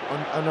players are up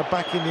and are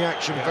back in the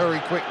action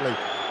very quickly.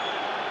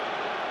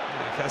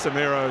 Yeah,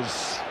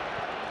 Casemiro's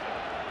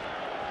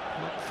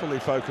not fully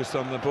focused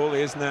on the ball.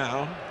 He is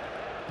now.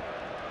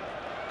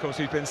 Of course,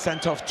 he's been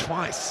sent off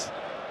twice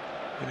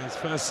in his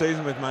first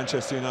season with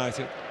Manchester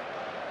United.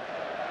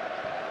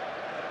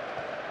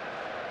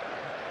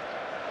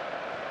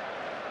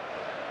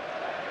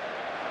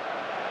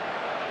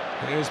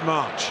 Here's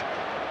March.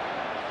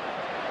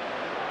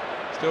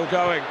 Still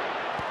going.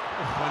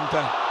 And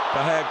De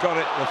Gea got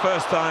it the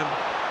first time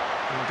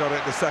and got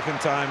it the second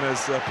time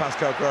as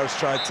Pascal Gross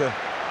tried to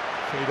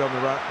feed on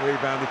the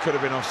rebound. He could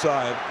have been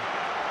offside.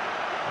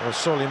 Well,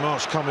 Solly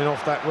March coming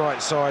off that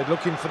right side,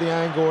 looking for the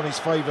angle on his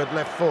favoured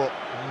left foot.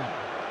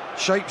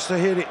 Shapes to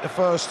hit it the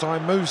first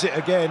time, moves it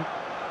again,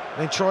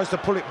 then tries to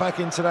pull it back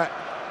into that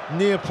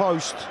near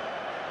post.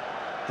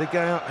 De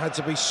Gea had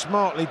to be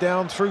smartly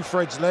down through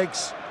Fred's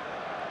legs.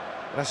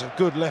 That's a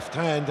good left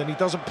hand, and he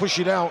doesn't push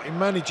it out. He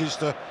manages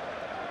to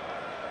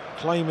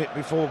claim it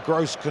before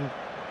Gross can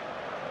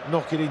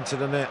knock it into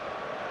the net.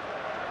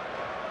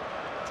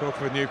 Talk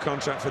of a new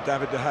contract for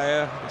David De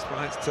Gea,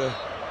 despite the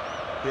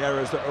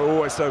errors that are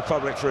always so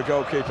public for a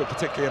goalkeeper,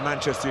 particularly a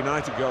Manchester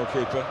United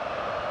goalkeeper.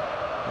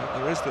 But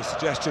there is the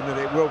suggestion that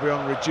it will be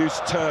on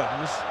reduced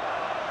terms.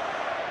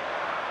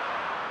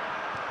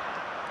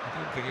 I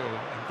don't think it will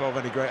involve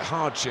any great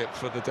hardship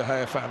for the De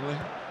Gea family.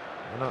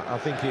 And I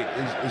think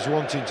he's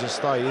wanting to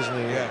stay, isn't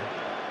he? Yeah.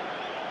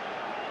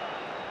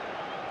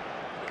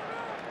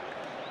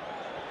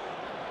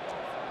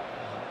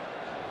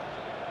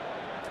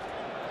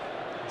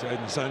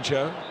 Jadon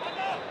Sancho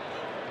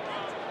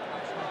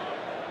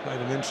played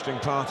an interesting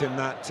part in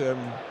that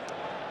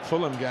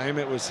Fulham game.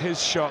 It was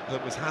his shot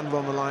that was handled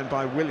on the line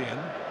by Willian,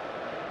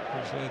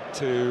 which led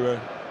to a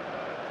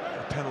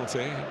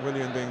penalty,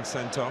 Willian being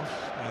sent off,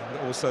 and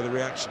also the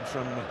reaction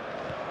from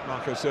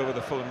Marco Silva,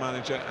 the Fulham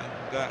manager, and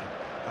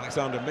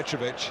Alexander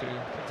Mitrovic, who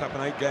picked up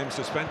an 8-game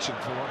suspension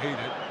for what he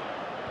did.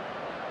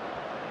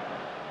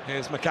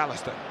 Here's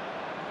McAllister.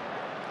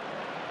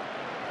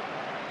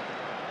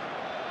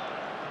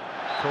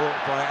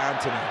 Caught by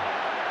Anthony.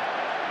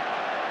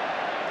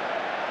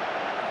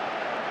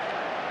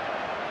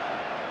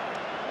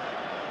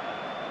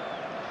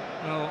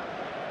 Well,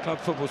 club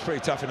football's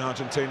pretty tough in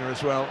Argentina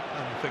as well,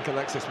 and I think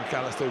Alexis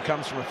McAllister, who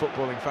comes from a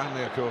footballing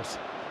family, of course,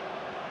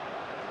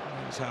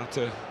 knows how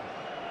to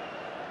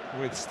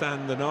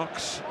withstand the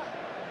knocks.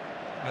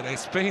 But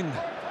it's been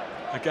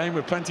a game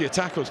with plenty of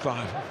tackles,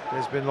 Clive.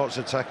 There's been lots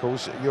of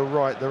tackles. You're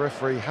right, the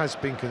referee has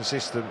been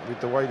consistent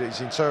with the way that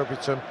he's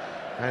interpreting them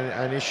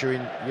and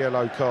issuing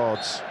yellow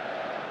cards.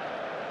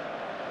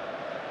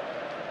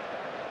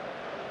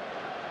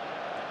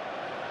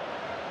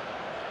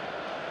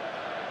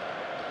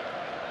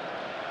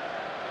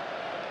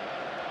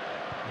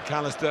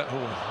 McAllister,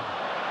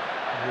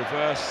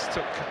 reverse,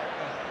 took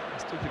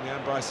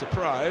Stupinian by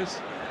surprise.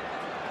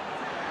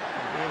 A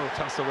real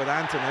tussle with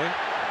Anthony.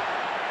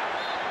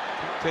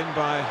 Kicked in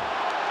by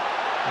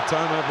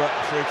Matoma, but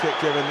a free kick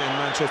given in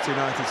Manchester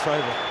United's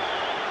favour.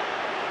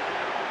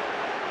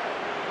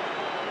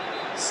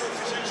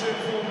 Substitution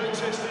for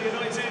Manchester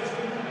United.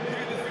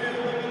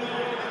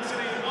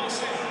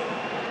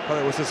 Well,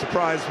 it was a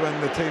surprise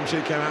when the team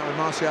sheet came out with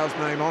Martial's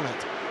name on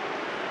it.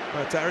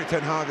 But Eric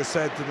Ten Hag has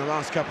said in the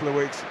last couple of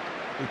weeks,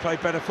 we play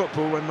better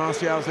football when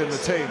Martial's in the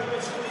team.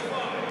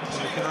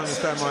 So you can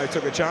understand why he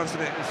took a chance,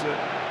 and it's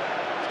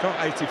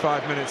got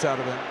 85 minutes out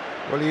of it.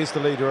 Well, he is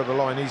the leader of the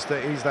line. He's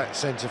that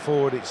centre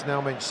forward. It's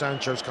now meant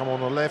Sancho's come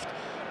on the left.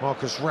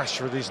 Marcus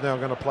Rashford is now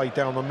going to play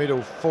down the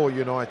middle for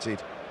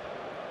United.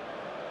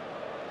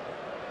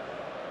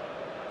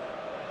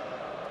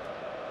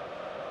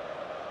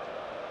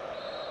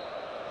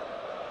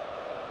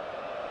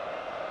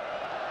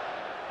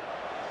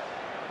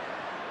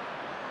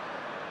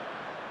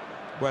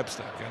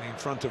 Webster getting in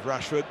front of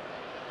Rashford.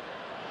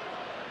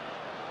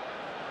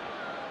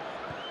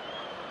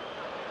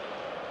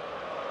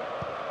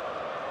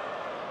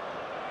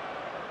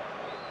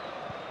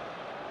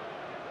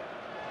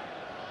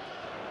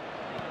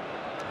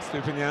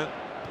 Stupinian.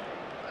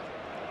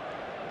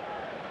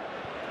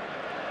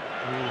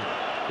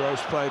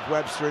 Gross played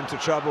Webster into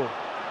trouble.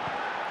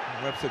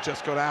 And Webster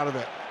just got out of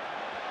it.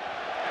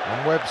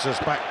 And Webster's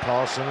back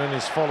pass and then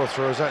his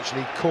follow-through has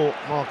actually caught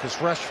Marcus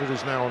Rashford,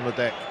 who's now on the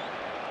deck.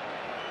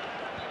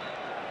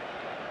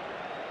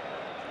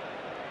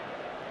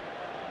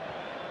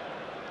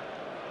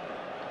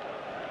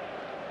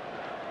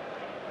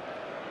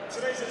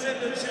 Today's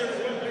attendance here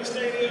at Wembley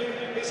Stadium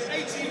is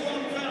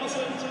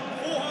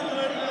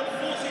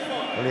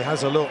 81,445. Well, he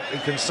has a look. He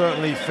can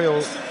certainly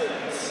feel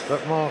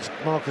that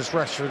Marcus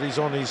Rashford is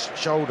on his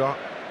shoulder,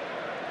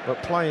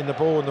 but playing the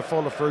ball and the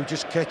follow-through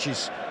just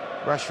catches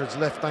Rashford's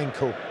left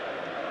ankle.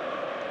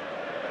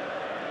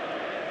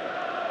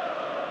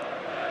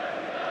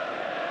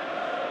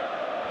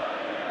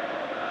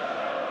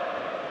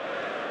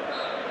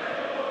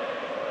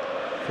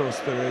 course,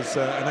 there is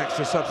an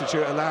extra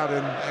substitute allowed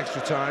in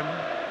extra time.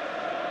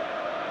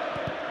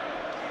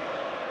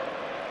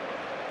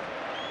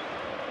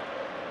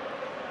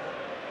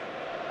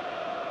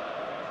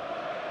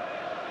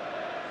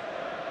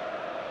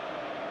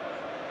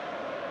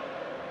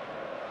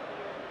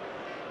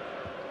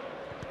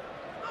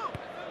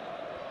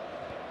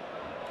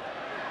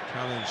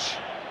 Challenge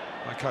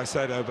by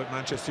Caicedo, but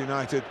Manchester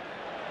United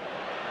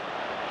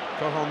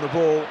got on the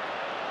ball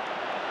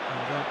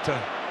and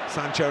got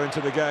Sancho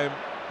into the game.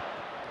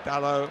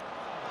 Dalot,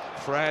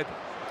 Fred,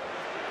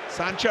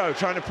 Sancho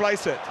trying to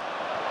place it.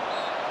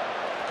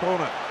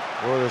 Corner.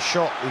 Well, the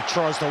shot he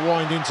tries to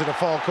wind into the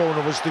far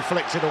corner was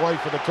deflected away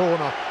for the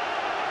corner.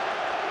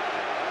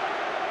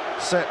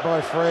 Set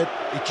by Fred.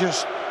 He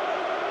just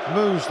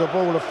moves the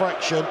ball a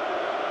fraction.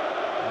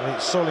 And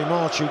it's Solly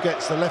March who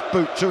gets the left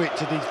boot to it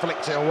to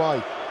deflect it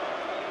away.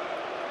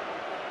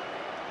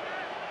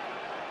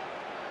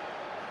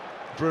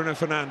 Bruno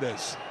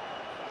Fernandes.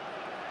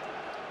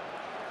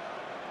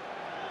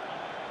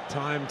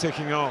 Time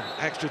ticking on,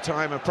 extra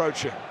time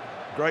approaching.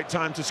 Great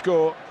time to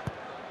score.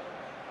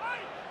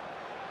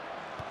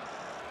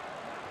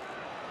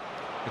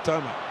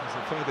 Mitoma is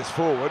the furthest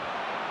forward.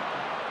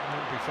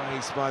 Won't be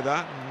fazed by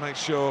that and make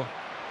sure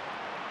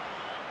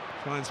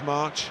finds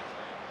March.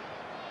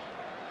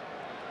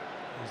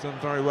 He's done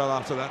very well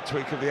after that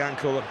tweak of the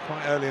ankle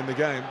quite early in the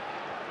game.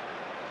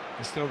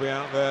 He'll still be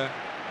out there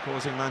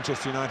causing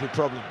Manchester United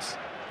problems.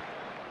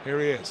 Here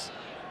he is.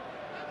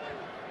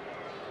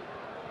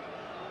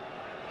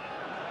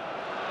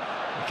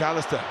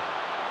 McAllister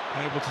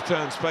able to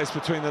turn space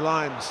between the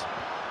lines.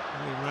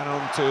 He ran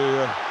on to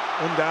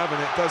Undav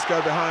and it does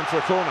go behind for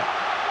a corner.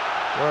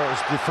 Well, it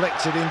was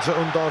deflected into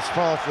Undav's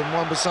path and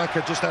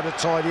Wan-Bissaka just had to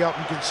tidy up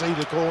and concede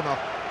the corner.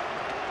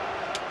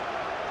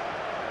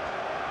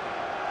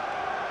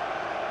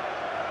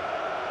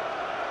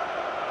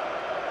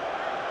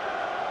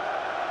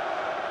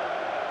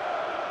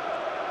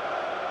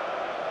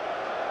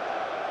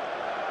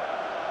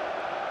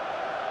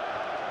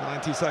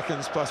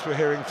 Seconds plus we're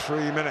hearing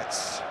 3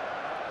 minutes.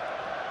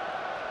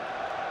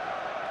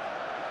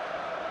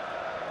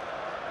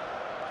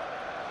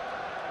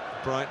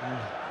 Brighton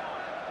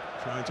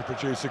trying to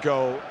produce a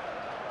goal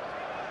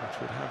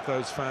which would have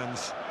those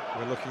fans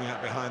we're looking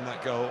at behind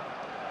that goal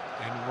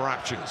in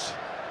raptures.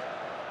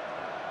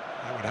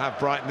 That would have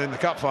Brighton in the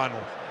cup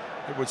final,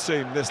 it would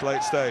seem, this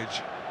late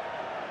stage.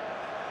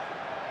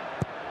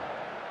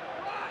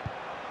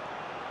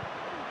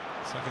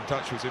 Second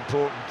touch was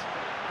important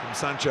from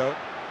Sancho.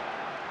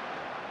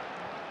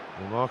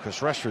 Well, Marcus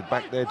Rashford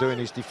back there doing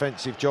his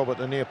defensive job at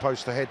the near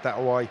post to head that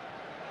away.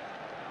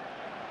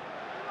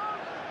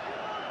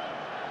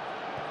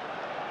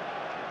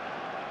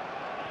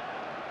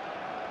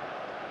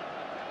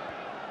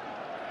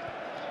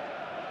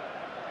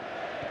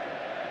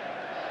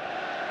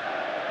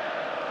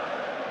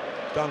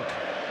 Dunk.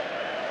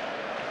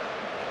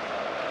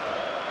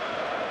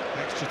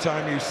 Extra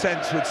time you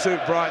sense would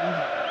suit Brighton,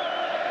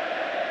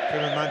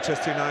 given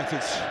Manchester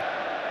United's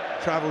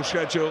travel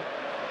schedule.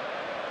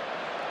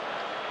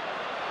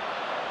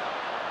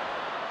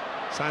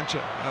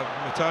 Sancho,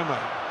 Mitoma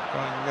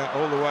going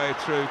all the way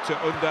through to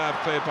Undav,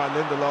 cleared by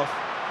Lindelof.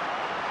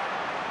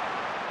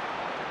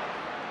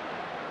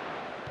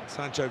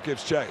 Sancho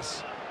gives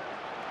chase.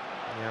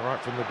 Yeah, right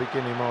from the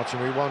beginning,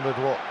 Martin, we wondered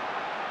what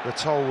the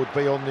toll would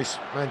be on this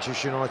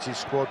Manchester United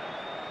squad.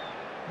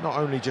 Not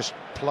only just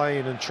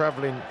playing and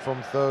travelling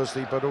from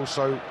Thursday, but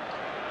also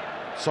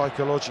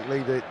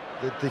psychologically the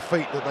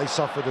defeat that they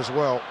suffered as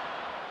well.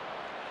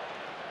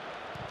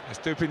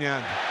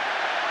 Estupinian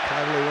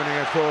cleverly winning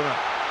a corner.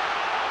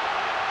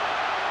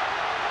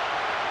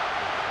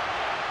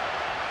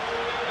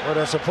 Well,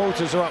 their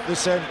supporters are up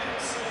this end.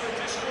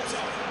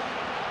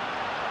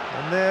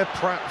 And they're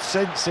perhaps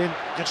sensing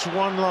just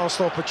one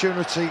last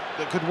opportunity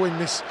that could win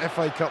this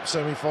FA Cup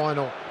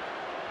semi-final.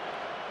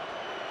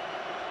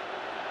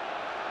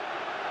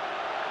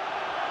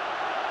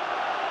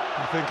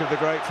 I think of the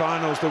great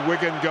finals, the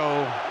Wigan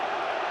goal.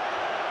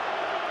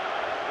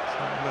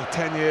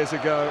 10 years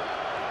ago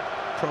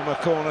from a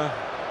corner.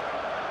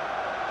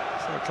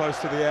 So close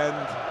to the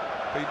end.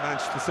 Beat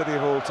Manchester City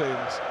of all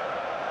teams.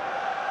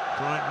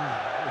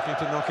 Brighton looking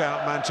to knock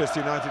out Manchester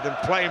United and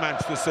play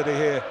Manchester City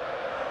here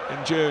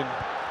in June.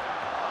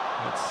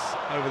 It's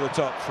over the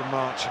top from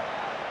March.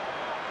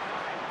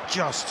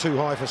 Just too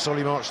high for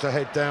Solly March to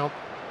head down.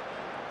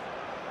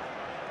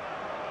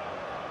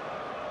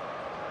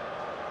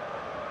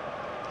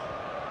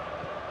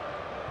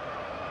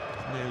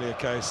 Nearly a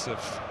case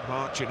of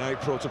March in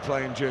April to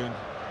play in June.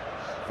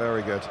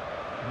 Very good.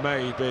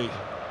 Maybe.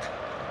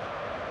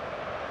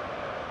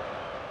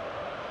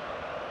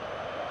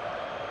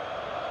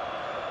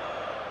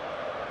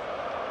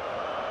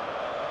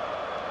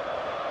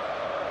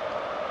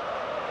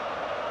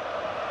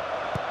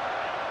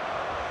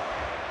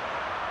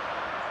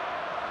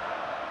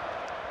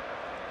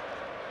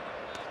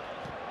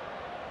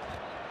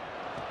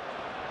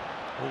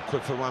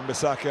 Awkward for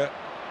Wan-Bissaka.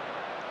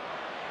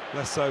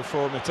 Less so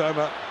for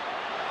Mitoma.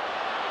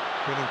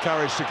 Been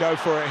encouraged to go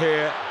for it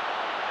here.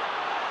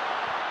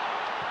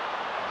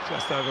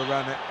 just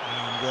overran it,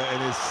 and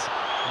in his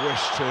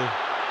wish to...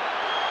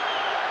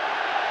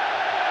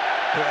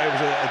 It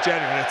was a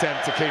genuine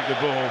attempt to keep the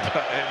ball,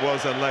 but it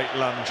was a late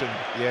lunge. And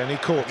yeah, and he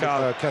caught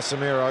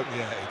Casemiro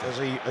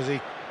as he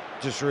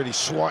just really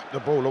swiped the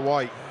ball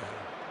away.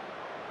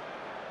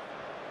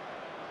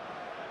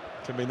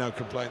 Can be no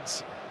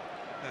complaints,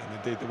 and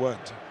indeed there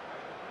weren't.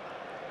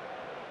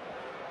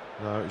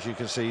 No, as you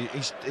can see,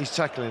 he's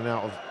tackling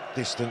out of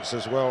distance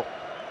as well.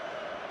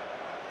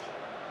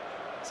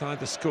 He's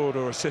either scored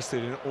or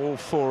assisted in all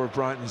 4 of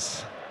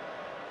Brighton's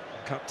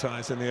cup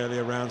ties in the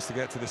earlier rounds to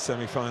get to this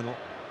semi-final.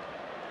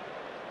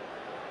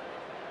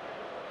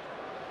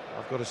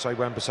 I've got to say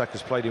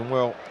Wan-Bissaka's played him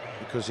well,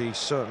 because he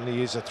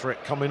certainly is a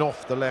threat coming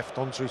off the left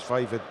onto his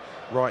favoured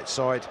right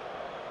side.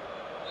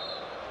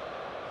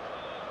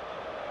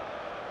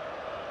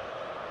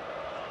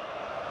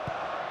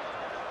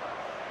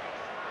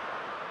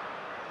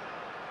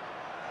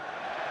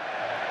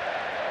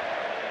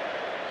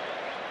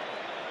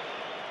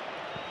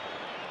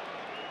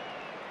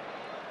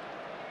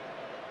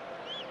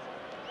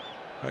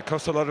 It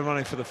cost a lot of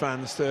money for the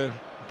fans to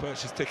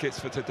purchase tickets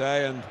for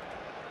today, and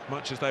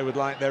much as they would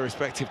like their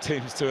respective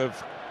teams to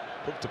have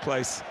booked a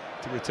place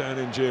to return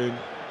in June,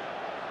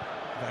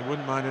 they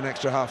wouldn't mind an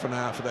extra half an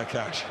hour for their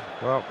cash.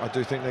 Well, I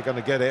do think they're going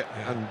to get it,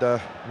 and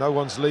no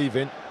one's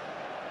leaving.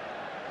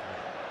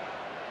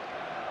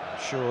 I'm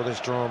sure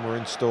there's drama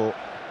in store.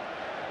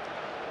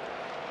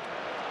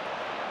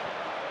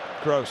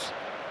 Gross.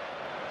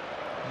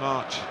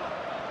 March.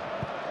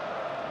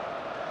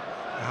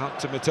 Out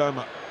to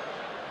Mitoma.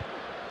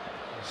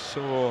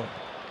 Saw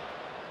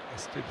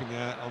stooping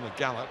out on the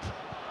gallop.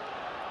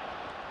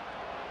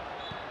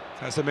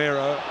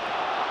 Casemiro,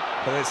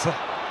 but it's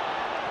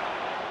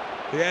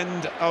the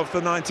end of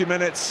the 90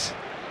 minutes.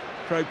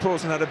 Craig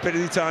Pawson had a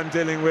busy time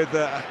dealing with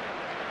a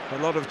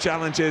lot of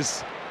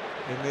challenges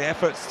in the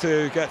efforts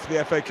to get to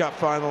the FA Cup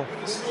final.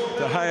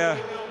 De Gea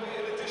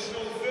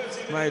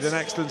made an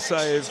excellent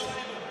save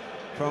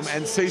from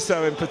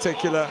Enciso in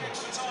particular.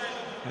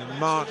 In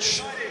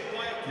March,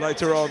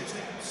 later on,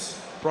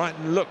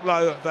 Brighton looked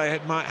like they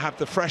might have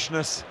the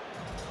freshness,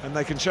 and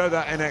they can show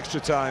that in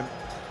extra time.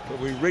 But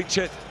we reach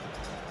it,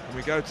 and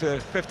we go to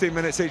 15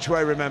 minutes each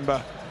way,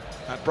 remember,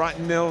 at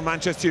Brighton 0,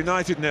 Manchester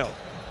United 0.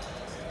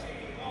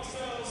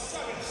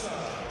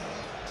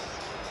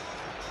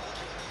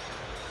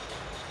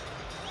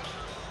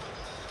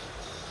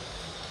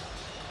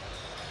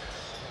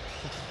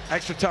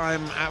 Extra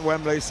time at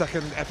Wembley,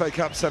 second FA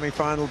Cup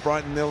semi-final,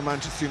 Brighton 0,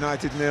 Manchester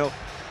United 0.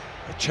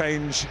 A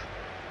change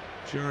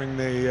during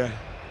the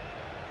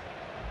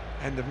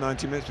end of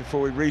 90 minutes before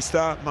we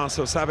restart.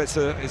 Marcel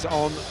Sabitzer is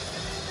on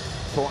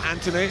for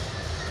Anthony.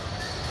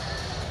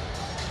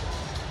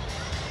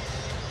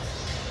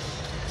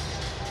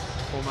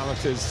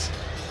 Formalities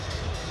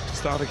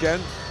start again.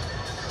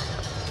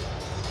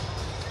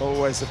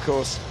 Always, of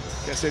course,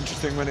 gets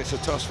interesting when it's a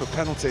toss for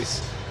penalties,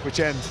 which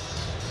end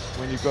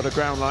when you've got a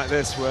ground like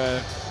this where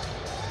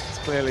it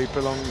clearly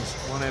belongs,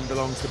 one end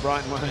belongs to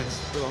Brighton, one end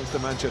belongs to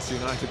Manchester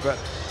United, but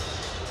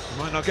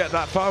we might not get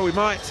that far. We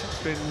might.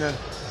 It's been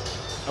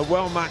a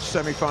well-matched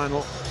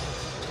semi-final.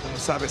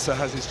 Sabitzer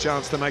has his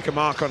chance to make a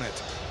mark on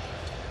it.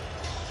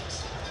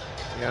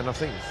 Yeah, and I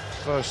think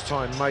first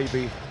time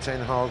maybe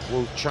Ten Hag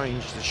will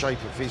change the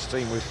shape of his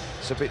team with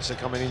Sabitzer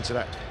coming into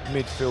that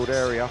midfield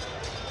area.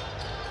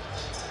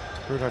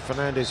 Bruno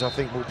Fernandes, I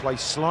think, will play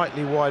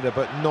slightly wider,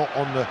 but not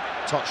on the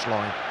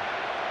touchline.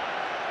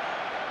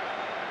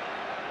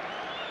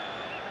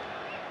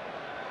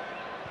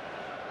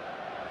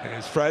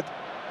 Here's Fred,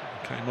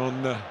 came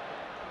on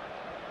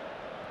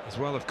as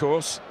well, of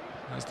course,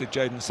 as did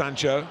Jadon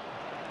Sancho.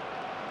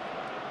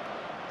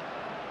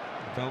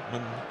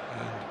 Veltman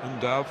and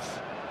Undav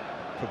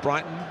for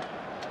Brighton.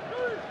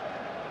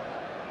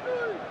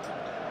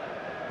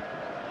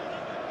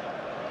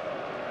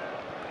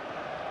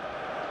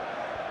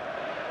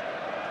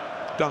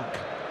 Dunk.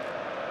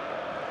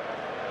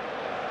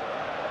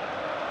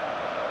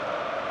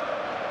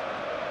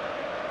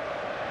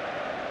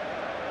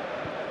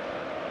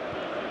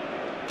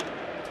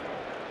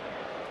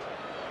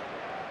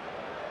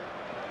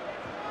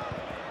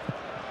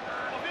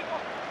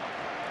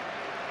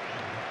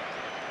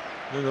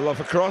 Lindelof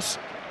across.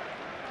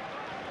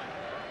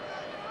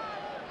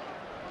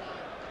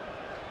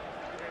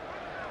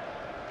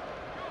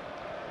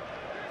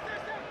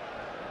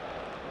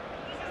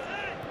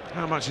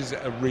 How much is it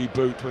a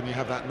reboot when you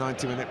have that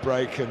 90-minute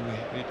break and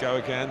you go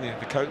again?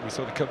 We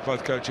saw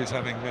both coaches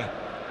having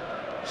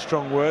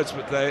strong words,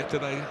 but do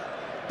they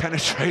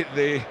penetrate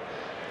the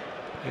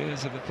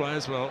ears of the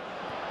players? Well,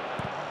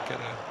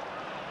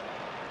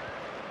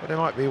 but there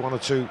might be one or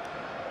two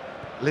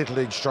little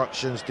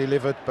instructions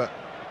delivered, but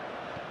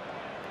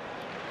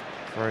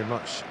very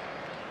much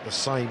the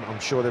same. I'm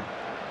sure they're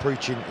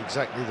preaching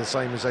exactly the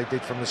same as they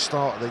did from the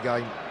start of the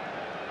game.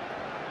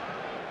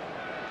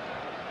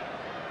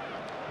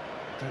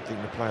 I don't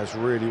think the players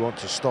really want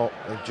to stop.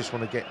 They just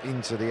want to get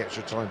into the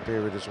extra time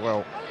period as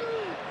well.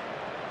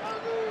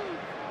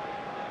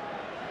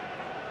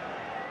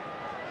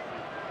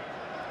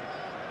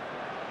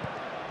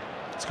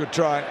 Good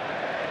try.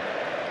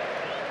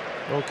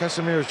 Well,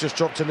 Casemiro's just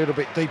dropped a little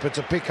bit deeper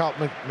to pick up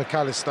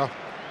McAllister.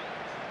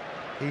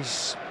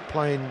 He's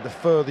playing the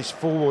furthest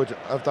forward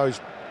of those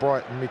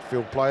Brighton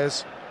midfield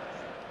players.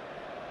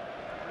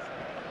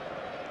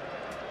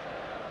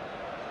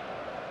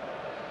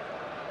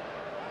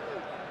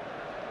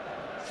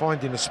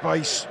 Finding the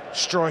space,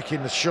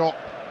 striking the shot.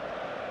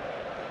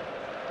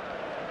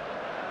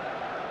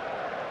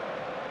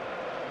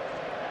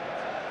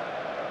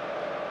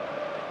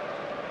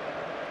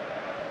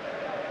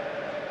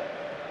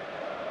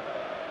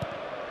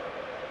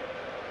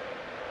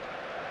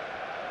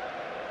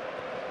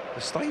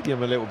 The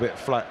stadium a little bit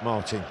flat,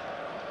 Martin.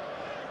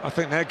 I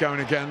think they're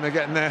going again. They're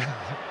getting there.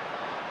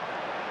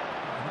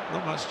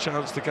 Not much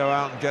chance to go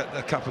out and get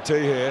a cup of tea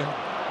here.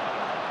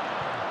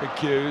 Big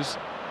queues.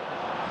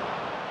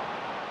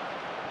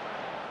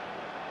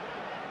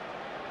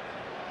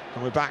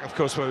 And we're back, of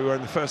course, where we were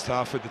in the first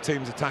half, with the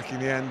teams attacking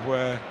the end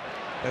where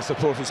their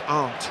supporters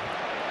aren't.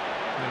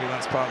 Maybe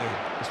that's partly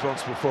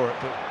responsible for it,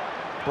 but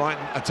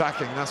Brighton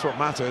attacking, that's what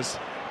matters.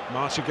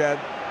 March again.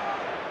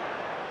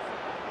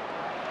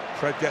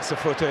 Fred gets a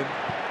foot in.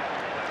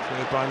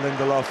 Cleared by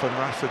Lindelof, and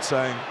Rashford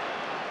saying,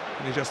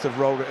 "Can you just have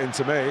rolled it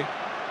into me?"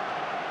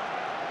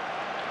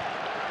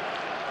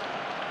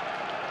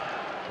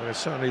 Well, they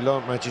certainly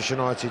learnt Manchester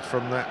United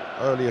from that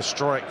earlier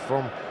strike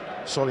from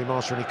Solly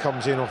March when he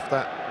comes in off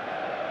that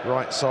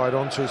right side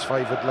onto his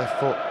favoured left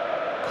foot.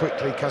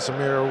 Quickly,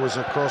 Casemiro was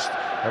across.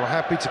 They were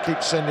happy to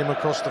keep sending him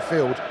across the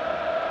field.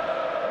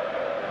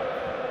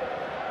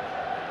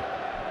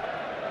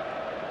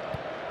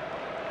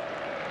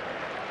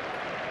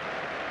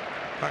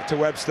 Back to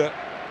Webster.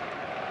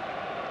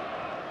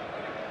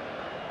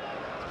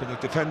 It's been a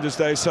defender's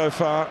day so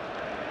far,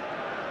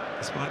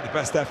 despite the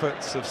best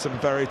efforts of some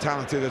very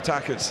talented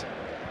attackers.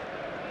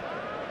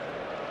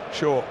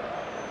 Shaw.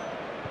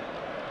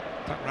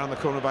 Back round the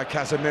corner by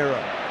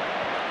Casemiro.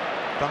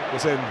 Dunk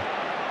was in.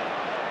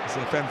 As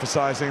if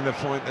emphasising the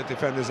point that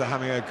defenders are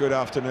having a good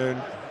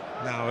afternoon,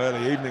 now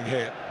early evening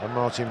here. And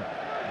Martin,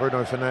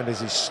 Bruno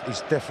Fernandes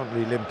is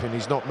definitely limping.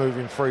 He's not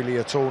moving freely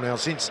at all now.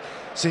 Since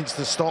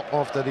the stop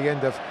after the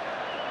end of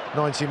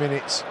 90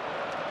 minutes,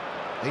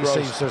 he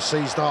seems to have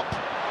seized up.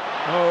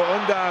 Oh,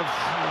 Undav.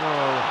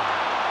 Oh.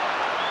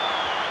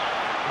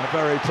 A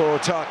very poor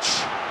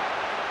touch.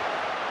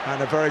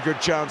 And a very good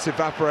chance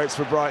evaporates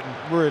for Brighton.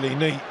 Really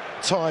neat,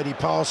 tidy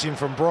passing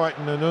from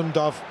Brighton, and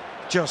Undav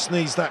just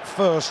needs that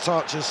first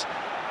touch as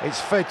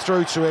it's fed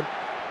through to him.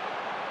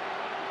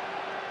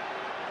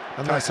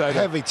 And that's a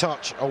heavy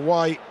touch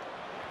away.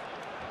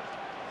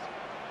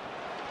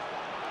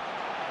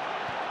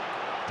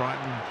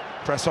 Brighton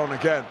press on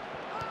again,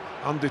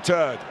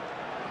 undeterred.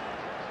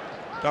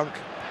 Dunk.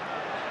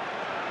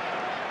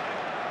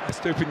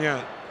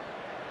 Estupinian.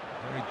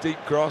 Very deep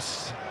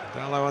cross.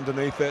 Dallo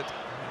underneath it.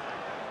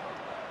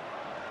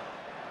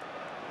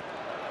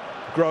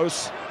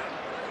 Gross.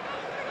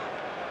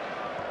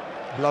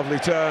 Lovely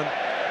turn.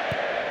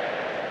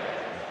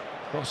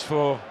 Cross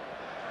for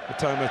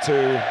Matoma,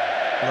 too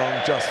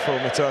long just for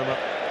Matoma.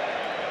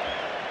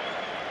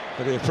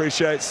 But he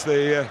appreciates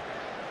the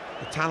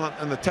talent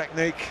and the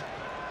technique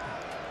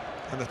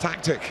and the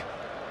tactic.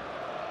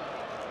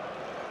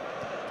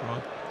 Come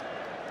on.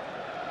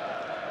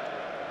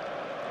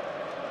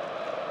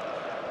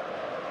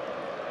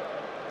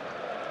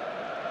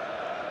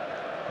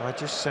 I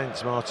just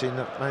sense, Martin,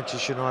 that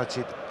Manchester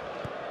United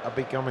are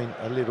becoming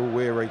a little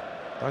weary.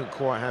 Don't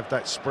quite have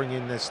that spring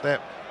in their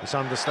step. It's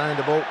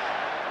understandable.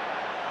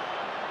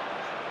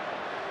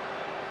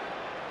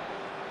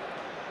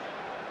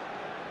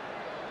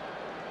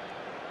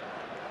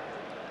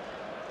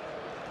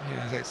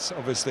 Yeah, it's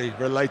obviously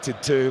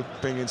related to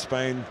being in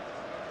Spain,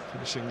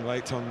 finishing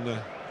late on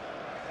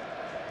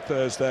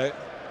Thursday,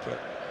 but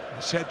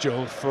the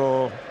schedule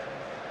for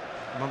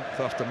month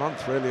after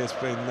month really has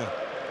been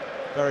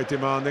very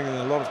demanding, and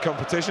a lot of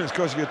competitions. Of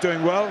course, you're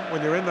doing well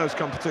when you're in those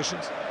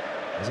competitions.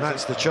 And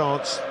that's the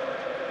chance.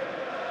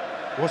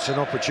 What an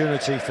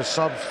opportunity for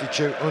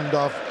substitute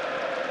Undav.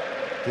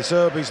 De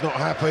Zerbi's not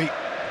happy.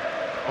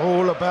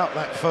 All about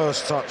that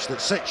first touch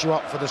that sets you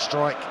up for the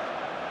strike.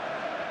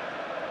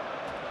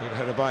 Good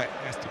header by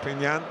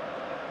Estupinian.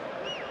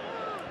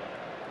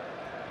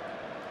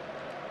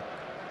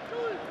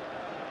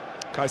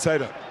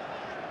 Caicedo.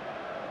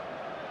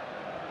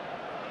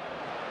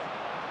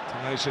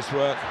 Tenacious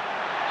work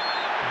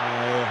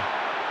by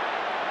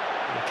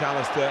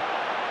McAllister.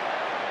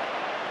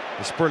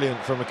 It's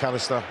brilliant from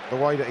McAllister, the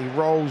way that he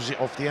rolls it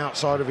off the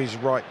outside of his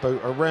right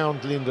boot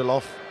around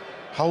Lindelof,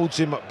 holds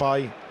him at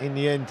bay. In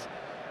the end,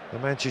 the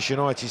Manchester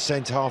United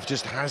centre-half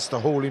just has to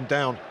haul him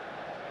down.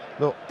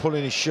 Look,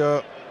 pulling his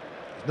shirt,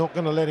 he's not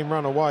going to let him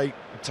run away,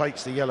 and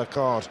takes the yellow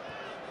card.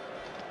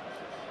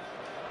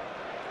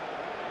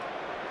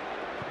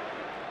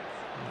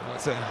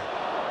 That's a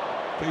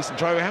decent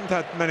try. We haven't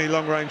had many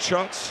long-range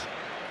shots.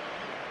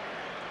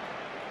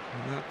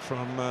 And that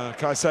from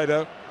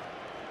Caicedo.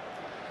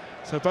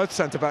 So both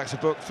centre-backs are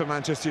booked for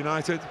Manchester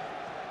United.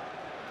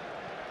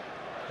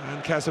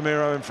 And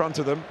Casemiro in front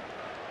of them.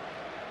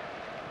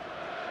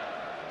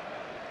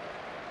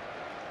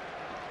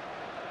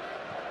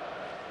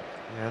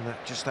 And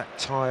just that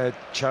tired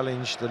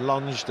challenge, the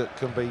lunge that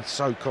can be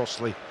so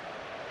costly.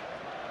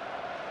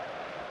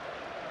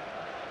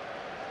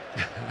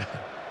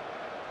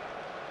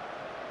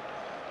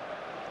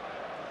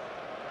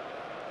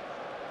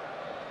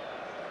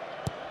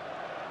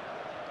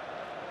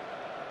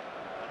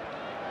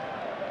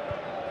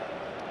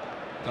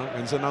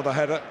 Duncan's another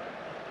header.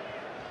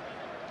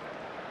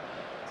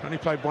 He's only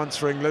played once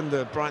for England.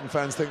 The Brighton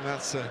fans think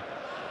that's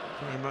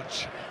very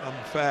much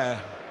unfair.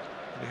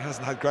 He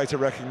hasn't had greater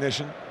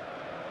recognition.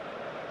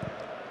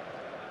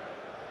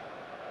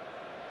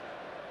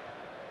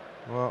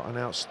 Well, an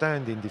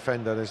outstanding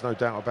defender, there's no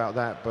doubt about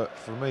that, but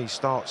for me,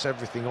 starts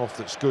everything off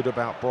that's good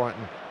about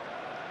Brighton.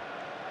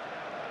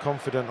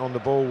 Confident on the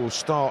ball, will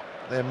start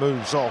their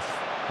moves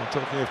off. And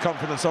talking of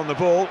confidence on the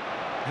ball,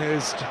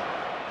 here's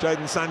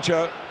Jadon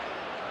Sancho.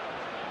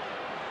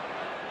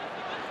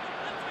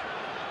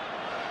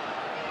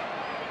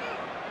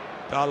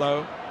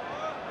 Dalot,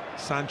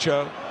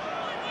 Sancho.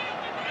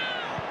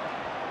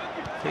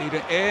 Feed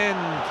it in.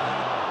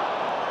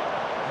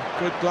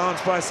 Good glance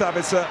by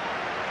Sabitzer.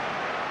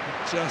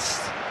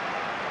 Just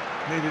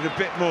needed a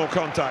bit more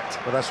contact.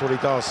 But that's what he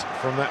does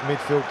from that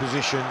midfield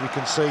position. You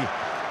can see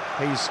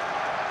he's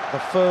the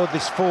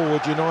furthest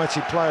forward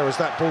United player as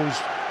that ball's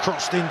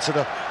crossed into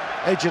the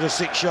edge of the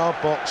 6-yard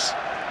box.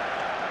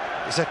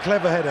 It's a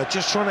clever header,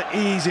 just trying to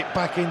ease it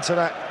back into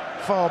that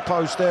far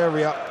post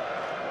area.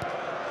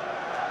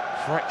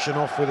 Fraction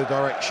off with the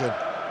direction.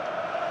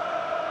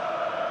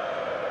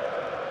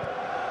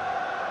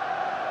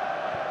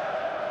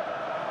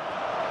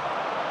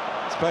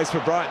 Space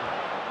for Brighton.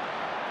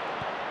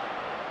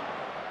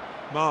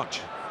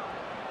 March.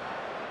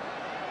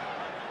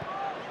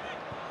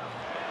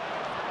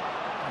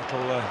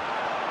 Little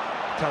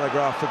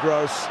telegraph for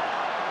Gross.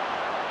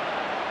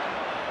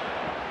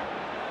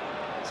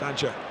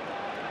 Sancho.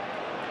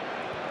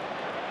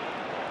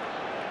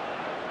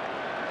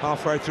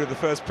 Halfway through the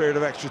first period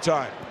of extra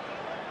time.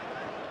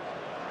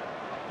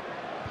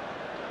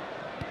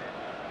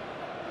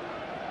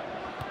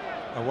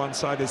 A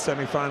one-sided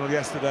semi-final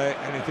yesterday,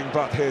 anything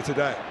but here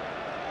today.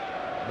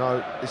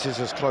 No, this is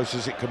as close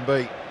as it can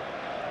be.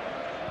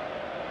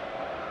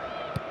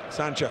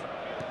 Sancho,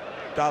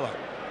 Dalot.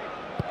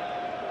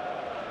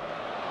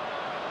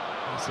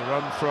 It's a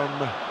run from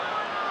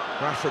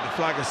Rashford. The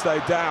flag has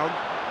stayed down.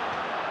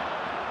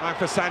 Back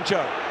for Sancho.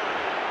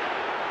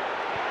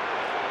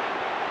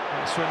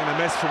 A swing and a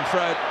miss from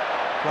Fred.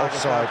 Flag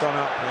Offside. has gone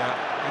up. Yeah,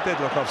 he did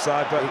look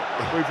offside, but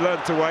we've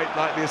learned to wait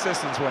like the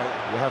assistants wait.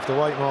 You have to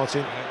wait,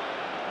 Martin.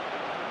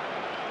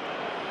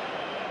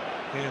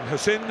 Ian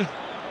Hussein.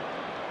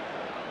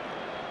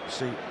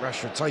 See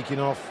Rashford taking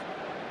off.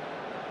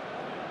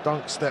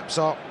 Dunk steps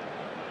up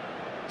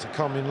to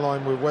come in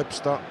line with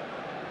Webster,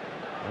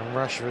 and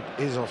Rashford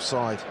is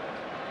offside.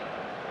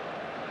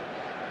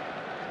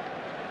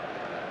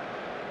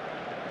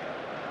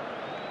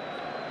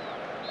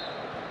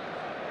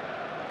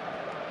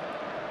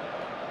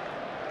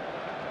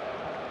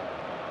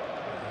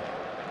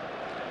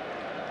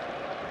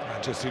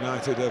 Manchester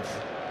United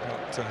have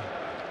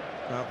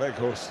got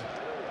Weghorst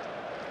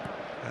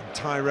and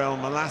Tyrell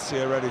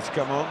Malacia ready to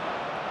come on.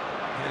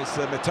 Here's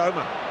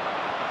Mitoma.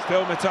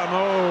 Still Mitoma.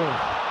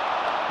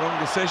 Oh, wrong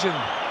decision.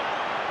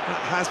 That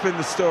has been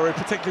the story,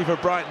 particularly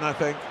for Brighton, I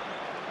think.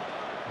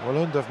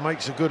 Well, Undav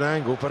makes a good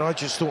angle, but I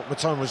just thought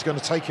Mitoma was going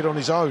to take it on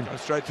his own. Go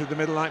straight through the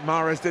middle like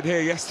Mahrez did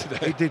here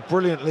yesterday. He did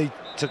brilliantly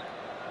to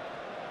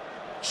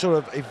sort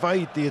of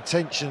evade the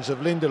attentions of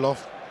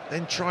Lindelof,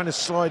 then trying to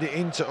slide it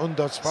into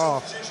Undav's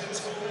path.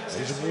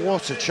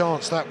 What a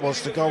chance that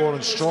was to go on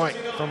and strike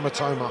from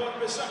Mitoma.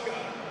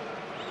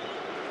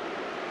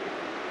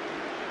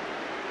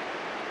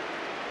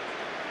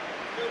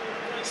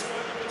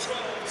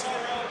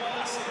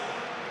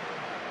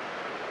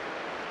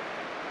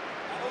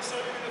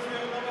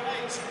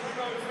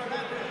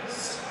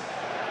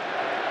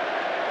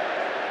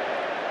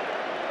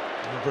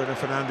 Bruno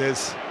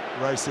Fernandes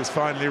race is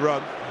finally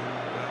run.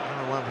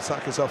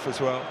 Wan-Bissaka's off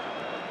as well.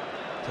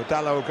 So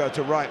Dalot will go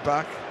to right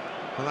back,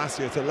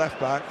 Malacia to left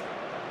back.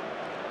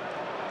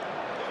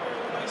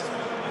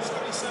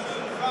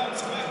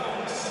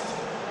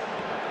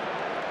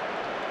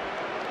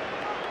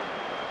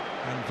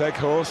 And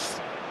Weghorst,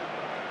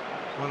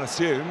 one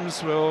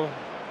assumes, will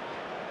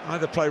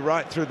either play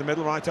right through the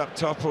middle, right up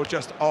top, or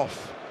just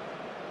off.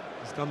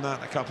 He's done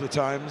that a couple of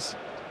times.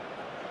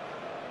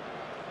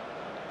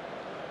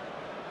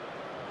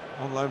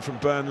 On loan from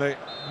Burnley.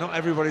 Not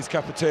everybody's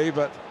cup of tea,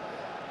 but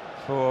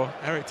for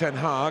Erik ten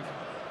Hag,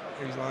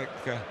 he's like,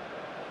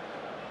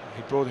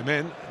 he brought him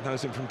in,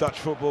 knows him from Dutch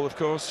football, of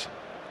course.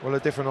 Well, a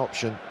different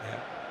option. Yeah.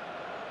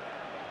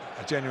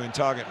 A genuine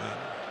target man.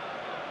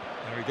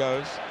 There he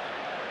goes.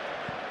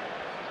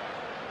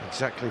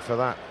 Exactly for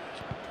that.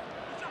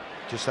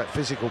 Just that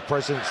physical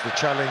presence, the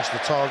challenge, the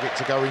target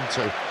to go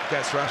into.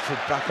 Gets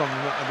Rashford back on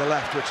the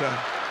left, which I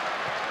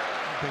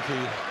think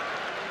he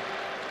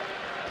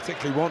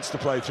particularly wants to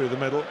play through the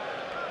middle.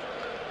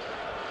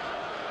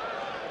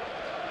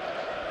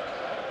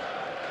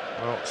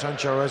 Well,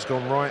 Sancho has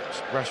gone right.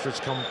 Rashford's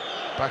come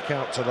back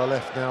out to the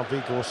left now.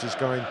 Weghorst is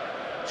going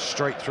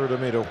straight through the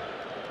middle.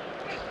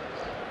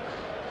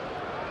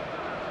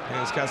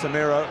 Here's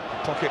Casemiro,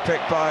 pocket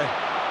pick by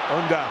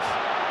Undav.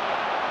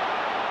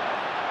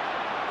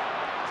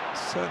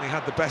 Certainly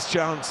had the best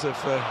chance of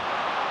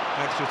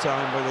extra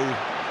time, but he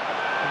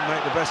didn't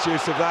make the best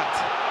use of that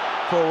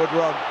forward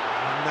run.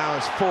 And now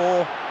it's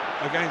 4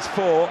 against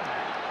 4.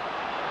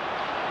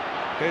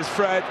 Here's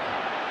Fred.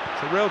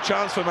 It's a real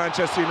chance for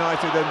Manchester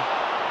United,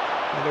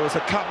 and there was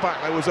a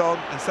cutback that was on.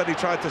 Instead he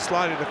tried to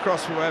slide it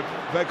across from where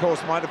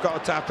Weghorst might have got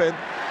a tap in.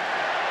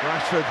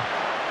 Rashford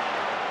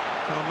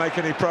can't make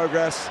any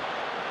progress.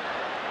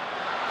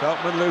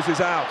 Veltman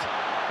loses out.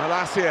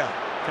 Malacia,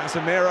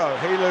 Casemiro,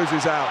 he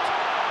loses out.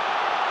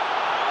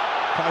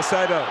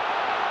 Caicedo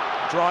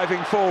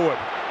driving forward.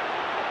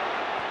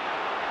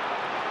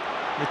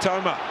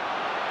 Mitoma,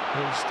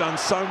 who's done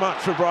so much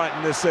for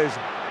Brighton this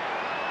season.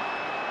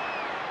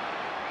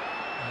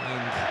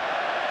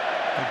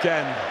 And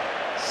again,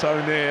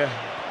 so near,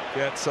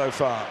 yet so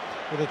far.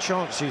 Well, the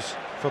chances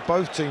for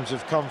both teams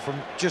have come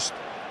from just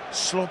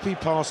sloppy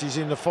passes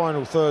in the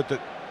final third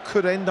that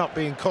could end up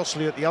being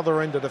costly at the other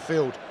end of the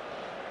field.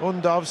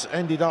 Undav's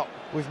ended up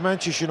with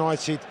Manchester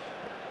United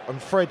and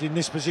Fred in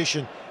this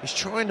position. He's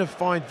trying to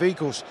find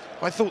Weghorst.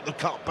 I thought the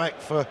cutback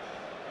for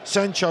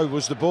Sancho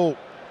was the ball.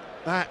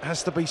 That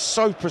has to be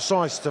so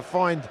precise to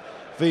find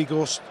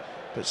Weghorst.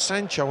 But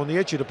Sancho on the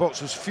edge of the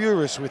box was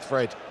furious with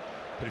Fred.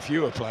 But if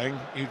you were playing,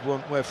 you'd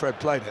want where Fred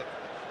played it.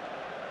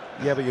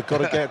 Yeah, but you've got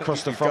to get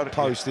across the front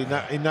post in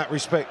that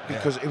respect,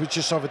 because it was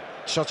just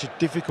such a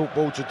difficult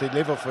ball to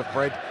deliver for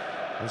Fred,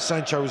 and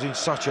Sancho was in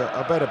such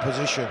a better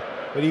position,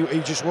 but he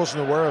just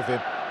wasn't aware of him.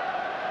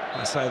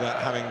 I say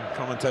that having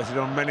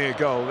commentated on many a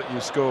goal that you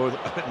scored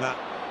in that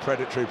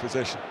predatory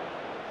position.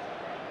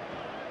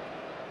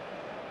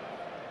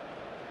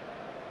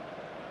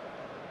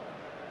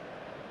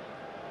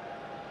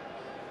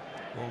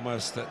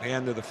 Almost at the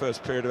end of the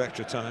first period of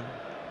extra time.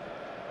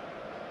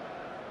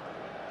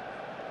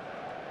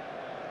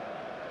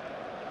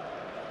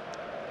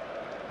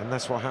 And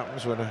that's what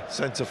happens when a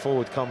centre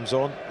forward comes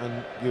on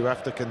and you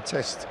have to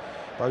contest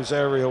those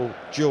aerial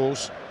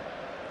duels.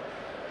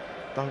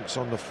 Dunks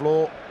on the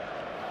floor.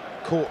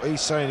 He's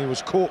saying he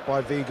was caught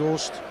by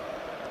Weghorst.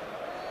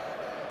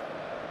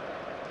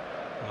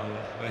 Well,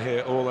 they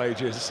hear all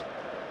ages.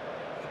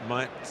 It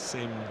might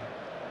seem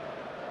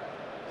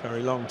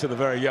very long to the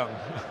very young.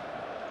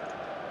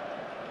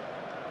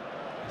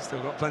 We've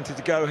still got plenty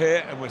to go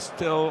here, and we're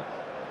still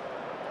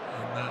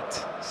in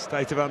that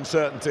state of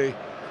uncertainty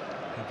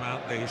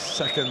about the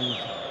second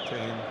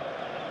team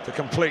to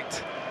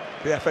complete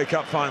the FA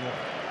Cup final.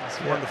 It's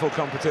a wonderful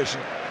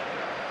competition.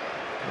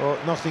 Well,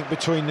 nothing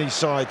between these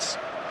sides.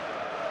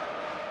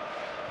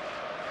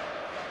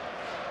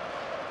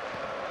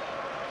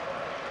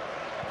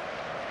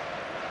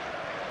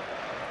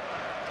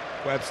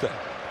 Webster.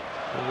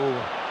 Ooh,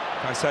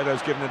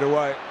 Caicedo's given it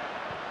away.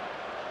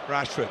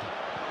 Rashford.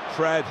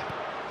 Fred.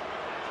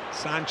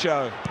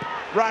 Sancho.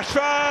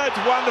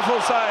 Rashford! Wonderful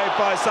save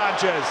by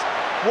Sanchez.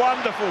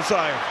 Wonderful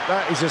save.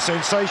 That is a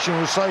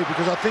sensational save,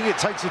 because I think it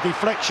takes a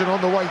deflection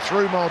on the way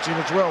through, Martin,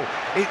 as well.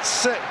 It's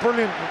set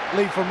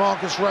brilliantly for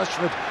Marcus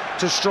Rashford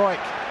to strike.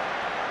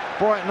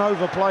 Brighton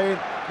overplaying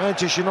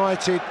Manchester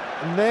United,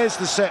 and there's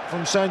the set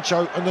from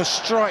Sancho, and the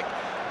strike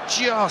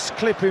just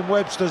clipping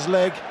Webster's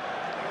leg.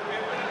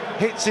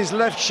 Hits his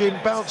left shin,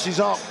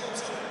 bounces up.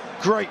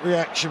 Great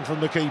reaction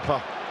from the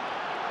keeper.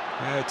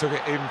 Yeah, he took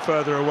it even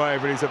further away,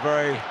 but he's a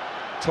very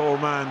tall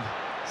man,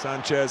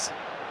 Sanchez.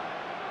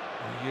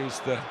 He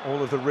used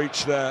all of the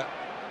reach there.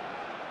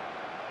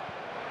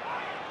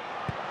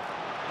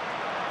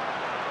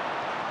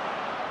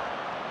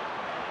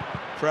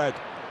 Fred.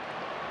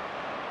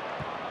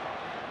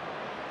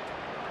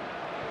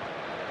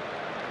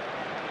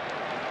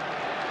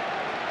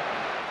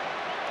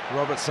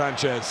 Robert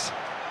Sanchez.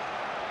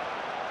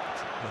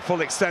 The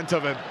full extent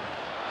of him.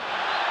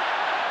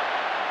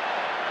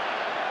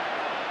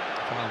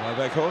 Foul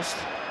by Weghorst.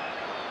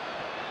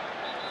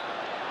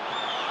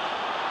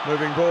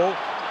 Moving ball.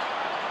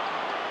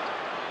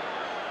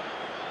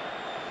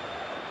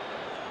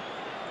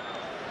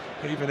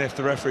 Even if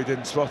the referee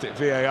didn't spot it,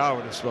 VAR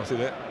would have spotted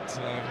it.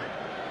 So.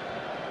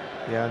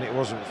 Yeah, and it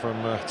wasn't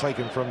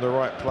taken from the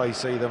right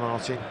place either,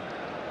 Martin.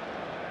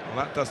 Well,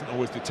 that doesn't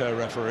always deter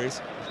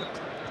referees.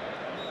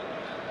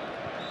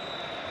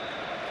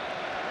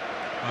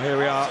 Well, here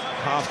we are,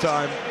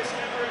 half-time.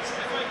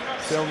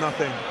 Still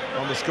nothing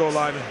on the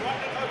scoreline.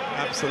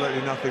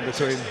 Absolutely nothing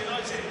between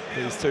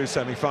these two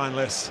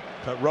semi-finalists.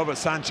 But Robert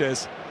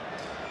Sanchez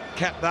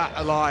kept that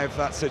alive,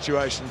 that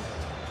situation,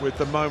 with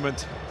the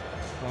moment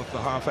of the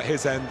half at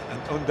his end,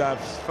 and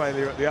Undav's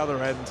failure at the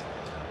other end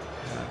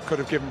could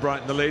have given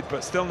Brighton the lead,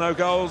 but still no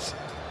goals.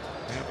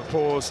 We have a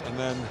pause, and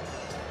then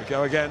we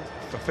go again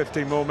for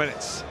 15 more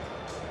minutes.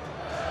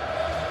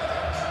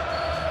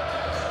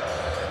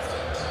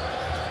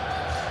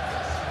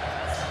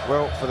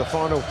 Well, for the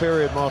final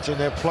period, Martin,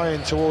 they're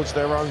playing towards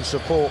their own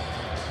support.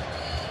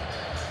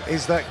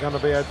 is that going to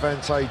be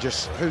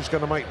advantageous? Who's going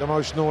to make the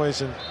most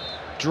noise and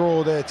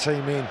draw their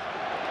team in?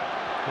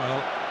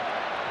 Well,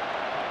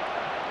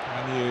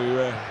 when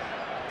you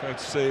go to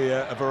see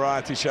a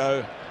variety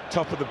show,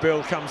 top of the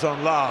bill comes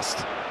on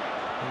last,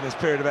 and this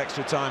period of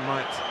extra time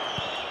might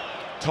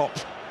top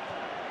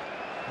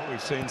what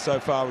we've seen so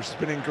far, which has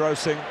been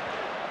engrossing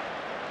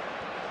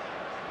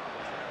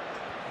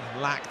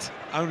and lacked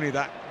only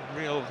that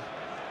real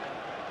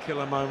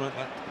killer moment,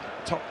 that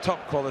top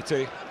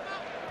quality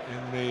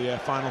in the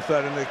final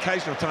third. And the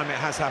occasional time it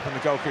has happened, the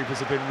goalkeepers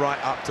have been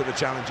right up to the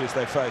challenges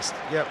they faced.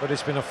 Yeah, but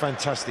it's been a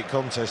fantastic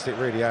contest, it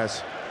really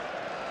has.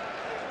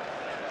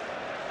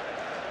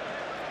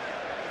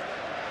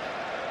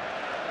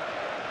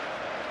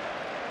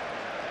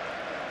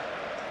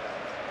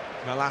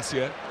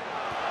 Malacia.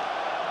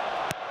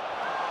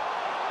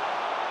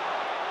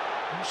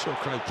 I'm sure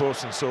Craig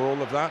Pawson saw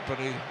all of that, but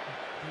he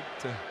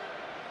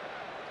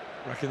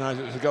recognised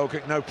it was a goal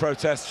kick. No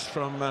protests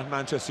from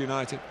Manchester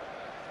United.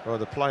 Well,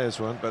 the players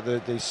weren't, but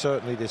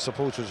certainly the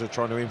supporters are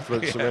trying to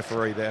influence the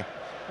referee there,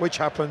 which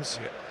happens.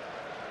 Yeah.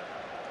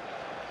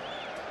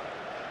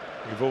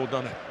 We've all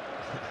done it.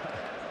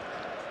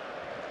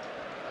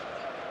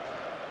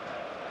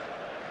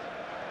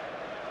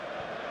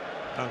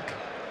 Dunk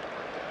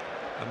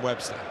and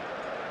Webster.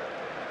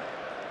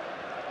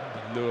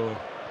 And lure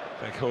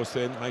Weghorst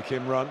in, make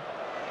him run.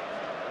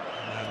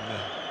 And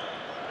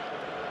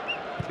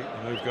keep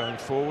the move going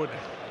forward.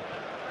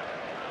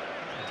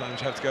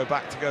 Sometimes you have to go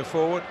back to go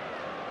forward.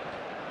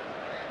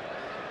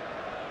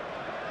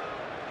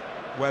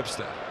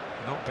 Webster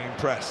not being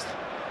pressed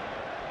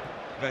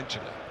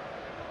eventually.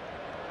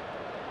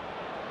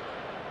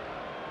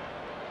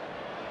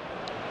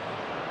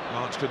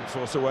 March couldn't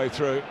force a way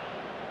through.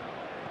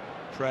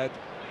 Fred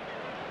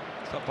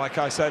stopped by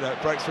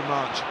Caicedo, breaks from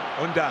March.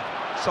 Undav,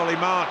 Solly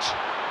March,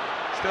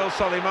 still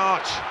Solly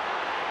March,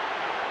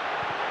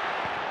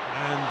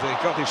 and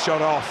he got his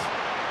shot off.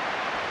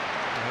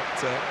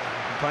 But,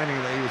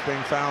 complaining that he was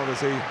being fouled as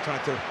he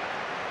tried to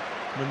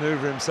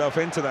manoeuvre himself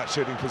into that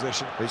shooting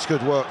position. It's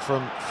good work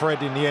from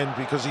Fred in the end,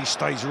 because he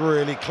stays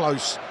really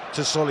close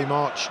to Solly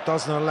March,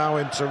 doesn't allow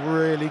him to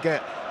really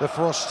get the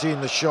ferocity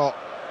in the shot,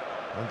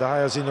 and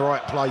De Gea's in the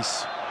right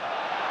place.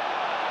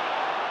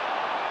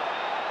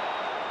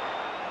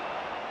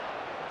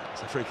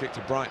 It's a free kick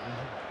to Brighton.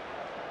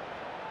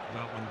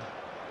 Veltman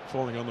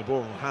falling on the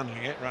ball and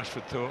handling it.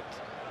 Rashford thought.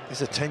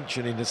 There's a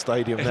tension in the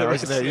stadium now,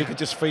 isn't there? You can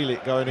just feel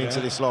it going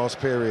into this last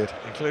period.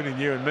 Including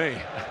you and me.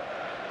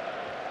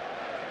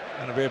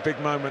 Going to be a big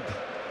moment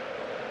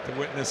to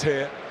witness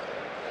here.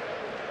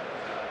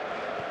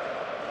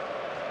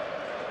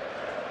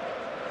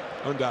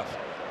 Undav.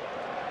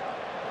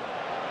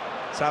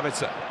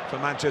 Savitzer for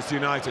Manchester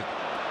United.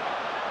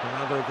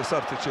 Another of the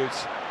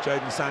substitutes,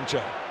 Jadon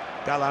Sancho.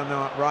 Dalot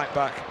now right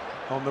back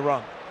on the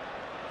run.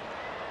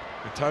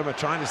 Mitoma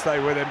trying to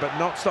stay with him, but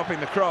not stopping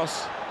the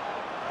cross.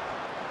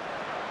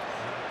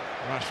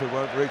 Rashford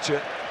won't reach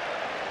it.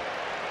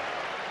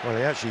 Well,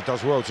 he actually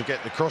does well to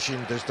get the cross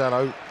in, does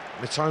Dalot.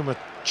 Mitoma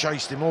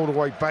chased him all the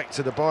way back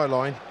to the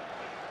byline,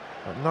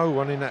 but no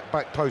one in that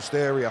back post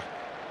area.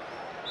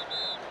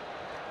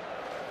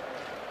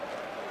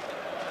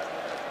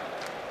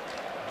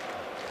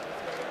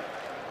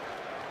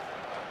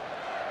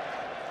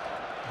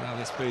 Now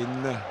it's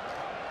been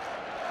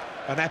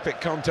an epic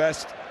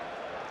contest.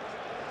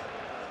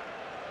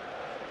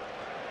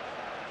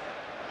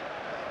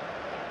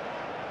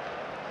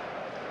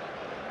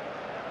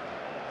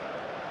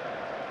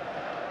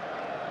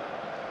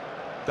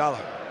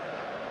 Dalot.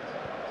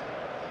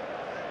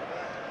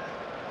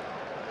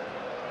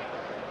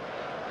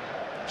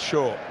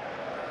 Shaw.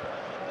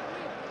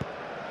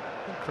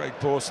 Craig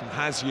Pawson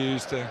has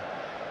used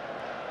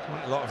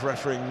quite a lot of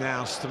refereeing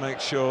now to make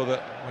sure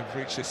that we've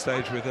reached this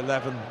stage with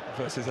 11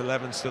 versus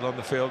 11 still on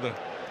the field. A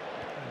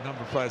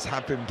number of players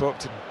have been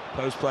booked, and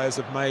those players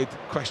have made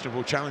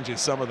questionable challenges,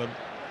 some of them,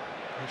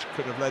 which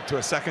could have led to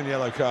a second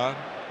yellow card.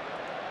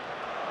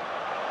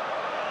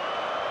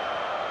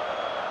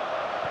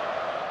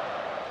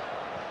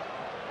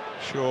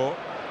 Shaw.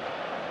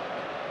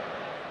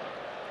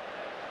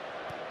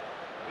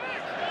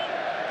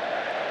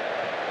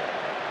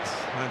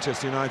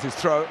 Manchester United's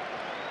throw.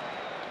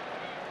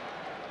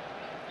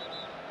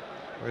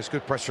 Well, it's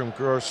good pressure from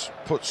Gross,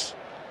 puts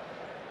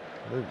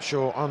Luke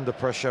Shaw under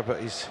pressure,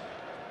 but his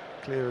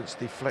clearance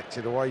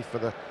deflected away for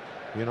the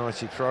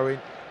United throw-in.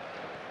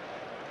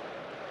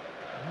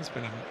 It's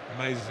been an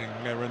amazing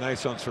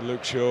renaissance for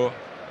Luke Shaw,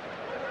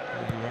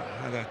 who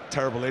had a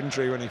terrible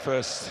injury when he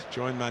first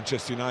joined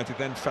Manchester United,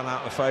 then fell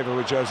out of favour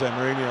with Jose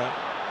Mourinho.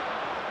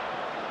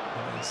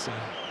 And he's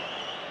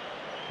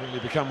really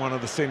become one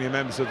of the senior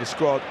members of the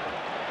squad,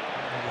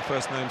 one of the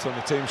first names on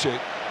the team sheet.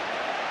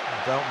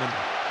 And Veltman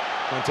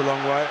went a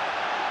long way.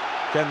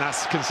 Again,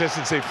 that's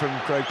consistency from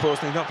Craig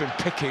Pawson. He's not been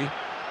picky.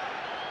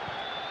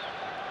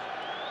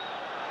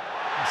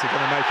 What's he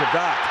going to make of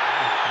that?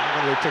 He's not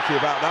going to be picky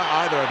about that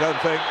either, I don't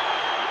think.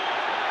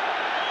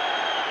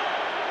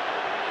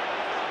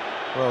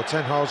 Well,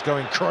 Ten Hag's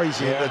going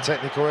crazy in the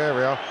technical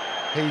area.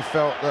 He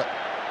felt that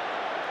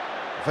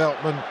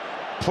Veltman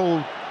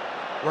pulled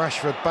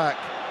Rashford back.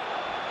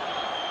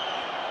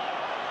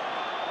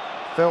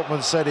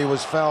 Veltman said he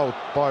was fouled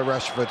by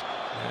Rashford,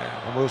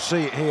 and we'll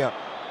see it here.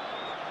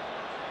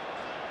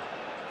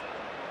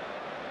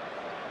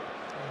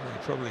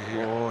 Probably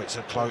here. Oh, it's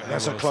a close.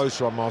 That's a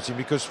close one, Martin,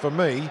 because for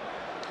me,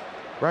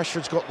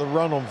 Rashford's got the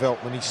run on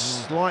Veltman. He's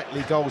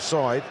slightly goal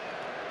side.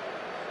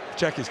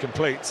 Check is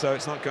complete, so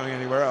it's not going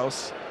anywhere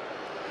else.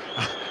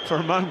 For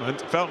a moment,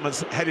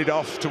 Veltman's headed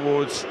off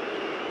towards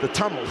the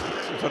tunnel,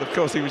 but of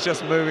course he was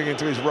just moving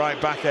into his right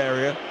back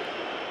area.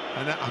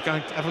 And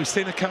have we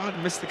seen a card?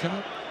 Missed the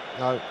card?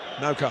 No.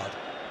 No card.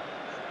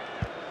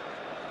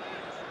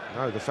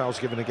 No, the foul's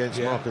given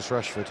against Marcus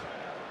Rashford.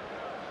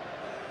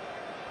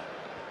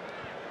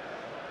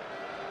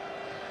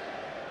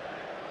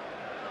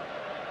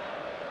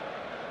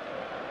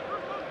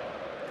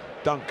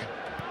 Dunk.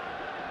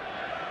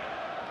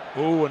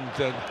 Oh, and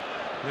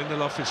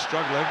Lindelof is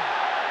struggling.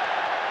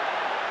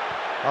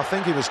 I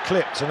think he was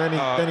clipped, and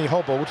then he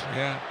hobbled.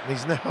 Yeah. And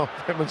he's now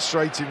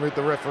demonstrating with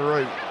the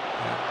referee. Yeah,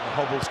 the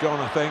hobble's gone,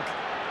 I think.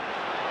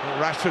 Well,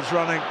 Rashford's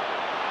running.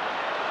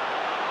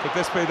 Could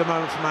this be the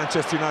moment for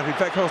Manchester United?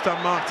 Weghorst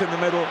unmarked in the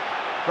middle.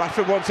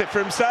 Rashford wants it for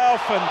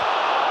himself, and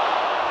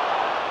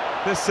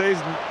this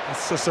season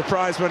it's a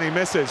surprise when he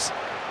misses.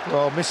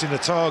 Well, missing the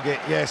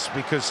target, yes,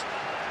 because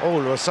all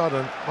of a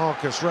sudden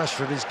Marcus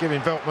Rashford is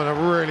giving Veltman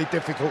a really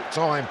difficult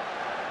time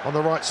on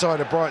the right side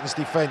of Brighton's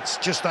defence.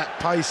 Just that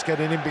pace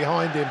getting in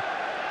behind him.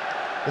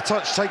 The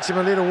touch takes him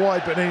a little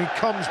wide, but then he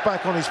comes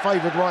back on his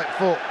favoured right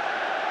foot.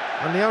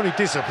 And the only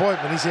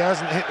disappointment is he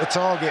hasn't hit the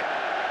target.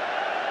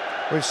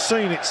 We've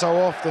seen it so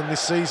often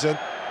this season.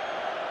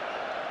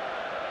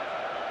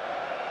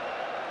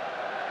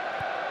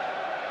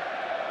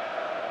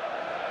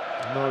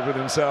 Annoyed with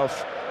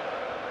himself.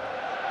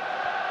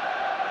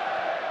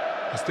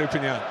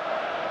 Estupinian.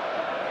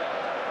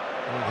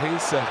 And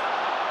he's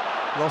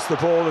lost the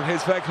ball, and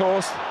here's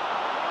Weghorst.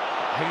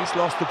 He's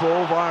lost the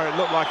ball via, it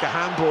looked like a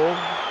handball.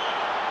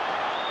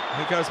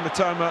 Here goes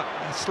Matoma,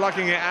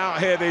 slugging it out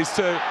here, these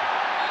two.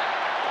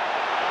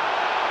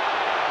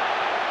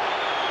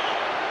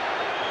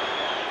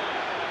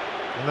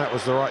 And that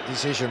was the right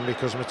decision,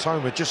 because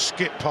Matoma just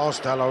skipped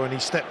past Dalot and he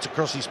stepped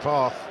across his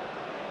path.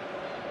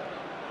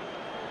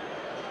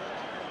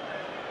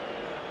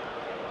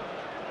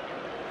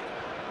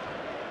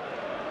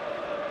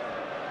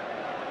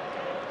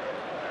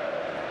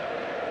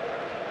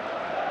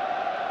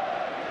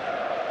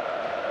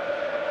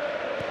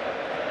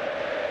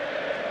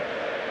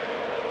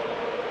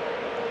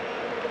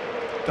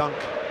 Dunk.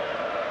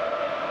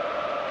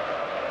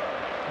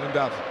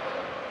 Lindelof.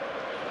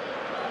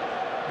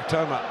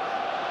 Matoma.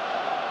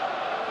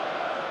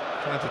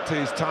 Trying to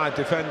tease tired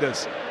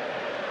defenders.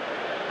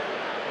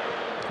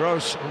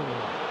 Gross.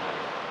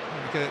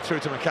 Get it through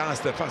to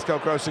McAllister. Pascal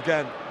Gross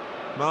again.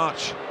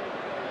 March.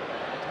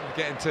 Trying to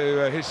get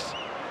into his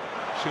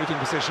shooting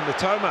position.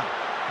 Matoma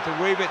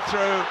to weave it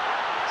through.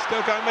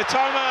 Still going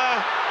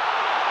Matoma.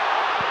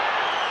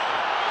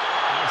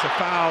 It's a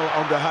foul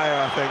on De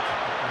Gea, I think.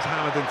 It was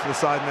hammered into the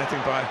side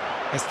netting by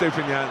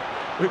Estupinian.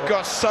 We've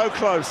got so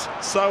close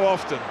so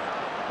often.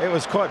 It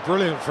was quite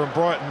brilliant from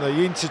Brighton,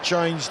 the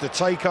interchange, the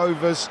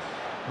takeovers,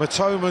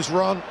 Matoma's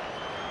run.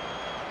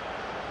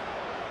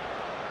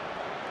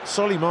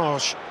 Solly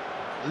Marsh,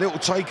 little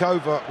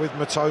takeover with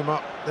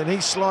Matoma, then he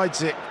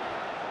slides it.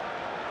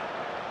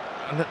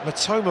 And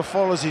Matoma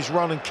follows his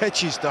run and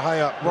catches De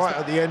Gea right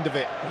at the end of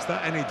it. Was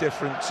that any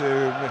different to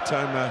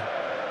Matoma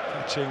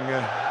catching,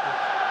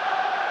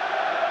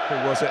 who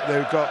was it,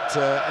 who got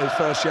his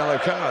first yellow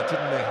card,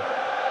 didn't he?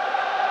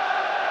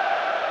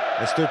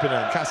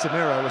 Estupinian.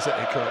 Casemiro, was it,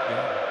 he caught?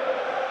 Yeah.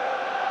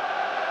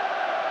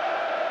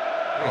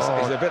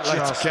 He's a bit late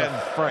just again. A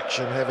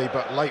fraction heavy,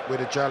 but late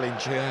with a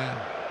challenge. Yeah.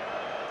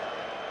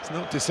 It's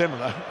not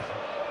dissimilar.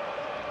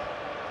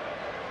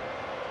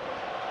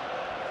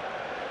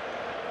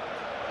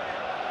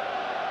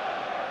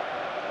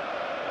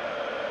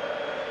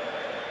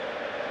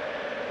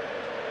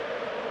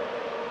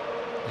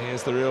 He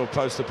is the real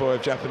poster boy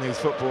of Japanese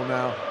football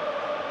now.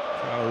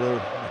 Kaoru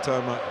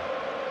Matoma.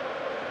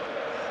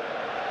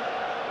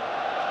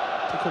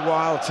 Took a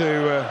while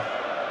to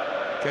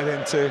get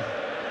into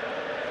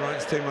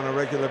Brighton's team on a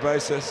regular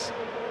basis.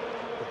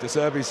 But De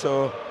Zerbi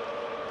saw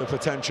the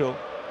potential.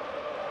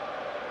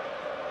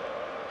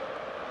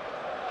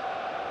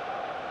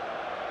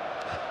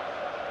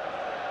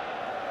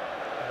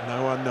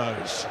 No one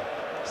knows.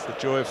 It's the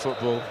joy of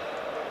football.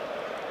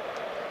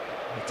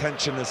 The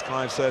tension, as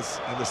Clive says,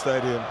 in the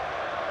stadium.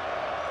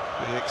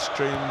 The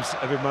extremes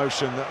of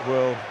emotion that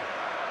will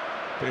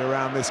be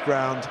around this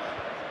ground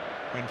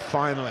when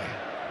finally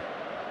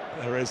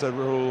there is a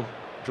rule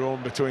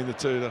drawn between the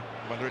two,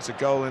 whether it's a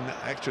goal in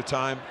extra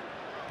time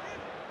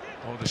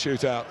or the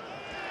shootout.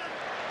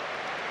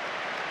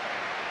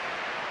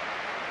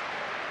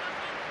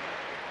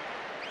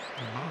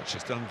 And March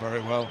has done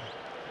very well.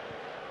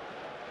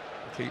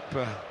 Keep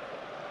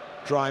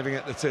driving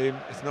at the team.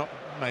 He's not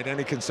made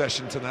any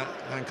concession to that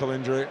ankle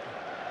injury.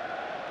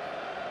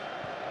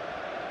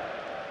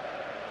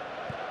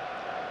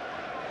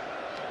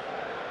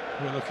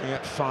 We're looking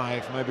at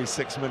 5, maybe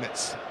 6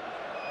 minutes.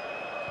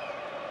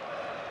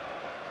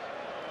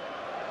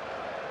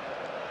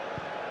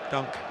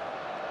 Dunk.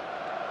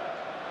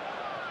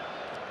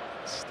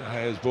 De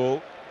Gea's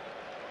ball.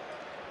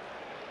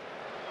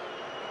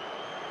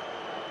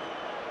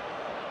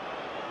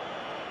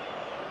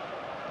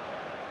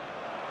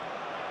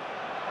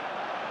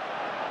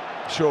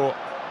 Shaw.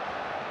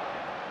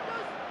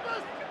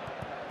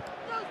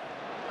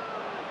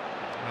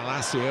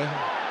 Malacia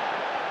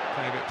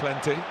gave it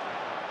plenty.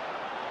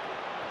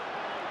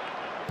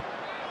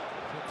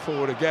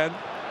 Forward again,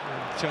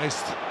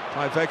 chased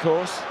by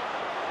Weghorst.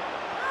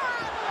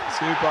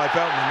 Pursued by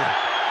Veltman.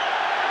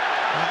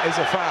 That is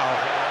a foul.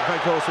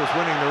 Weghorst was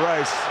winning the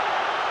race.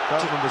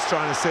 Veltman was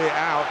trying to see it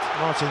out.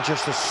 Martin,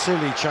 just a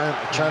silly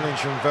challenge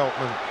from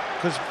Veltman,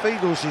 because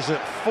Weghorst is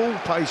at full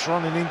pace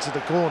running into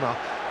the corner.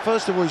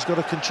 First of all, he's got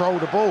to control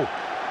the ball.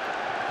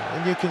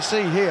 And you can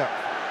see here,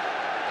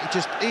 it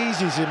just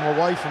eases him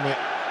away from it.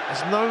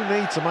 There's no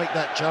need to make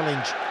that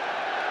challenge.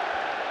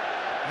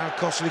 How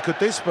costly could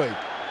this be?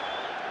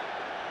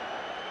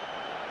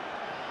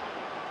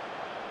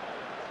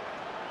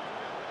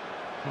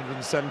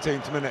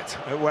 "117th minute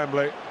at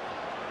Wembley.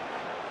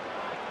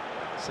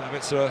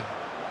 Savitzer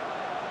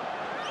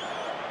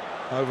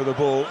over the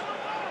ball.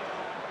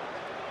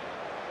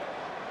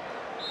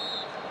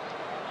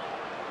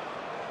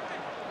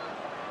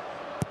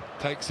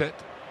 Takes it.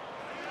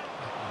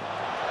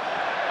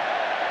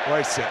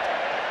 Wastes it.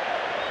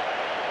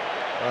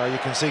 You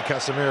can see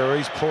Casemiro,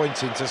 he's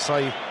pointing to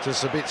say to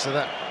Sabitzer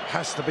that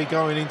has to be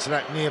going into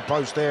that near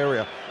post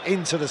area,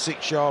 into the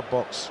 6-yard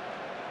box.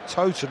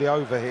 Totally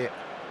overhit.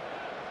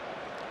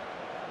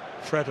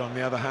 Fred, on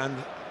the other hand,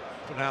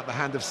 put out the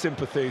hand of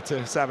sympathy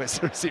to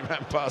Savitzer as he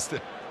ran past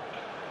him.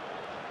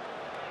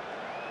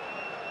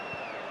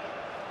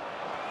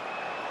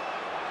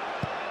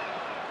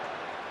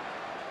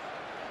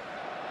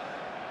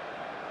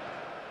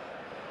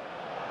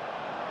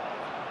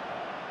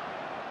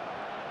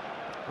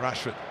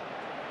 Rashford.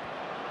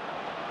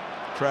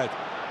 Fred.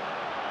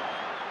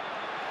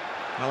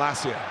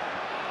 Malacia.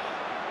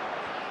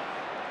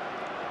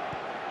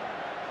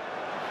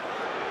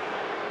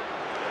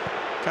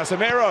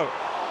 Casemiro.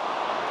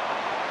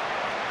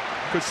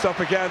 Good stop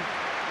again.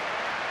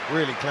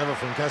 Really clever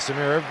from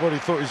Casemiro. Everybody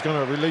thought he was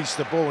going to release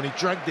the ball, and he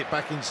dragged it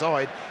back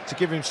inside to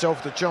give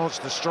himself the chance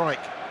to strike.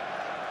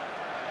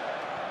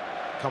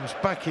 Comes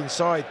back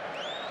inside.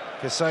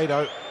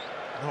 Caicedo,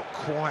 not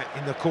quite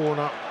in the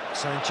corner.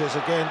 Sanchez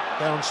again,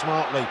 down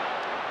smartly.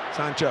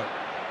 Sancho.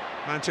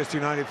 Manchester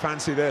United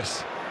fancy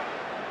this.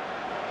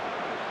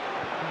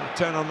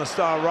 Turn on the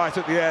star right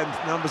at the end.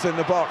 Numbers in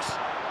the box.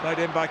 Played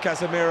in by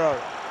Casemiro.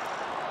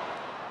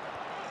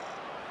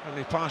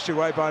 Only passed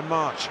away by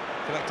March.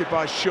 Collected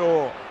by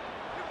Shaw.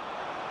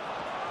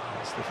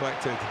 It's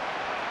deflected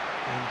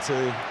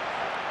into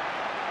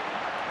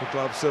the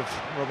gloves of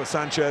Robert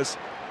Sanchez.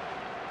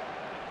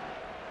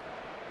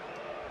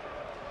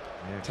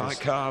 Yeah, tight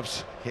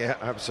calves. Yeah,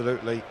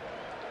 absolutely.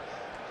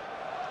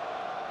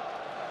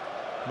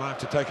 Might have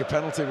to take a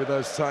penalty with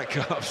those tight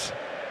calves.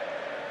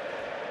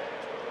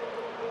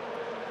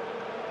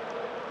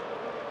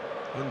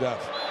 Undav.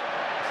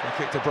 Free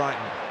kick to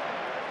Brighton.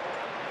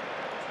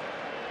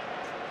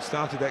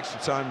 Started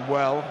extra time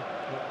well.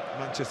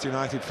 Manchester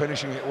United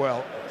finishing it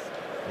well.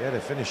 Yeah,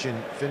 they're finishing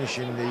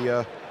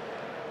the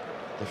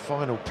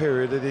final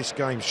period of this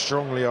game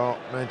strongly, are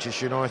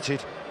Manchester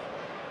United.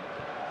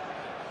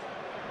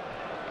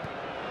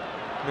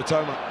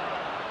 Mitoma.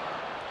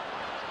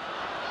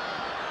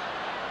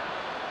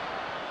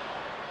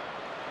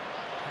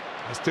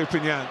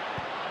 Estupinian.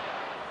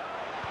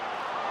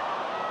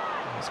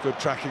 That's good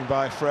tracking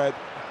by Fred.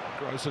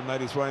 Grosson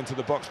made his way into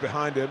the box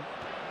behind him.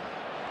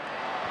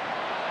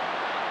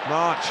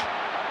 March.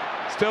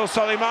 Still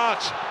Solly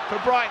March for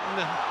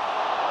Brighton.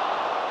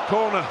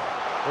 Corner.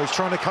 Well, he's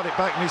trying to cut it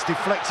back and he's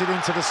deflected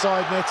into the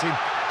side netting.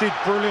 Did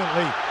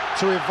brilliantly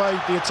to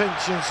evade the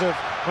attentions of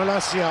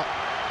Malacia.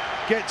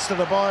 Gets to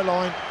the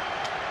byline.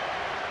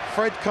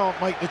 Fred can't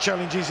make the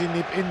challenges in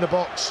the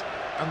box,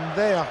 and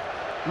there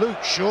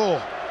Luke Shaw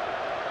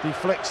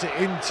deflects it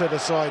into the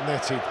side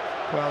netting.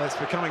 Well, it's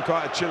becoming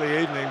quite a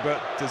chilly evening,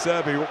 but De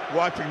Zerbi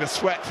wiping the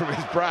sweat from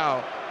his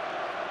brow.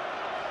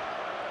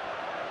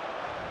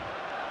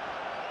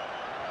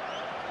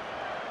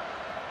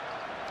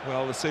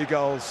 Well, the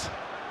Seagulls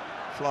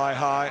fly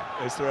high.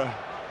 Is there a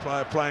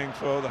player playing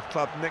for the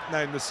club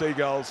nicknamed the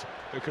Seagulls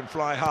who can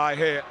fly high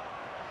here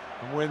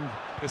and win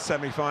this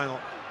semi-final?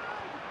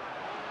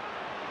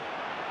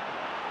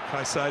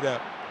 Caicedo.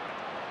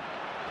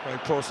 Craig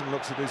Pawson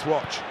looks at his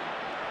watch.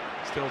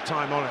 Still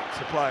time on it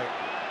to play.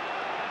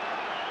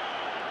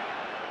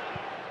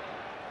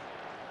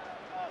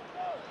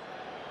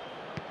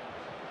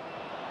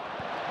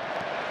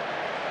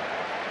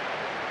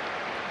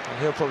 And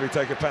he'll probably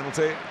take a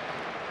penalty.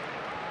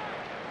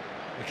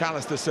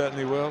 McAllister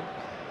certainly will.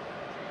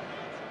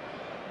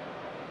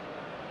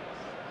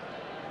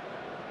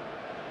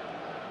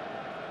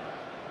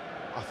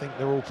 I think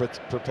they're all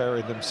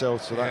preparing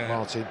themselves for that,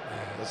 Martin,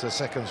 as the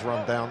seconds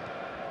run down.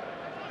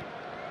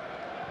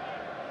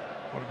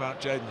 What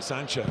about Jadon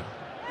Sancho?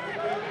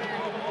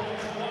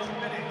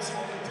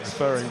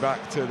 Referring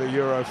back to the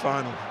Euro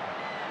final,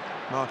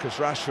 Marcus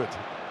Rashford.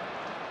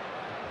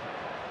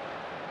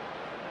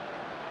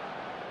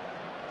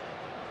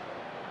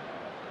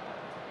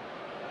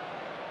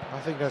 I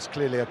think that's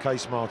clearly a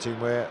case, Martin,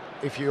 where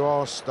if you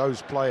ask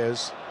those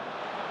players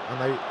and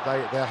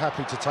they're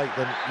happy to take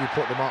them, you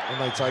put them up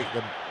and they take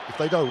them. If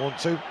they don't want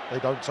to, they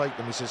don't take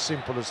them. It's as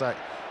simple as that.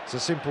 It's a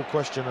simple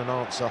question and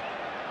answer.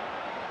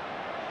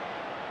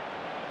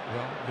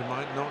 Well, we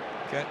might not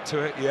get to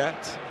it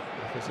yet,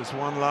 because there's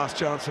one last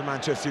chance for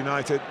Manchester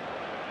United.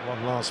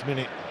 One last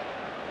minute.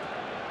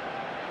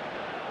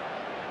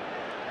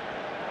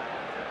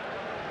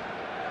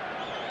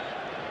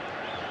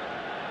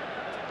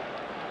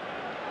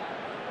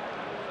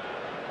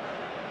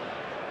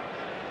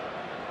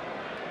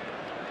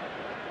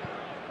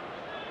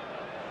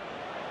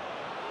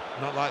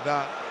 Not like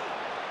that.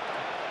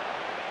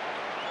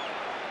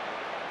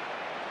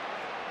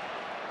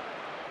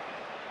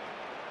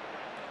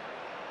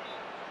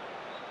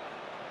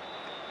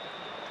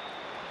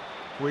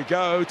 We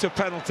go to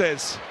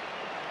penalties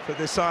to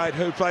decide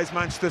who plays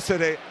Manchester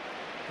City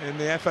in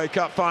the FA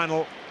Cup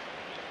final.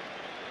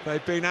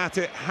 They've been at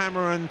it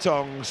hammer and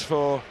tongs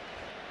for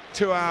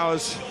 2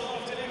 hours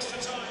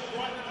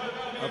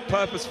of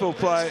purposeful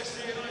play,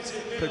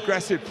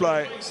 progressive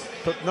play,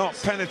 but not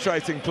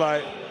penetrating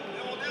play.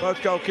 Both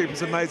goalkeepers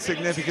have made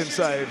significant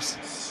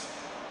saves,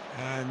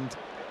 and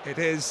it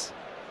is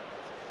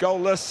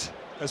goalless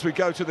as we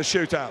go to the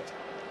shootout.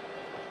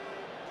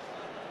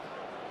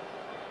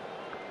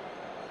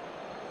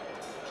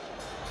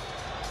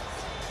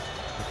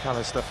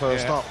 McAllister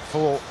first up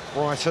for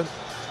Brighton.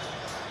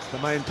 The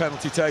main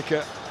penalty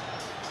taker.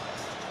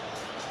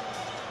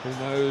 Who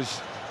knows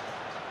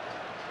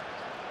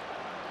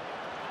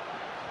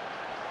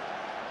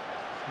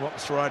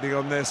what's riding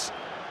on this?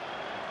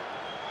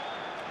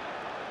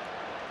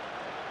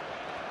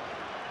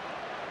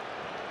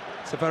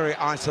 It's a very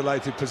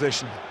isolated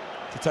position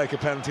to take a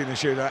penalty in the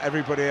shootout.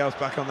 Everybody else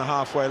back on the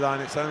halfway line.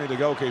 It's only the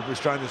goalkeeper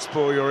who's trying to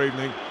spoil your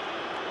evening.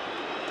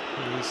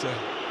 Who's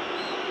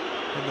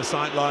in the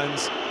sight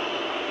lines.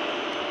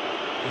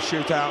 The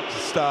shootout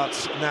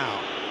starts now.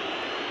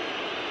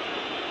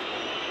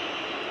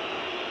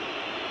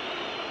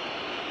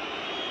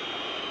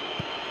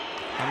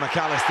 And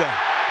McAllister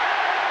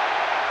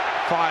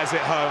fires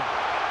it home.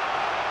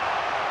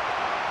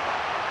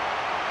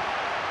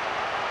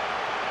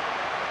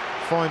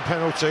 Fine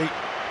penalty,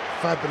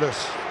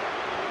 fabulous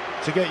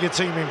to get your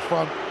team in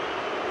front.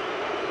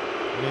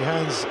 And he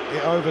hands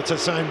it over to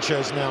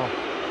Sanchez now.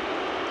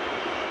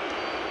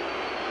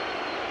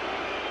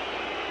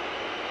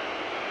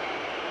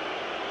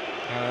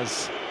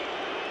 As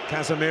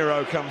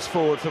Casemiro comes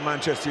forward for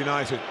Manchester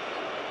United.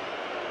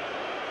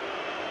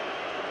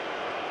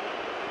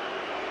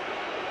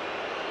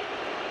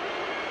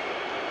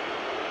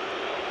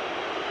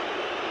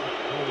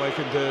 All they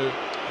can do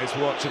is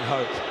watch and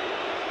hope.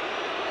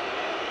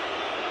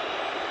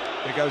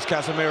 Here goes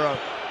Casemiro,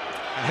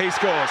 and he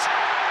scores.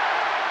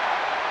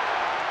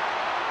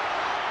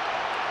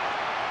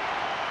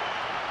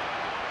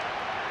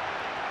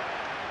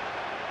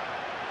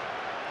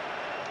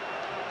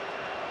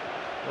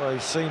 Well,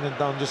 he's seen and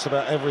done just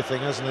about everything,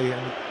 hasn't he?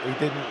 And he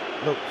didn't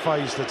look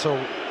fazed at all.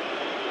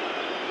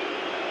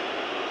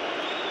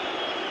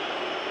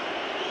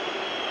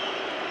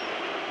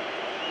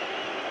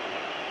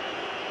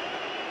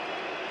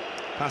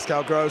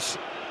 Pascal Gross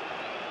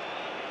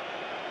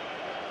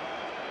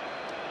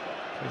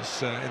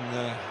was in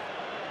the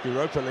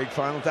Europa League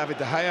final. David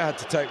De Gea had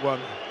to take one.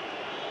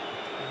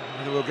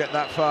 Whether we'll get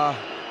that far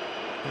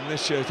in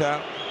this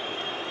shootout,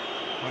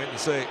 wait and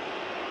see.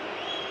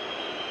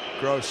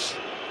 Gross,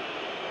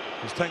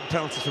 who's taken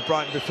penalties for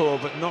Brighton before,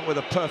 but not with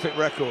a perfect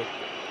record.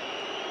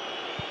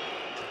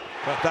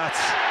 But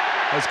that's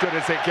as good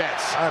as it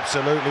gets.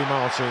 Absolutely,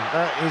 Martin.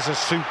 That is a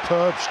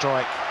superb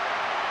strike.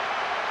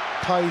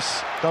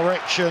 Pace,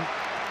 direction,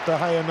 De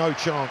Gea no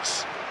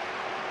chance.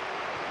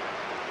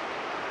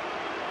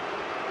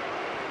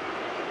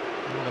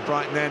 And the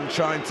Brighton end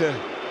trying to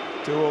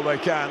do all they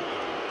can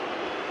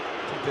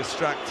to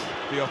distract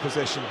the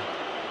opposition.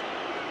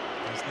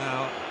 There's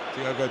now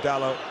Diogo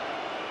Dalot.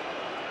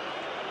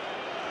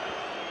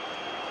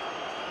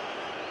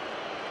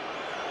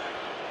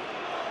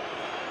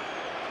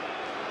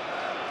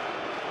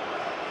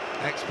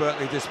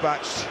 Expertly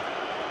dispatched,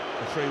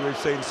 the three we've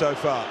seen so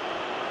far.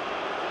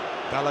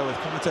 Dalot with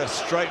quite a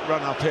straight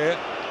run up here.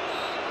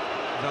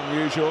 It's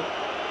unusual.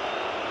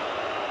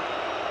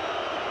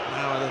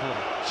 Now a little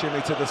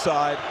shimmy to the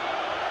side.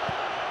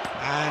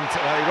 And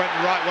he went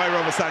the right way,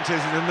 Robert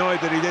Sanchez. He's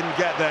annoyed that he didn't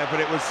get there, but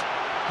it was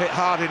hit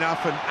hard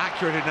enough and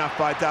accurate enough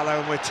by Dalot,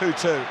 and we're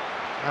 2-2.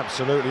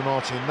 Absolutely,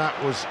 Martin.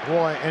 That was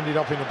why it ended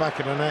up in the back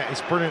of the net.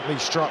 It's brilliantly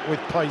struck with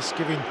pace,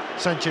 giving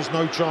Sanchez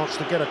no chance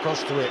to get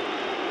across to it.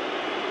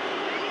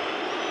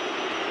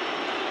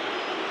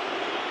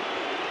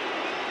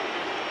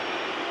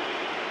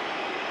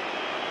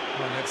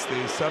 Well, it's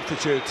the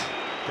substitute,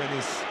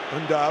 Dennis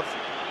Undav.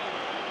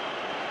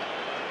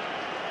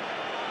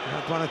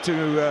 Had one or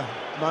two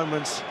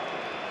moments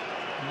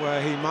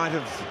where he might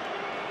have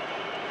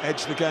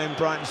edged the game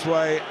Brighton's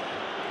way.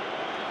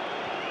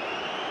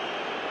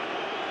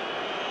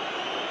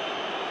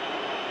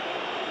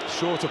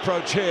 Short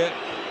approach here.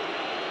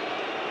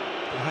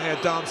 De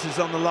Gea dances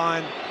on the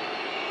line.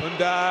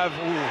 Undav,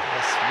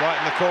 that's right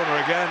in the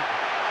corner again.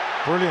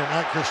 Brilliant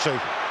accuracy.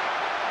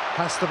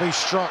 Has to be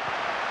struck,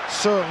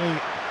 certainly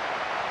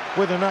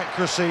with an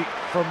accuracy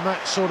from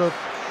that sort of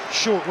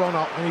short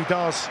run-up, and he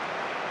does.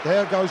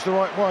 There goes the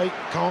right way,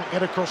 can't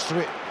get across to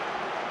it.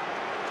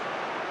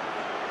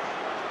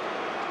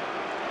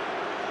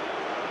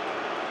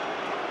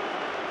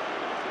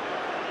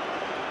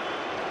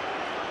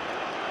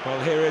 Well,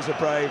 here is a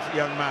brave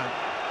young man,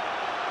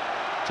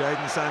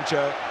 Jadon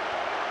Sancho,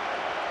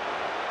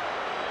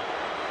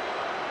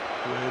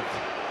 with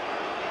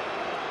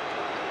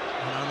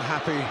an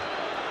unhappy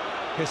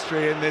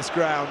history in this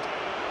ground,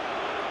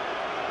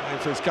 playing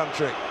for his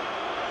country.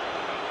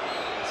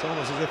 It's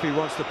almost as if he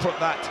wants to put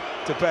that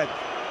to bed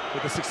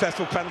with a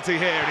successful penalty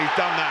here, and he's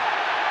done that.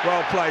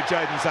 Well played,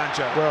 Jadon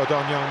Sancho. Well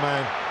done, young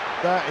man.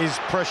 That is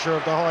pressure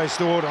of the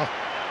highest order,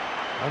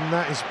 and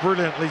that is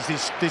brilliantly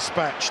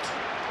dispatched.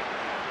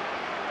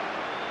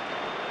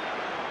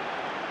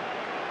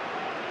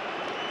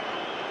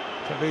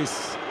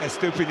 Travis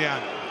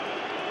Estupinian.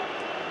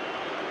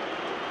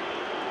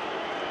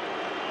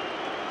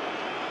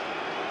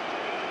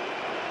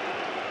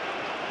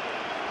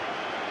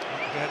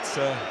 Gets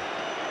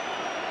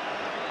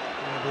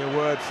maybe a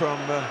word from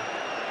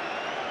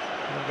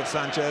Robert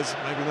Sanchez,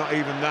 maybe not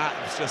even that,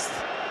 it's just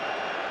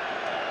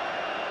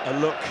a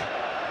look.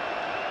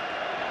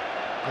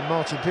 And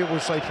Martin, people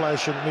say players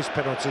shouldn't miss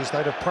penalties.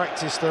 They'd have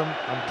practiced them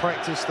and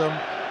practiced them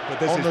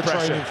on the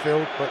training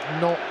field, but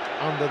not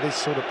under this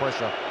sort of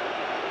pressure.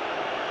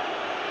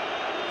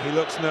 He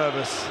looks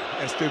nervous,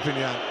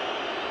 Estupinian.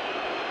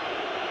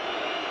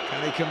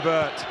 Can he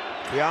convert?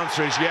 The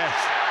answer is yes.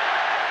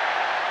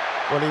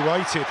 Well, he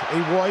waited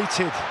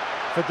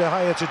for De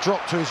Gea to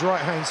drop to his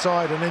right-hand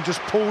side and then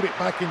just pulled it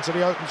back into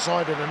the open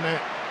side of the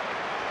net.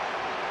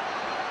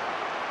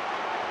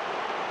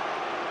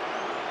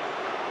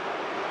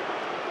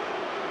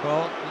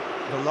 Well,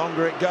 the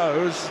longer it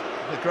goes,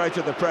 the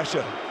greater the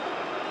pressure.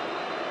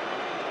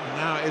 And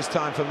now it is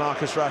time for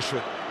Marcus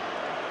Rashford.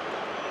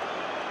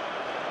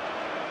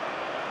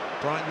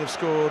 Brighton have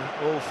scored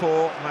all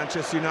four.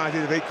 Manchester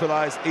United have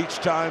equalised each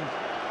time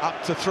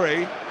up to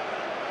 3.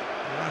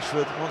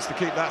 Rashford wants to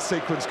keep that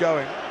sequence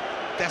going.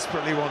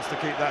 Desperately wants to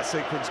keep that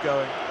sequence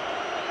going.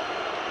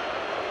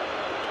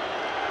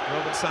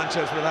 Robert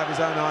Sanchez will have his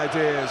own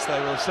ideas. They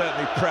will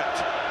certainly prep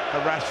a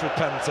Rashford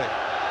penalty.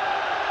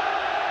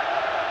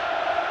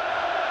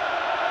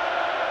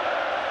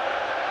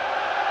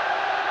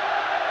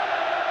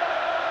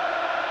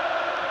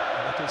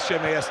 A little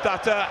shimmy, a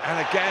stutter,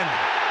 and again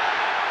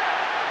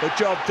the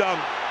job done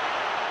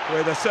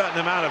with a certain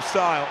amount of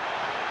style.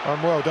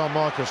 And well done,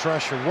 Marcus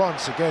Rashford.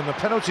 Once again, the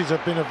penalties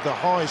have been of the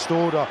highest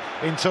order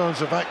in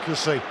terms of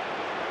accuracy.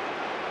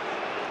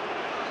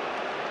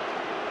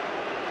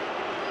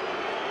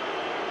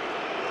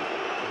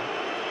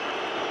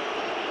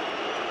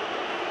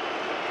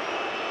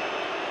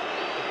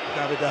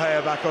 David De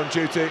Gea back on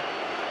duty.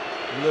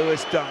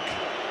 Lewis Dunk,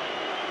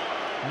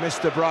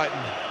 Mr.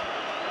 Brighton.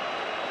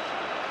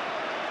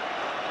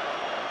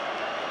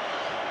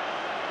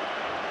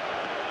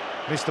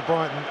 Mr.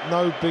 Brighton,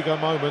 no bigger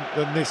moment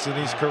than this in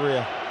his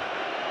career.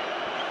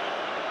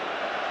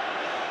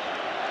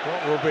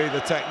 What will be the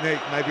technique?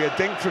 Maybe a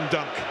dink from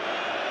Dunk,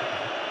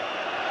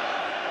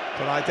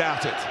 but I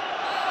doubt it.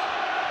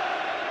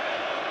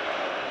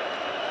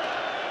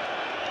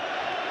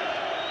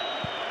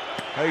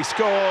 He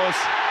scores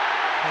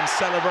and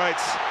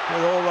celebrates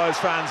with all those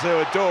fans who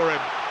adore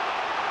him.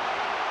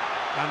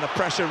 And the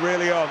pressure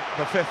really on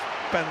the 5th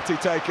penalty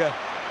taker,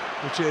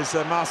 which is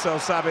Marcel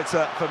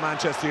Sabitzer for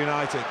Manchester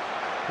United.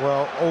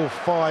 Well, all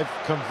 5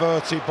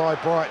 converted by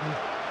Brighton.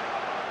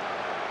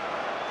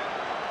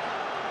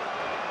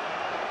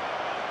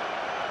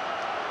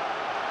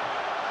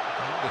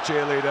 The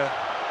cheerleader.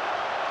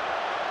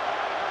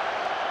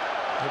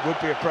 It would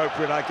be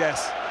appropriate, I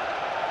guess,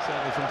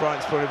 certainly from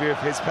Brighton's point of view, if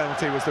his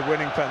penalty was the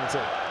winning penalty.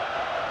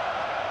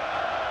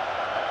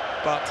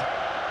 But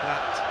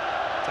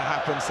that to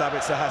happen,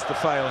 Sabitzer has to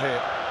fail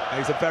here.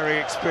 He's a very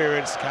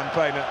experienced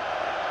campaigner,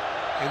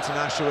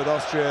 international with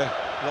Austria,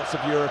 lots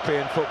of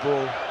European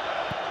football.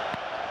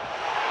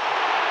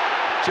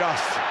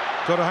 Just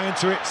got a hand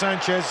to it,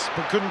 Sanchez,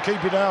 but couldn't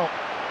keep it out.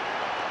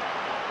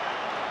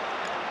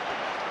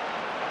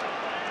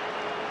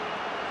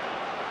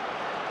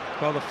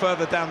 Well, the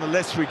further down the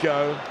list we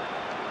go,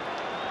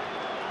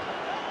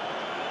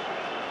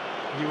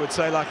 you would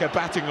say like a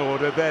batting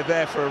order, they're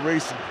there for a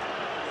reason.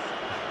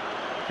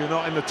 If you're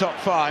not in the top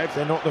 5,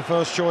 they're not the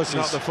first choices.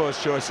 Not the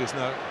first choices,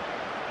 no.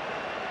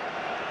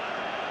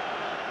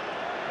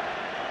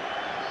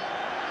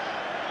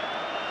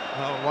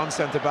 Well, one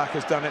centre-back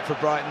has done it for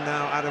Brighton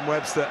now, Adam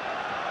Webster.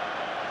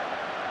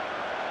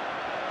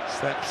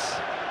 Steps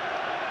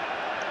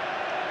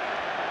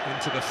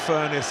into the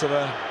furnace of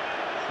a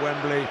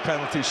Wembley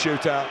penalty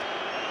shootout.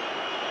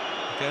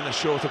 Again, a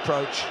short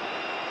approach.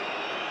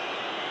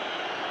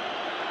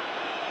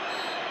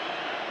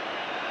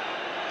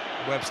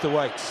 Webster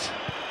waits.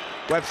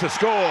 Webster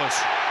scores.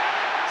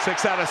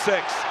 6 out of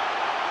 6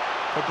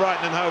 for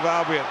Brighton and Hove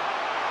Albion.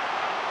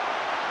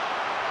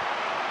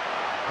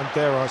 And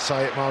dare I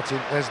say it, Martin,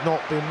 there's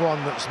not been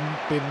one that's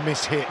been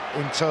mishit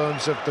in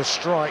terms of the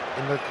strike,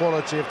 and the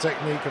quality of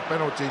technique of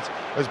penalties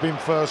has been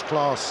first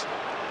class.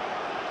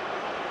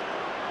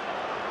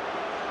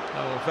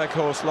 Oh,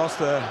 Weghorst lost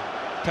the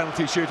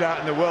penalty shootout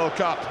in the World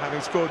Cup,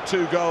 having scored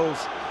 2 goals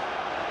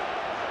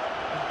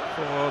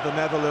for the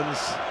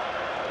Netherlands.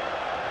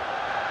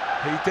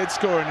 He did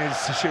score in his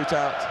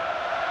shootout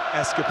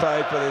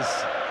escapade, but his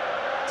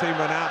team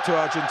went out to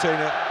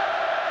Argentina.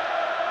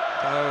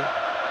 So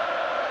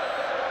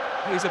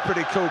he's a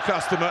pretty cool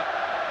customer.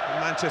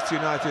 Manchester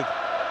United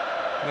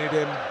need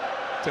him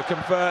to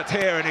convert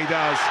here, and he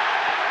does.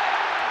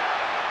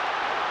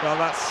 Well,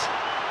 that's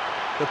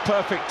the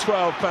perfect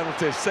 12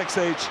 penalties, 6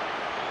 each.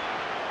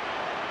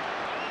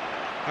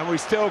 And we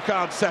still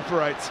can't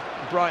separate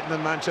Brighton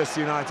and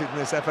Manchester United in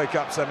this FA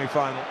Cup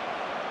semi-final.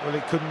 Well,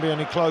 it couldn't be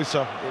any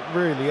closer. It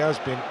really has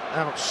been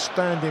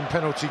outstanding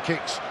penalty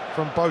kicks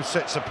from both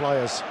sets of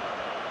players.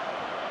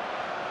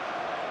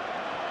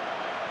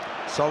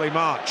 Solly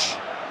March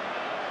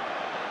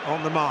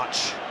on the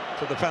march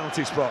to the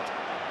penalty spot.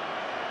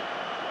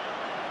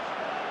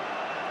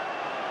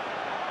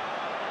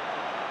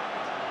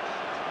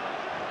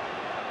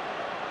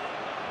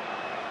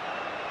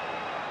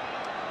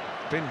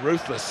 Been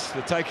ruthless,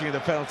 the taking of the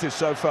penalties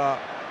so far,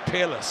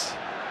 peerless.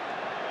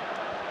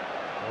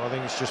 Well, I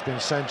think it's just been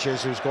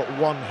Sanchez who's got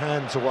one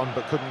hand to one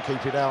but couldn't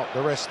keep it out.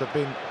 The rest have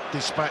been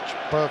dispatched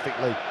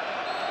perfectly.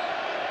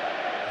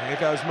 Here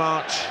goes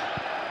March.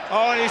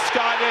 Oh, he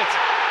skied it.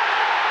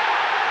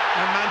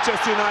 And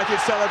Manchester United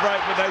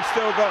celebrate, but they've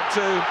still got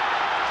to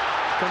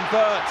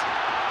convert.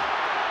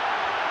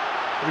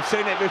 We've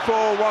seen it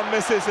before, one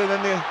misses and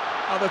then the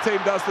other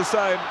team does the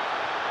same.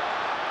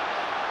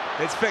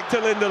 It's Victor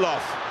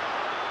Lindelof.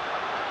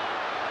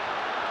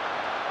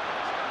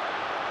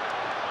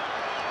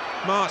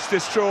 March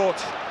distraught.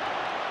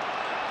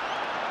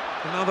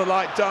 Another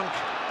light dunk,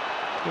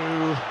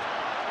 who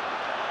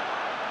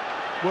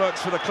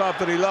works for the club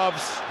that he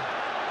loves.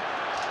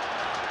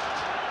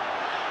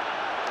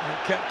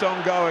 It kept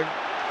on going.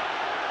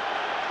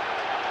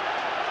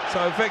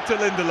 So Victor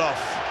Lindelof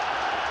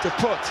to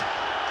put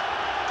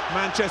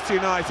Manchester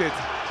United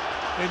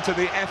into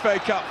the FA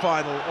Cup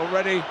final,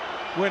 already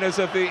winners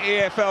of the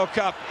EFL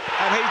Cup,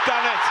 and he's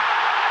done it.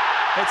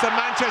 It's a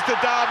Manchester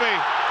derby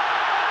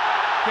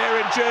here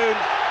in June.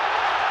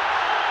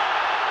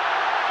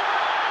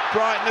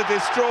 Brighton are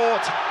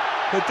distraught.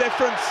 The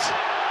difference,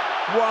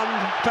 one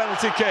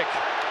penalty kick.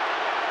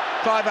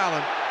 Clive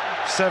Allen.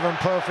 7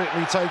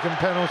 perfectly taken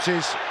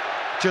penalties,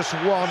 just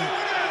one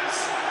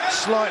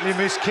slightly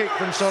missed kick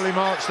from Solly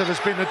March that has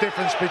been the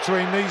difference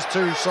between these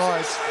two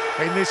sides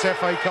in this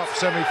FA Cup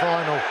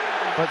semi-final,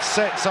 but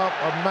sets up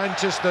a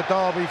Manchester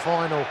derby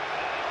final